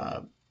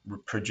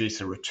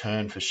produce a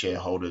return for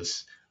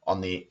shareholders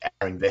on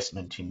our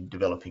investment in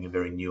developing a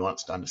very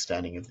nuanced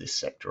understanding of this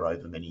sector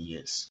over many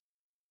years.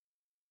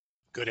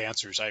 Good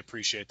answers. I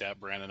appreciate that,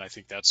 Brandon. I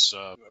think that's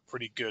a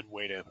pretty good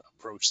way to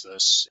approach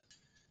this.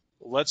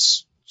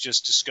 Let's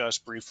just discuss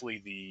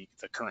briefly the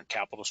current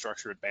capital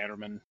structure at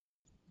Bannerman.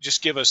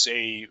 Just give us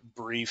a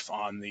brief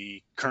on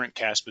the current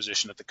cash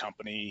position at the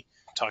company,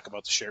 talk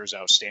about the shares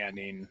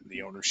outstanding,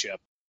 the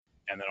ownership,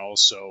 and then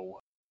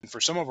also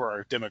for some of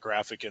our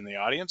demographic in the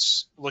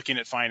audience, looking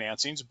at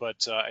financings,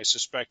 but I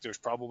suspect there's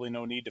probably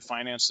no need to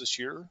finance this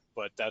year,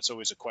 but that's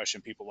always a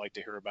question people like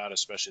to hear about,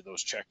 especially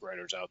those check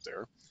writers out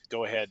there.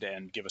 Go ahead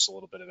and give us a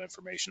little bit of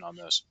information on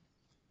this.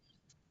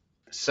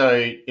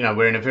 So,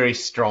 we're in a very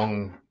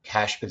strong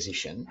cash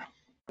position.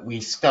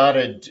 We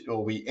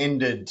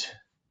ended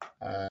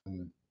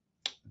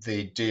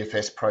the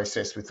DFS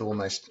process with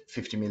almost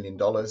 $50 million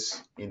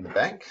in the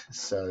bank.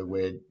 So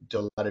we're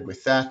delighted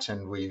with that,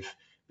 and we've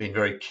been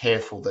very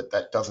careful that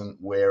that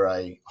doesn't wear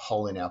a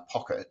hole in our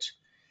pocket,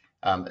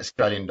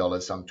 Australian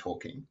dollars I'm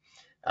talking.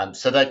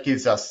 So that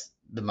gives us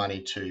the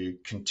money to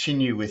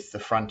continue with the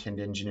front-end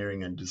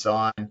engineering and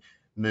design,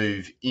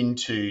 move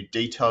into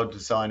detailed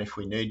design if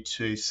we need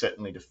to,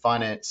 certainly to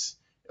finance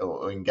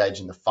or engage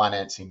in the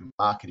financing,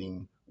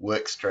 marketing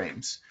work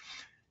streams.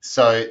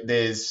 So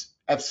there's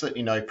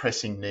absolutely no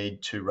pressing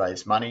need to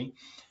raise money.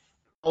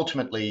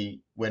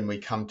 Ultimately, when we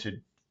come to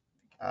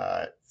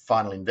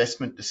final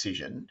investment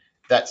decision,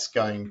 that's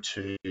going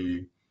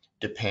to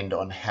depend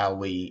on how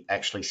we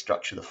actually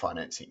structure the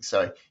financing.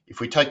 So if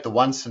we take the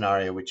one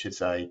scenario, which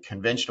is a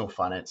conventional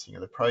financing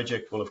of the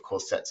project, well, of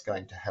course, that's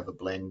going to have a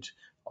blend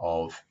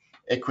of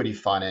equity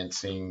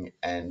financing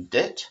and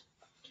debt.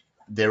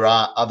 There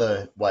are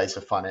other ways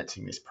of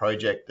financing this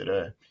project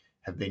that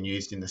have been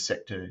used in the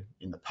sector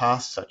in the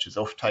past, such as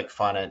offtake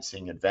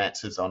financing,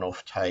 advances on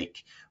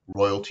offtake,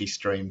 royalty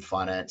stream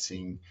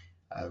financing.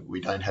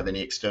 We don't have any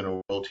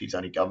external royalties,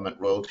 only government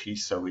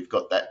royalties, so we've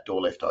got that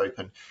door left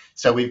open.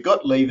 So we've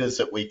got levers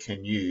that we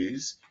can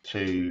use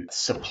to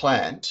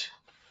supplant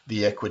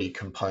the equity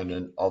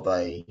component of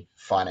a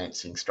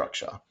financing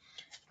structure.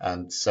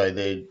 So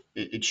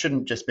it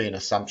shouldn't just be an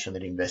assumption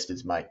that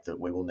investors make that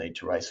we will need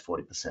to raise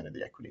 40% of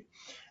the equity.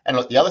 And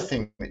look, the other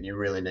thing that you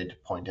really need to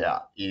point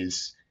out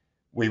is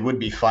we would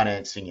be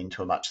financing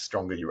into a much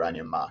stronger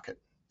uranium market.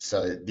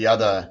 So the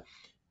other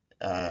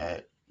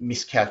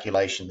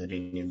miscalculation that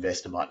an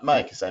investor might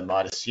make is they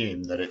might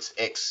assume that it's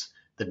X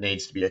that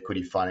needs to be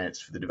equity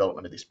financed for the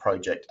development of this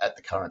project at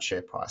the current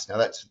share price. Now,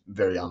 that's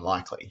very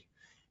unlikely.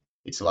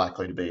 It's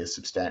likely to be a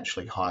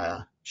substantially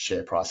higher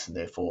share price and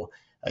therefore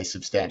a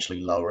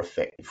substantially lower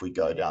effect if we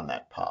go down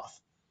that path.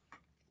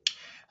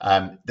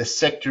 The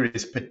sector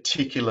is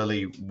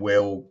particularly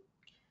well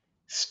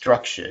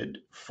structured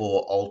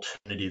for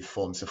alternative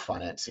forms of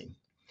financing.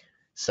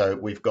 So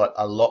we've got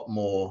a lot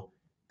more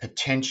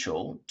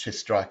potential to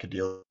strike a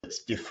deal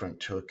that's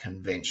different to a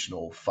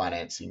conventional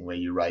financing where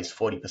you raise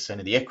 40%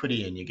 of the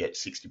equity and you get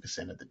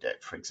 60% of the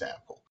debt, for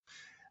example.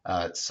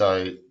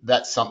 So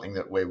that's something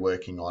that we're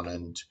working on,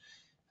 and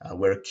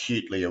we're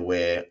acutely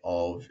aware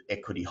of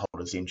equity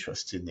holders'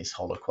 interests in this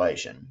whole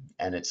equation,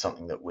 and it's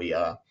something that we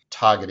are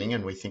targeting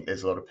and we think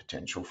there's a lot of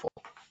potential for.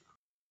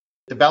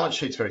 The balance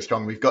sheet's very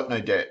strong. We've got no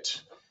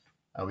debt.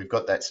 We've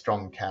got that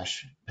strong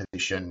cash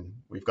position.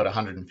 We've got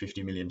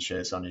 150 million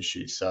shares on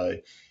issue. So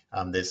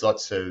there's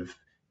lots of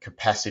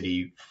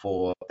capacity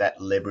for that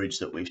leverage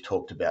that we've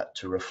talked about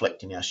to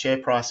reflect in our share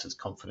price as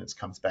confidence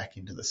comes back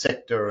into the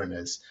sector and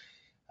as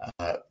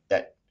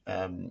that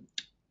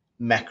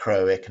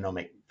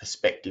macroeconomic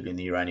perspective in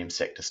the uranium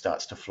sector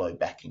starts to flow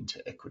back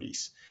into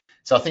equities.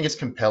 So I think it's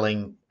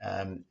compelling,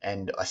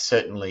 and I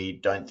certainly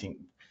don't think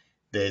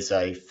there's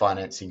a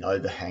financing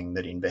overhang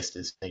that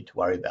investors need to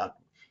worry about.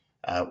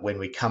 When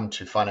we come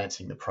to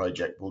financing the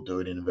project, we'll do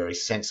it in a very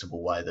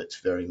sensible way that's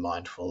very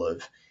mindful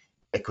of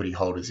equity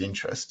holders'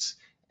 interests.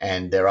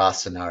 And there are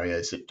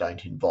scenarios that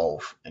don't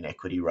involve an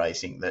equity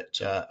raising that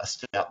are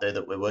still out there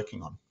that we're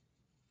working on.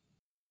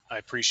 I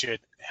appreciate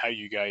how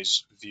you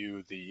guys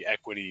view the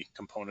equity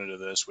component of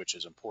this, which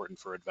is important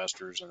for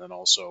investors, and then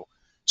also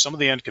some of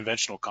the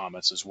unconventional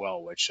comments as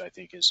well, which I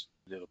think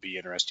it'll be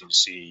interesting to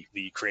see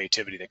the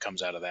creativity that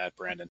comes out of that,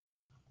 Brandon.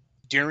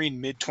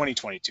 During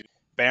mid-2022,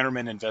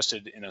 Bannerman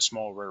invested in a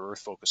small rare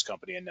earth focused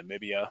company in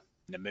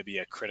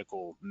Namibia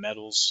Critical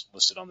Metals,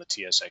 listed on the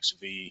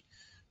TSXV.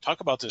 Talk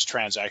about this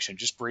transaction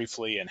just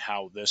briefly and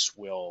how this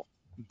will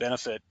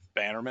benefit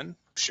Bannerman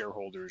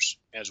shareholders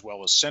as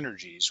well as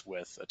synergies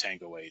with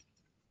Etango 8.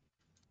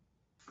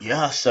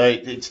 Yeah, so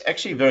it's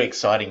actually very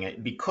exciting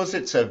because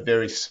it's a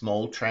very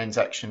small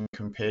transaction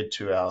compared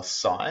to our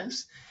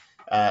size.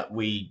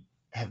 We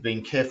have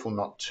been careful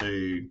not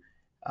to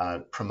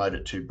promote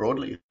it too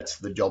broadly. That's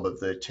the job of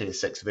the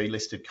TSXV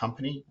listed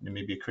company,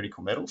 Namibia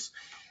Critical Metals.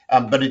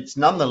 But it's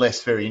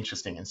nonetheless very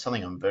interesting and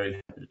something I'm very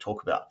happy to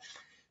talk about.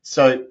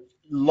 So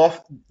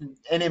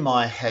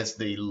NMI has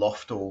the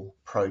Loftel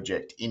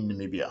project in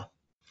Namibia.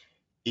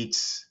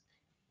 It's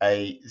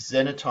a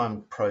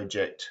xenotime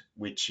project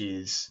which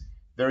is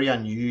very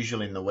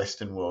unusual in the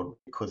Western world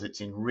because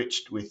it's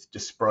enriched with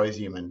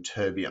dysprosium and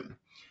terbium.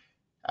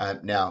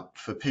 Now,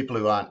 for people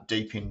who aren't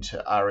deep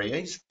into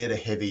REEs, they're the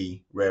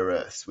heavy rare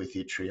earths with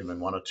yttrium and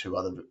one or two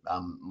other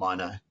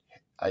minor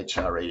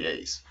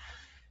HREEs.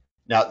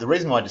 Now, the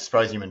reason why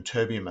dysprosium and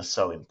terbium are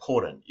so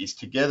important is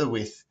together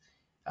with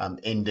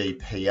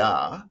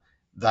NdPr,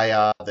 they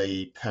are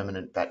the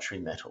permanent battery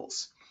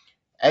metals.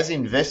 As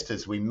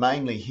investors, we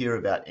mainly hear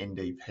about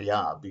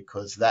NdPr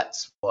because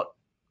that's what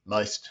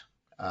most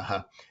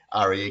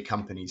REE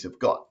companies have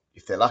got,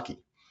 if they're lucky.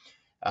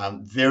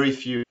 Very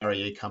few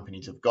REE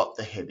companies have got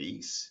the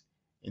heavies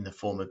in the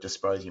form of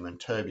dysprosium and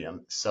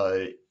terbium,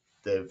 so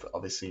they've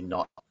obviously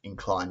not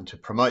inclined to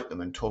promote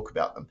them and talk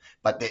about them.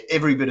 But they're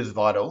every bit as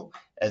vital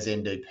as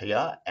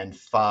NdPr and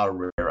far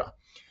rarer.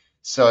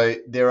 So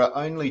there are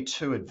only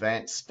two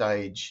advanced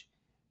stage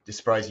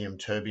dysprosium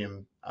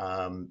terbium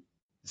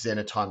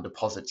xenotime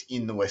deposits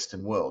in the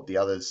Western world. The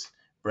others,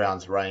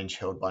 Browns Range,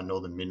 held by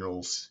Northern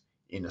Minerals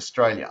in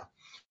Australia.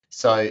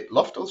 So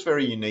Loftel's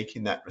very unique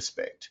in that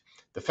respect.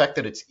 The fact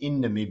that it's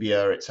in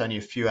Namibia, it's only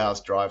a few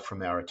hours drive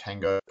from our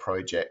Etango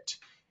project,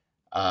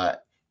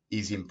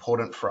 is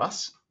important for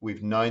us.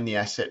 We've known the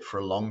asset for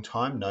a long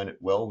time, known it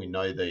well. We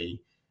know the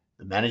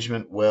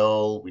management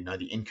well. We know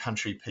the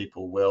in-country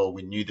people well.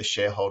 We knew the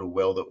shareholder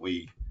well that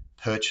we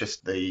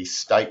purchased the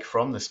stake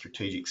from, the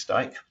strategic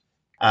stake.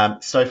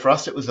 So for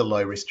us, it was a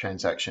low-risk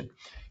transaction.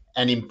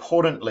 And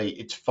importantly,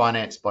 it's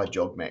financed by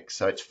JOGMEC.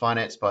 So it's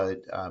financed by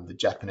the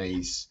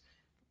Japanese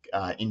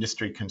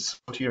industry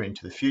consortia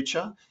into the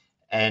future.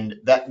 And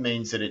that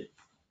means that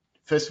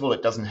first of all,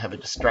 it doesn't have a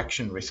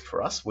distraction risk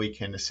for us. We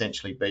can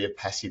essentially be a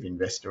passive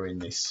investor in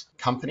this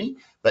company.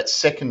 But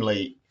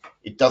secondly,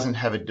 it doesn't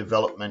have a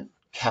development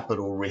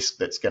capital risk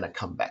that's going to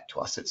come back to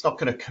us. It's not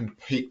going to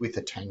compete with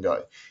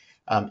Etango.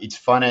 Its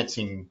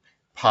financing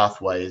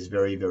pathway is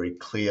very, very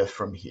clear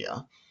from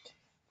here.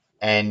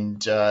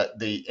 And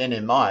the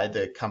NMI,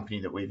 the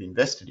company that we've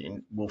invested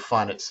in, will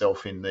find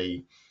itself in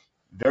the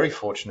very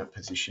fortunate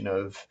position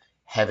of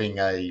having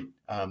a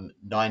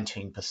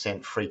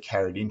 19% free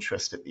carried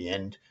interest at the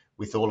end,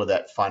 with all of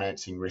that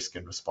financing risk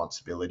and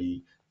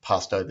responsibility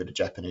passed over to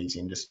Japanese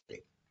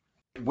industry.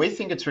 We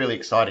think it's really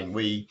exciting.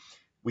 We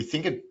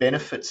think it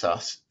benefits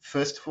us,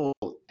 first of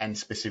all, and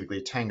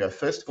specifically Etango.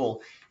 First of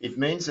all, it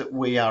means that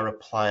we are a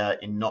player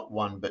in not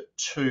one but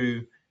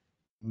two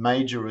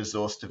major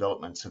resource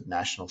developments of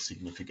national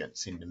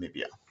significance in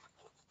Namibia.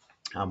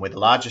 We're the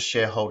largest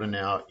shareholder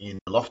now in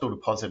the Loftall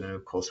deposit, and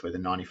of course, we're the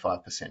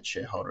 95%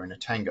 shareholder in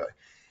Etango.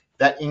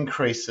 That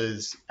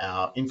increases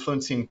our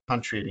influence in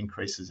country, it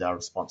increases our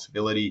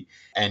responsibility,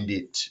 and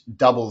it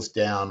doubles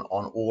down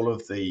on all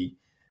of the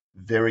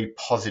very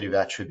positive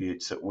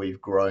attributes that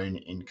we've grown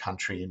in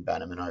country in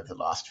Bannerman over the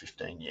last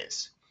 15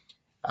 years.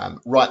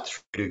 Right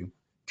through to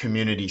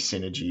community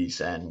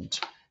synergies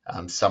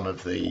and some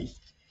of the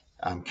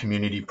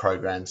community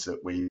programs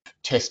that we've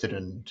tested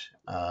and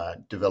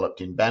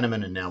developed in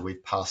Bannerman, and now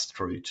we've passed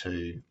through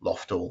to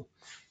Loftall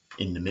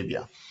in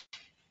Namibia.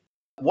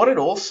 What it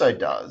also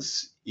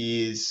does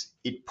is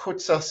it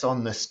puts us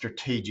on the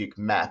strategic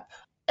map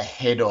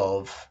ahead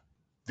of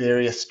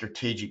various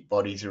strategic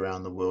bodies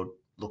around the world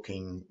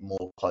looking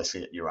more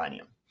closely at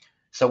uranium.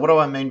 So what do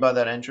I mean by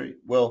that, Andrew?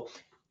 Well,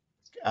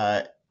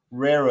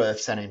 rare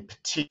earths, and in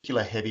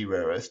particular heavy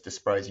rare earths,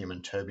 dysprosium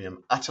and terbium,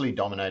 utterly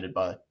dominated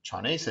by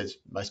Chinese, as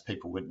most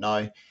people would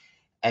know,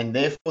 and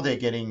therefore they're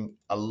getting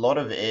a lot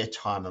of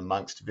airtime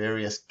amongst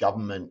various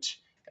government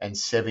and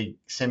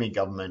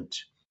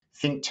semi-government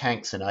think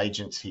tanks and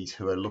agencies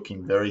who are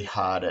looking very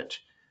hard at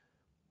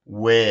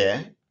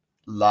where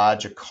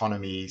large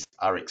economies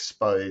are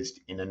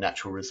exposed in a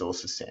natural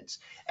resources sense.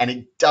 And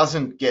it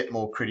doesn't get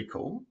more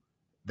critical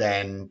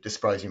than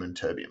dysprosium and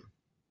terbium.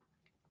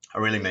 I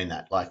really mean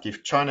that. Like,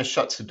 if China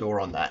shuts the door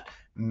on that,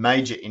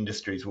 major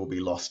industries will be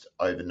lost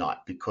overnight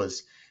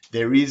because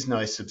there is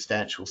no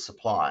substantial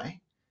supply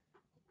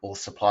or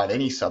supply of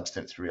any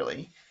substance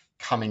really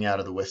coming out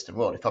of the Western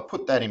world. If I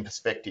put that in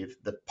perspective,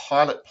 the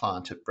pilot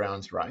plant at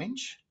Browns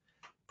Range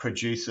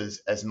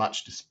produces as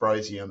much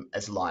dysprosium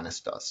as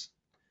Lynas does.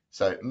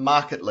 So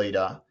market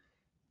leader,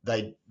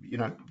 they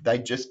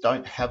just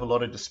don't have a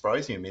lot of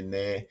dysprosium in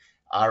their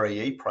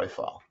REE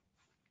profile.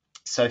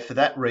 So for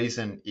that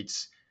reason,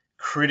 it's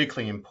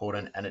critically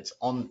important, and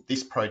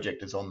this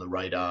project is on the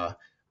radar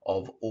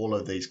of all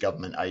of these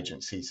government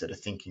agencies that are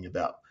thinking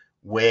about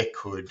where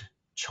could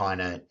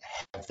China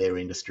have their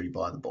industry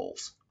by the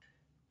balls.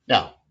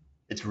 Now,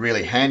 it's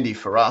really handy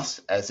for us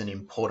as an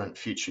important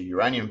future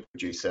uranium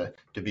producer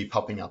to be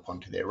popping up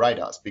onto their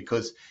radars,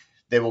 because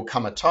there will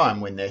come a time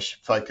when their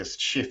focus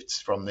shifts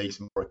from these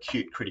more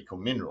acute critical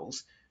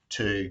minerals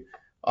to,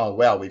 oh,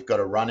 wow, we've got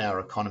to run our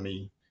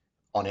economy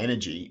on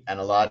energy, and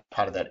a large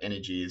part of that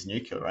energy is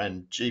nuclear.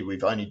 And gee,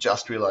 we've only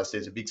just realized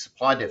there's a big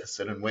supply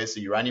deficit, and where's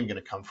the uranium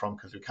going to come from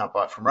because we can't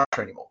buy it from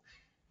Russia anymore?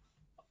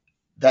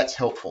 That's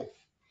helpful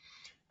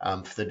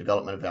for the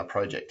development of our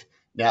project.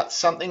 Now,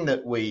 something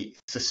that we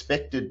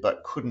suspected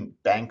but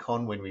couldn't bank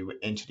on when we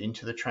entered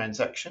into the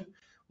transaction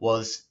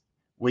was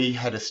we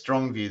had a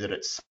strong view that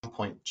at some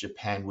point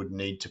Japan would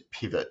need to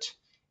pivot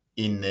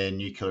in their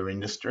nuclear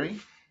industry,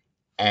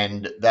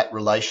 and that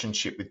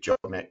relationship with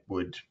JOGMEC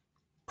would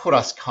put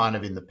us kind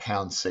of in the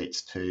pound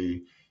seats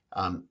to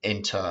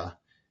enter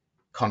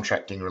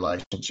contracting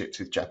relationships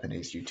with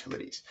Japanese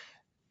utilities.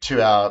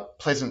 To our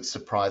pleasant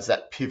surprise,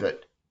 that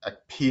pivot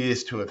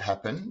appears to have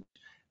happened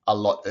a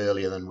lot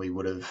earlier than we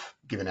would have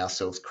given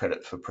ourselves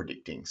credit for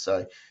predicting.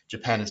 So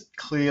Japan has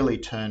clearly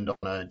turned on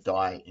a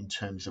die in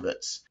terms of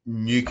its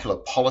nuclear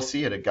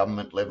policy at a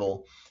government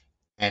level,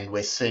 and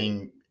we're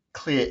seeing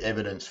clear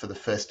evidence for the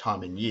first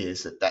time in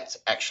years that that's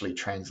actually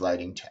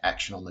translating to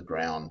action on the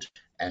ground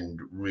and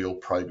real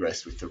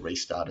progress with the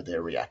restart of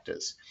their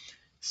reactors.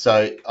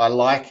 So I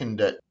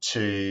likened it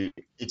to,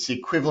 it's the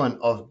equivalent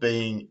of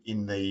being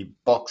in the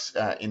box,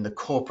 in the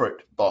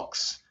corporate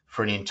box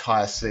for an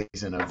entire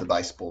season of the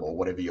baseball or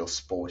whatever your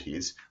sport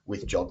is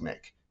with JOGMEC,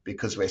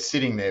 because we're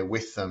sitting there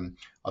with them.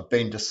 I've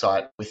been to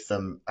site with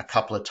them a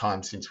couple of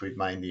times since we've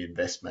made the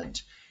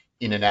investment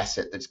in an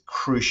asset that's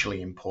crucially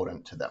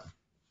important to them.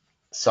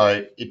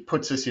 So it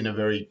puts us in a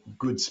very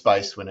good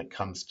space when it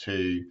comes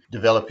to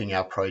developing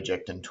our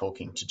project and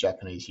talking to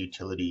Japanese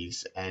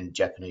utilities and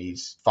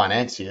Japanese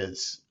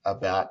financiers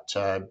about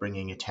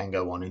bringing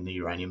Etango on in the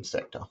uranium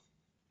sector.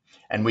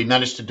 And we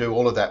managed to do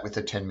all of that with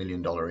a $10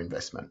 million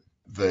investment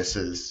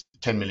versus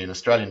 $10 million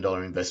Australian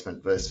dollar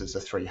investment versus a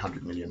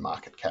 300 million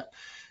market cap.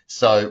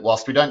 So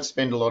whilst we don't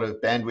spend a lot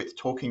of bandwidth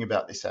talking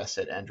about this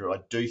asset, Andrew, I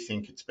do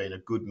think it's been a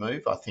good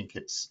move. I think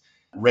it's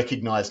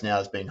recognised now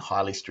as being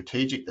highly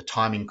strategic. The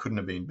timing couldn't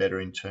have been better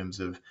in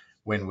terms of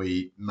when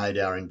we made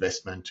our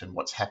investment and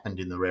what's happened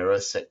in the rare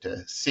earth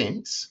sector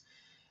since.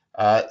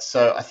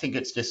 So I think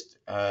it's just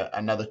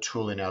another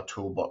tool in our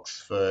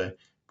toolbox for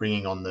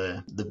bringing on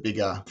the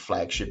bigger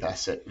flagship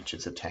asset, which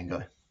is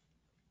Etango.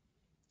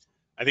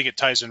 I think it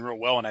ties in real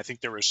well, and I think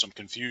there was some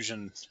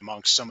confusion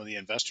amongst some of the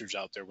investors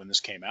out there when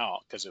this came out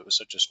because it was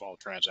such a small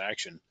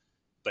transaction.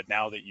 But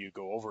now that you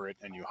go over it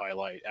and you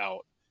highlight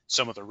out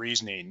some of the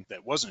reasoning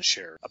that wasn't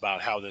shared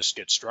about how this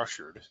gets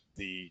structured,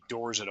 the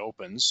doors it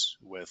opens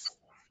with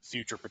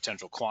future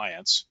potential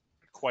clients,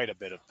 quite a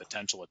bit of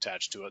potential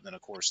attached to it. And then,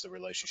 of course, the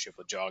relationship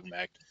with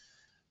JOGMEC,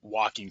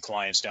 walking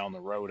clients down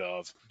the road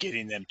of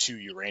getting them to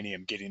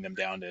uranium, getting them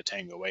down to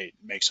Etango 8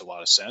 makes a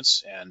lot of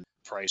sense. And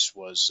price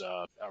was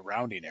a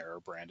rounding error,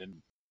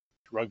 Brandon.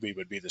 Rugby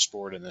would be the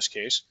sport in this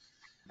case.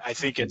 I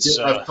think A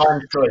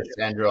fine choice,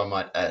 Andrew, I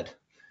might add.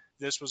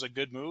 this was a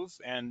good move,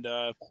 and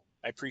I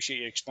appreciate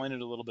you explaining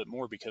it a little bit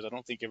more because I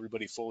don't think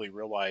everybody fully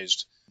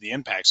realized the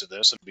impacts of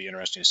this. It'll be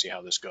interesting to see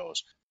how this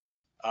goes.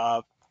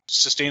 Uh,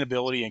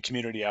 Sustainability and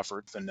community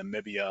efforts in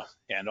Namibia,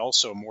 and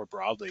also more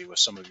broadly with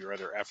some of your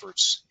other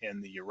efforts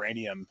in the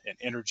uranium and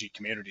energy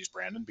communities,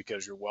 Brandon,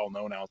 because you're well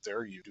known out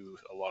there. You do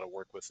a lot of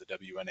work with the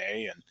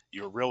WNA, and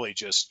you're really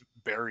just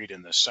buried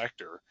in this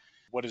sector.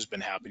 What has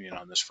been happening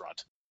on this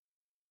front?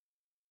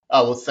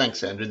 Oh, well,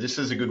 thanks, Andrew. This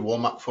is a good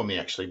warm up for me,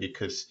 actually,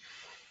 because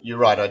you're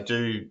right.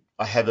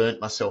 I have earned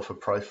myself a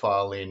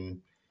profile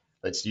in,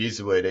 let's use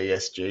the word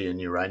ESG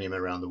and uranium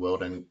around the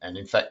world. And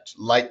in fact,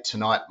 late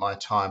tonight, my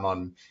time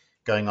on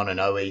going on an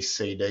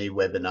OECD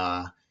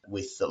webinar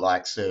with the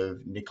likes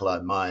of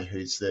Niccolo Mai,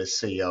 who's the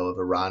CEO of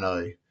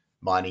Orano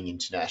Mining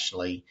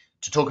internationally,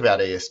 to talk about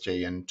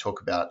ESG and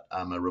talk about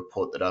a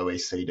report that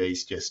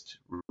OECD's just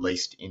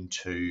released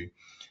into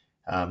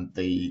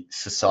the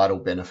societal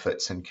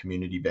benefits and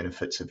community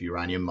benefits of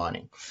uranium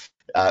mining.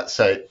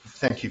 So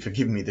thank you for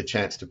giving me the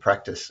chance to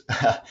practice.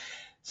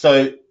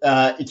 So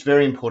it's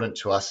very important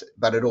to us,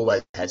 but it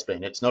always has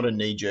been. It's not a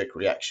knee-jerk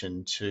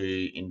reaction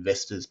to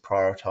investors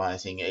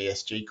prioritizing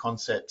ESG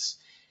concepts.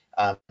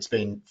 It's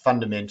been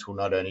fundamental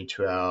not only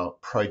to our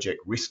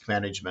project risk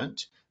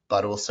management,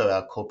 but also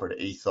our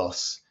corporate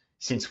ethos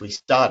since we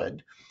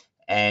started.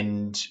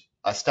 And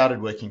I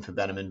started working for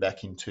Bannerman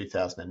back in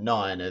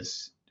 2009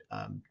 as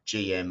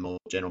GM, or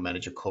General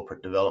Manager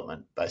Corporate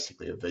Development,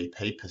 basically a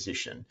VP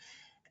position.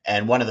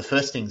 And one of the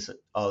first things that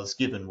I was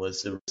given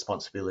was the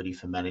responsibility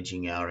for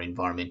managing our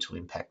environmental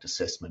impact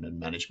assessment and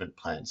management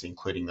plans,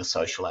 including the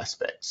social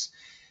aspects.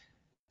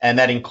 And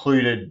that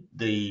included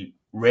the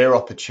rare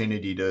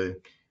opportunity to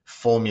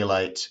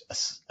formulate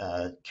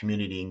a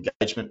community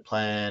engagement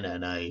plan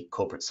and a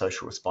corporate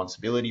social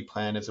responsibility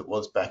plan, as it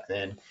was back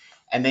then,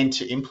 and then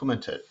to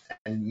implement it.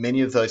 And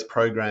many of those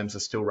programs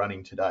are still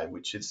running today,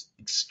 which is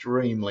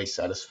extremely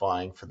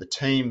satisfying for the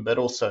team, but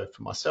also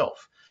for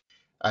myself.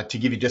 To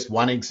give you just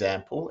one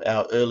example,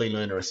 our early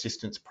learner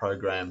assistance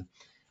program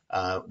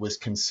was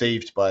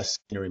conceived by a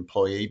senior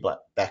employee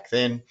back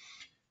then.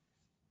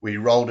 We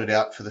rolled it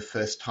out for the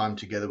first time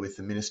together with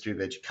the Ministry of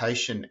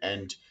Education,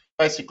 and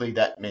basically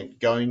that meant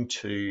going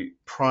to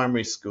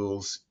primary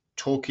schools,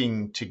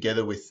 talking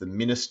together with the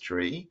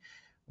ministry,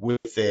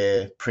 with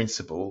their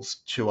principals,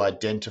 to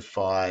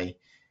identify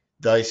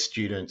those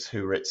students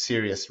who were at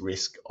serious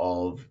risk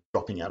of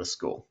dropping out of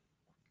school,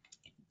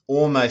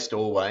 almost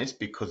always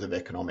because of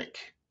economic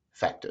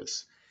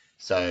factors.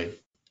 So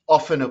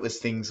often it was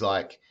things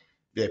like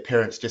their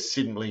parents just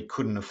simply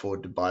couldn't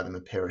afford to buy them a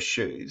pair of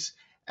shoes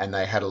and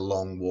they had a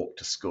long walk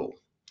to school.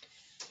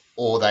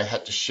 Or they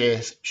had to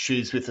share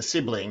shoes with a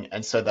sibling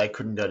and so they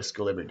couldn't go to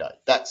school every day.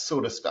 That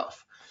sort of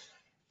stuff.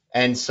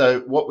 And so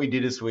what we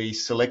did is we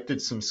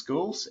selected some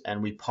schools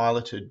and we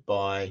piloted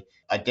by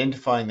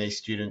identifying these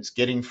students,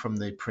 getting from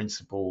the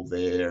principal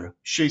their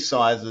shoe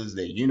sizes,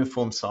 their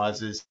uniform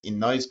sizes. In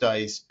those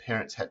days,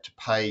 parents had to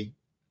pay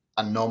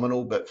a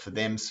nominal, but for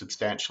them,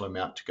 substantial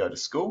amount to go to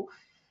school.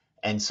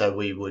 And so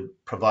we would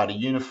provide a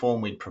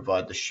uniform, we'd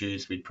provide the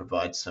shoes, we'd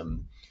provide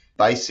some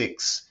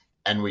basics,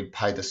 and we'd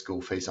pay the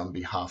school fees on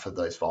behalf of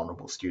those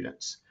vulnerable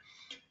students.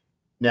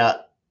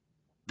 Now,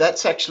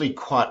 that's actually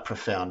quite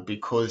profound,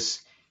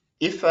 because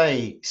if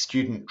a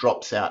student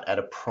drops out at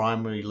a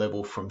primary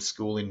level from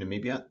school in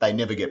Namibia, they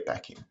never get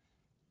back in.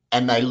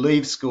 And they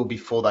leave school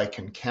before they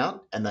can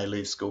count, and they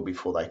leave school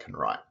before they can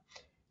write.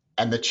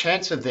 And the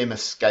chance of them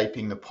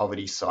escaping the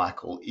poverty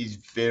cycle is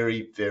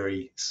very,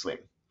 very slim.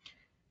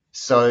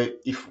 So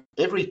if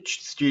every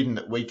student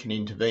that we can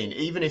intervene,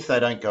 even if they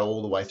don't go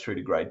all the way through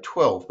to grade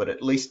 12, but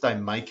at least they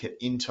make it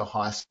into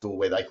high school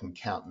where they can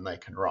count and they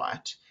can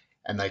write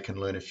and they can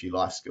learn a few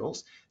life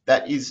skills,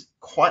 that is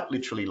quite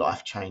literally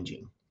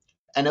life-changing.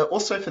 And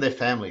also for their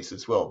families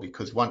as well,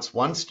 because once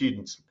one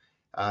student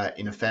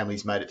in a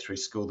family's made it through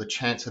school, the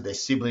chance of their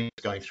siblings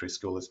going through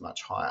school is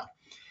much higher.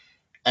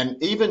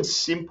 And even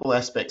simple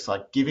aspects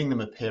like giving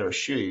them a pair of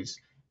shoes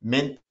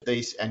meant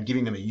these, and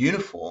giving them a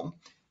uniform,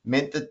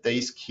 meant that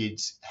these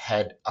kids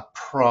had a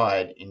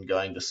pride in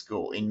going to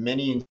school. In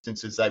many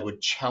instances, they would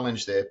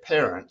challenge their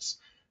parents,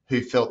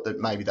 who felt that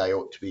maybe they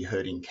ought to be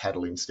herding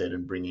cattle instead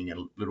and bringing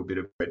a little bit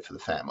of bread for the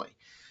family.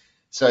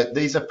 So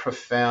these are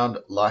profound,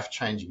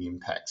 life-changing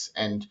impacts.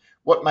 And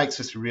what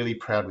makes us really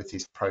proud with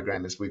this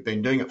program is we've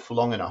been doing it for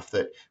long enough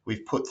that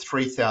we've put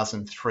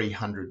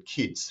 3,300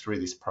 kids through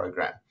this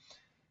program.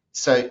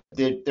 So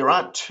there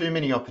aren't too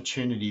many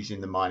opportunities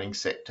in the mining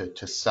sector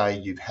to say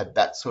you've had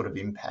that sort of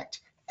impact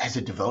as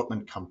a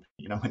development company.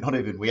 You know,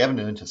 we haven't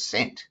earned a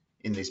cent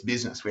in this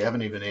business. We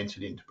haven't even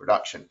entered into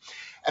production.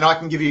 And I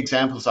can give you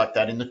examples like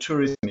that in the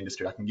tourism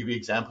industry. I can give you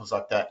examples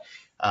like that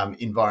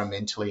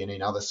environmentally and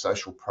in other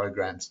social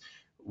programs.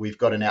 We've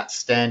got an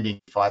outstanding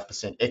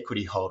 5%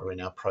 equity holder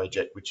in our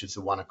project, which is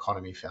the One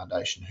Economy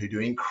Foundation, who do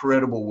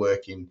incredible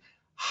work in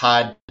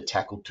hard to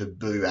tackle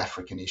taboo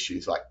African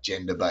issues like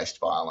gender-based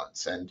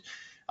violence and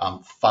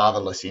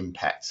fatherless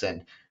impacts.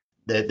 And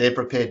they're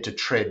prepared to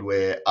tread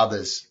where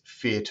others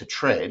fear to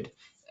tread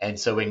And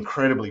so we're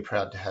incredibly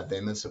proud to have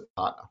them as a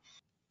partner.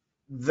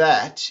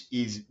 That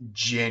is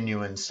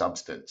genuine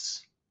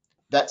substance.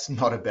 That's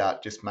not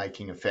about just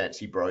making a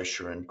fancy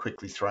brochure and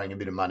quickly throwing a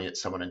bit of money at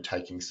someone and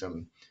taking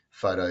some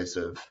photos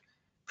of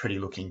pretty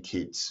looking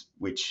kids,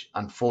 which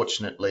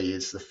unfortunately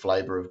is the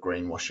flavour of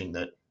greenwashing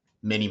that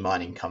many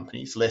mining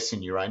companies, less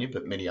in uranium,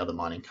 but many other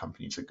mining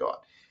companies have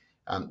got.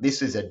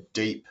 This is a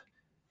deep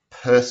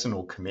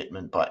personal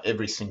commitment by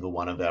every single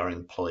one of our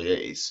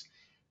employees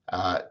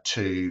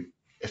to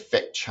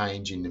effect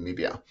change in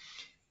Namibia.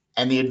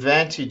 And the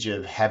advantage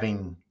of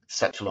having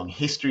such a long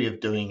history of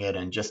doing it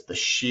and just the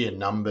sheer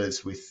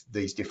numbers with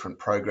these different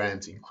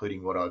programs,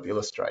 including what I've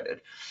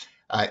illustrated,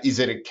 is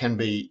that it can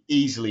be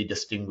easily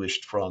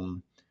distinguished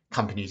from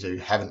companies who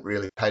haven't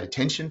really paid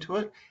attention to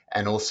it,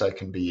 and also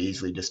can be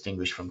easily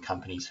distinguished from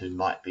companies who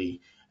might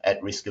be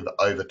at risk of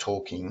over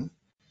talking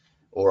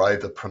or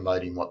over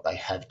promoting what they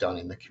have done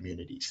in the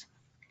communities.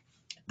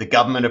 The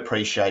government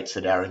appreciates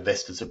it, our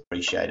investors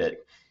appreciate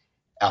it,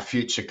 our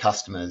future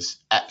customers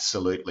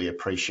absolutely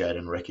appreciate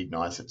and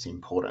recognise its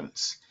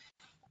importance.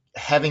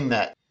 Having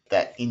that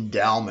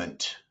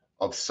endowment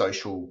of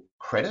social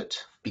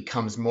credit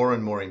becomes more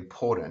and more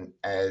important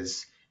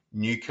as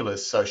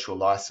Nuclear's social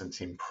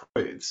licence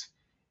improves,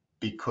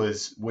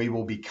 because we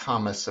will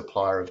become a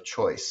supplier of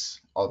choice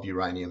of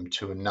uranium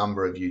to a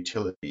number of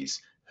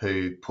utilities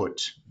who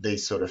put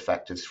these sort of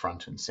factors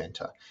front and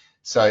centre.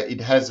 So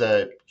it has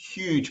a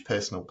huge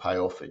personal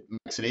payoff. It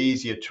makes it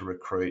easier to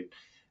recruit.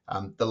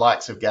 The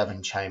likes of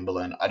Gavin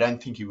Chamberlain, I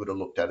don't think he would have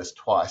looked at us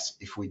twice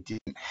if we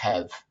didn't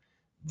have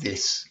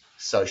this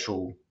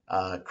social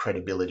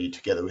credibility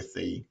together with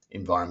the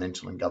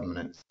environmental and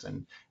governance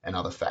and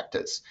other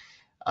factors.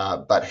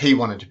 But he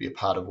wanted to be a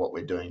part of what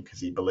we're doing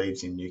because he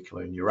believes in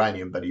nuclear and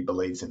uranium, but he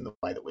believes in the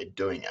way that we're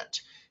doing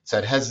it. So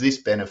it has this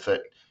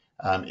benefit.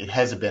 It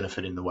has a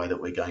benefit in the way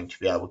that we're going to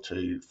be able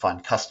to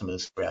find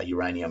customers for our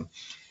uranium.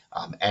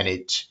 And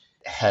it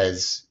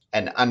has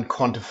an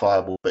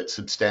unquantifiable but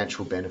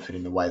substantial benefit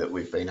in the way that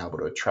we've been able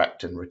to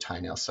attract and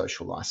retain our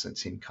social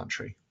license in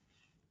country.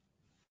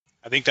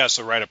 I think that's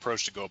the right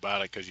approach to go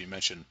about it, because you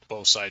mentioned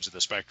both sides of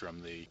the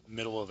spectrum, the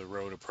middle of the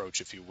road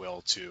approach, if you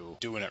will, to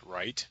doing it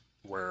right,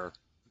 where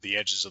the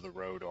edges of the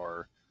road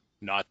are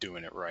not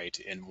doing it right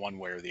in one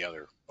way or the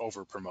other,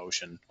 over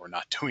promotion or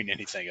not doing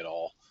anything at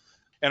all.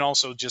 And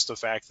also just the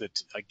fact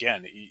that,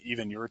 again,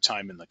 even your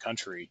time in the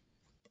country,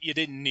 you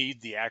didn't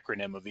need the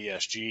acronym of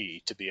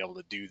ESG to be able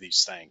to do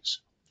these things.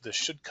 This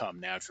should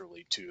come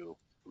naturally to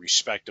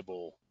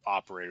respectable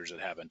operators that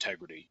have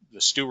integrity.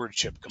 The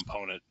stewardship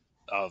component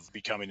of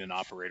becoming an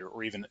operator,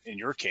 or even in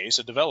your case,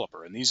 a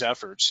developer. And these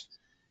efforts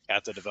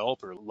at the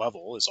developer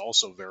level is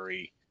also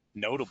very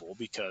notable,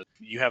 because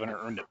you haven't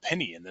earned a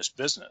penny in this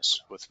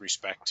business with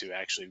respect to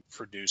actually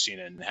producing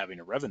and having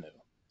a revenue.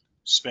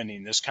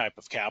 Spending this type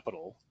of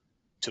capital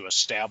to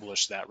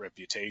establish that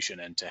reputation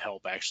and to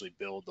help actually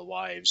build the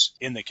lives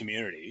in the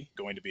community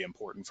going to be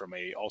important from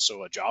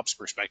also a jobs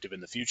perspective in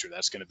the future.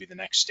 That's going to be the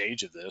next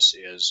stage of this,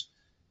 is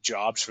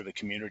jobs for the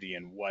community,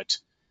 and what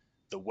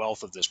the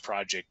wealth of this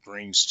project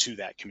brings to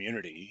that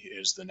community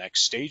is the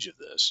next stage of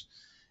this.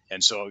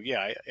 And so, yeah,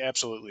 I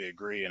absolutely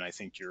agree. And I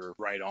think you're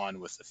right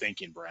on with the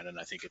thinking, Brandon.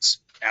 I think it's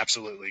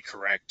absolutely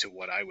correct to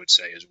what I would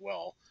say as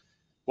well.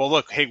 Well,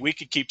 look, hey, we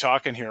could keep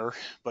talking here,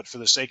 but for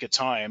the sake of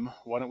time,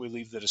 why don't we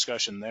leave the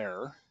discussion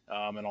there?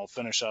 And I'll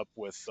finish up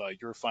with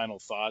your final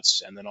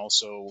thoughts, and then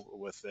also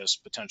with this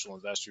potential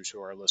investors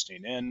who are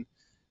listening in.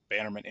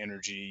 Bannerman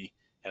Energy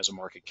has a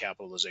market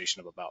capitalization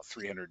of about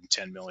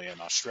 310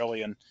 million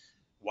Australian.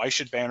 Why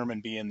should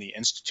Bannerman be in the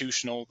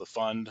institutional, the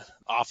fund,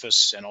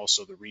 office, and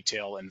also the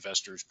retail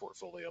investors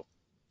portfolio?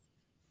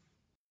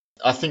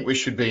 I think we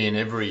should be in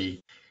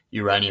every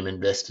uranium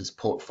investor's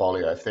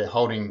portfolio. If they're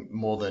holding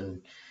more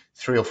than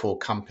 3 or 4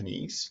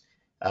 companies,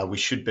 we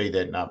should be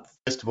there. Now,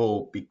 first of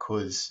all,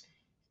 because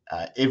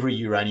every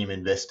uranium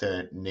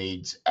investor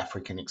needs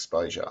African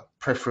exposure,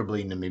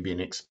 preferably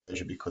Namibian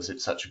exposure, because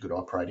it's such a good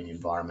operating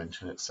environment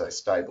and it's so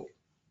stable.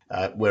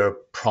 We're a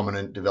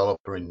prominent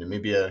developer in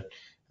Namibia.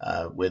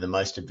 We're the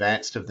most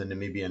advanced of the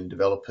Namibian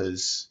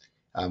developers,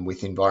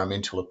 with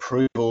environmental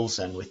approvals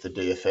and with the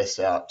DFS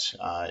out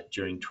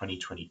during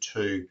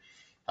 2022.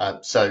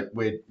 So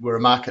we're a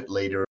market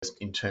leader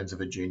in terms of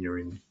a junior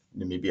in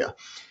Namibia.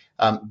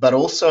 But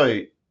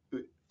also,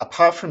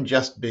 apart from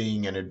just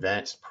being an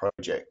advanced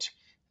project,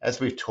 as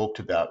we've talked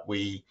about,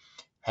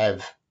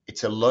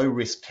 it's a low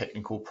risk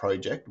technical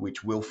project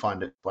which will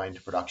find its way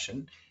into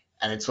production.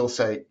 And it's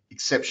also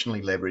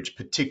exceptionally leveraged,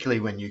 particularly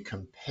when you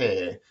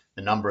compare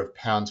the number of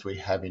pounds we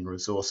have in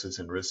resources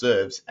and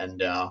reserves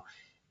and our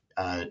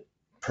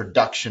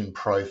production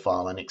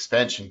profile and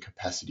expansion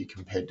capacity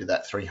compared to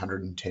that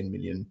 $310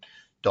 million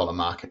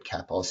market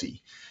cap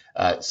Aussie.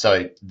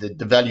 So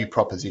the value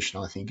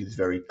proposition, I think, is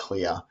very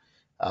clear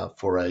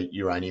for a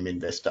uranium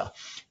investor.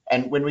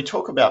 And when we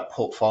talk about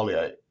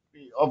portfolio,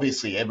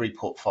 obviously every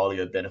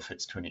portfolio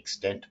benefits to an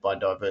extent by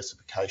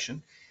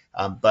diversification,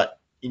 but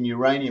in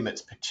uranium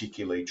it's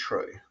particularly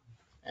true.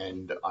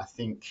 And I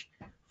think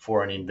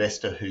for an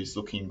investor who's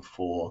looking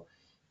for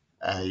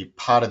a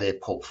part of their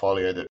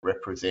portfolio that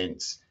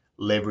represents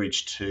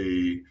leverage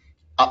to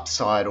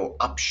upside or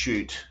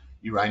upshoot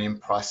uranium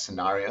price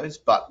scenarios,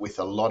 but with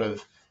a lot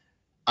of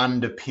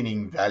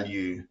underpinning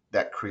value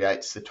that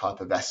creates the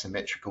type of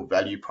asymmetrical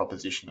value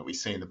proposition that we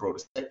see in the broader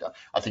sector,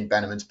 I think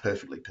Bannerman's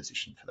perfectly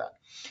positioned for that.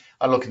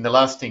 Look, and the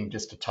last thing,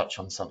 just to touch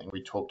on something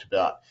we talked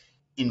about,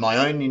 in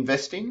my own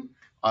investing,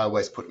 I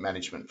always put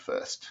management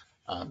first.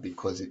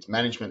 Because it's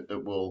management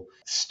that will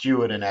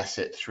steward an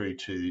asset through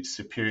to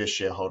superior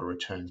shareholder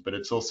returns, but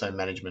it's also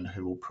management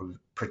who will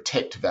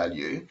protect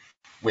value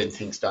when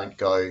things don't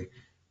go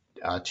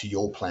to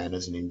your plan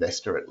as an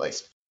investor, at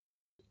least.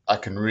 I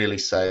can really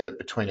say that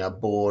between our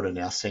board and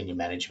our senior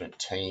management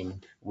team,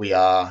 we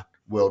are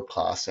world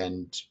class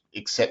and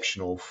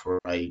exceptional for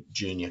a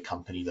junior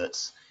company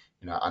that's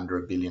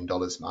under $1 billion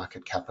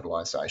market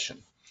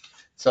capitalisation.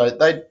 So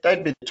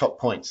they'd be the top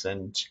points,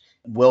 and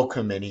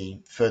welcome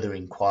any further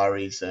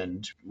inquiries.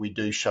 And we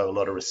do show a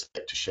lot of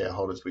respect to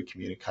shareholders. We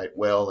communicate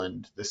well,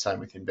 and the same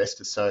with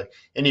investors. So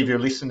any of your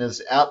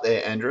listeners out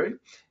there, Andrew,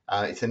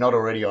 if they're not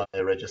already on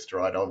their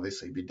register, I'd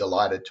obviously be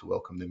delighted to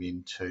welcome them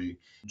in to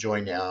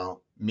join our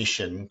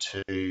mission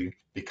to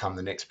become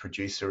the next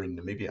producer in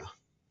Namibia.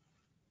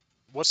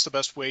 What's the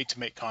best way to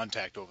make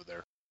contact over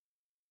there?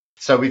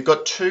 So we've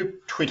got 2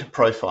 Twitter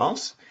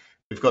profiles.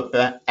 We've got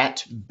that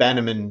at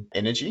Bannerman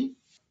Energy,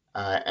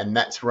 and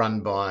that's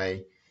run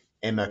by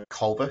Emma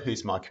Culver,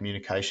 who's my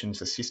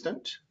communications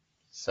assistant.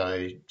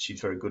 So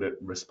she's very good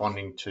at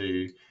responding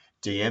to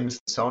DMs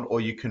and so on, or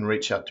you can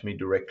reach out to me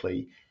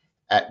directly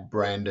at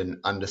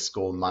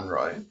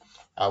Brandon_Munro.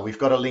 We've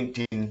got a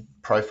LinkedIn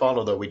profile,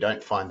 although we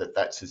don't find that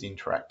that's as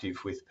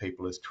interactive with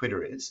people as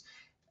Twitter is.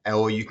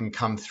 Or you can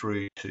come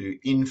through to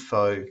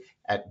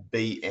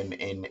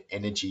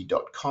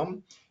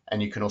info@bmnenergy.com,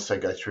 and you can also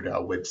go through to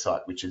our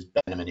website, which is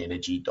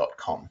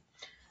bannermanenergy.com.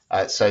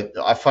 So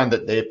I find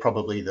that they're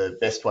probably the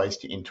best ways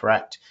to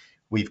interact.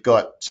 We've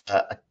got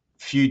a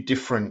few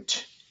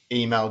different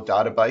email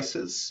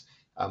databases.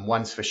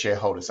 One's for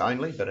shareholders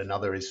only, but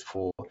another is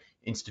for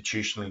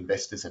institutional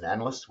investors and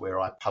analysts,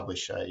 where I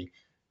publish a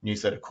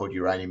newsletter called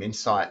Uranium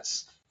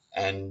Insights.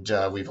 And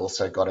we've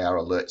also got our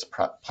alerts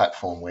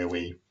platform where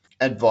we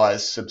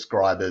advise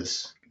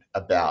subscribers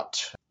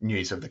about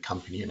news of the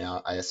company and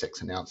our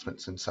ASX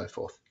announcements and so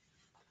forth.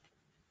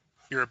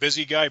 You're a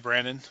busy guy,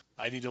 Brandon.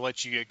 I need to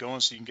let you get going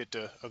so you can get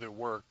to other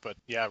work. But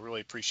yeah, I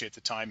really appreciate the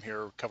time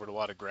here. We covered a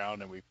lot of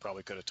ground, and we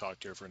probably could have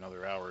talked here for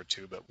another hour or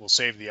two, but we'll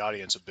save the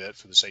audience a bit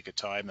for the sake of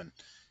time, and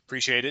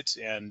appreciate it.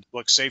 And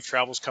look, safe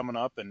travels coming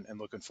up, and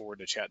looking forward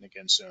to chatting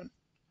again soon.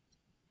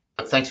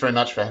 Thanks very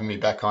much for having me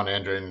back on,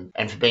 Andrew,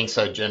 and for being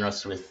so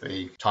generous with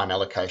the time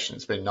allocation.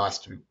 It's been nice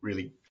to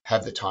really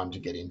have the time to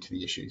get into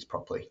the issues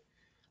properly.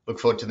 Look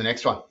forward to the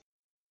next one.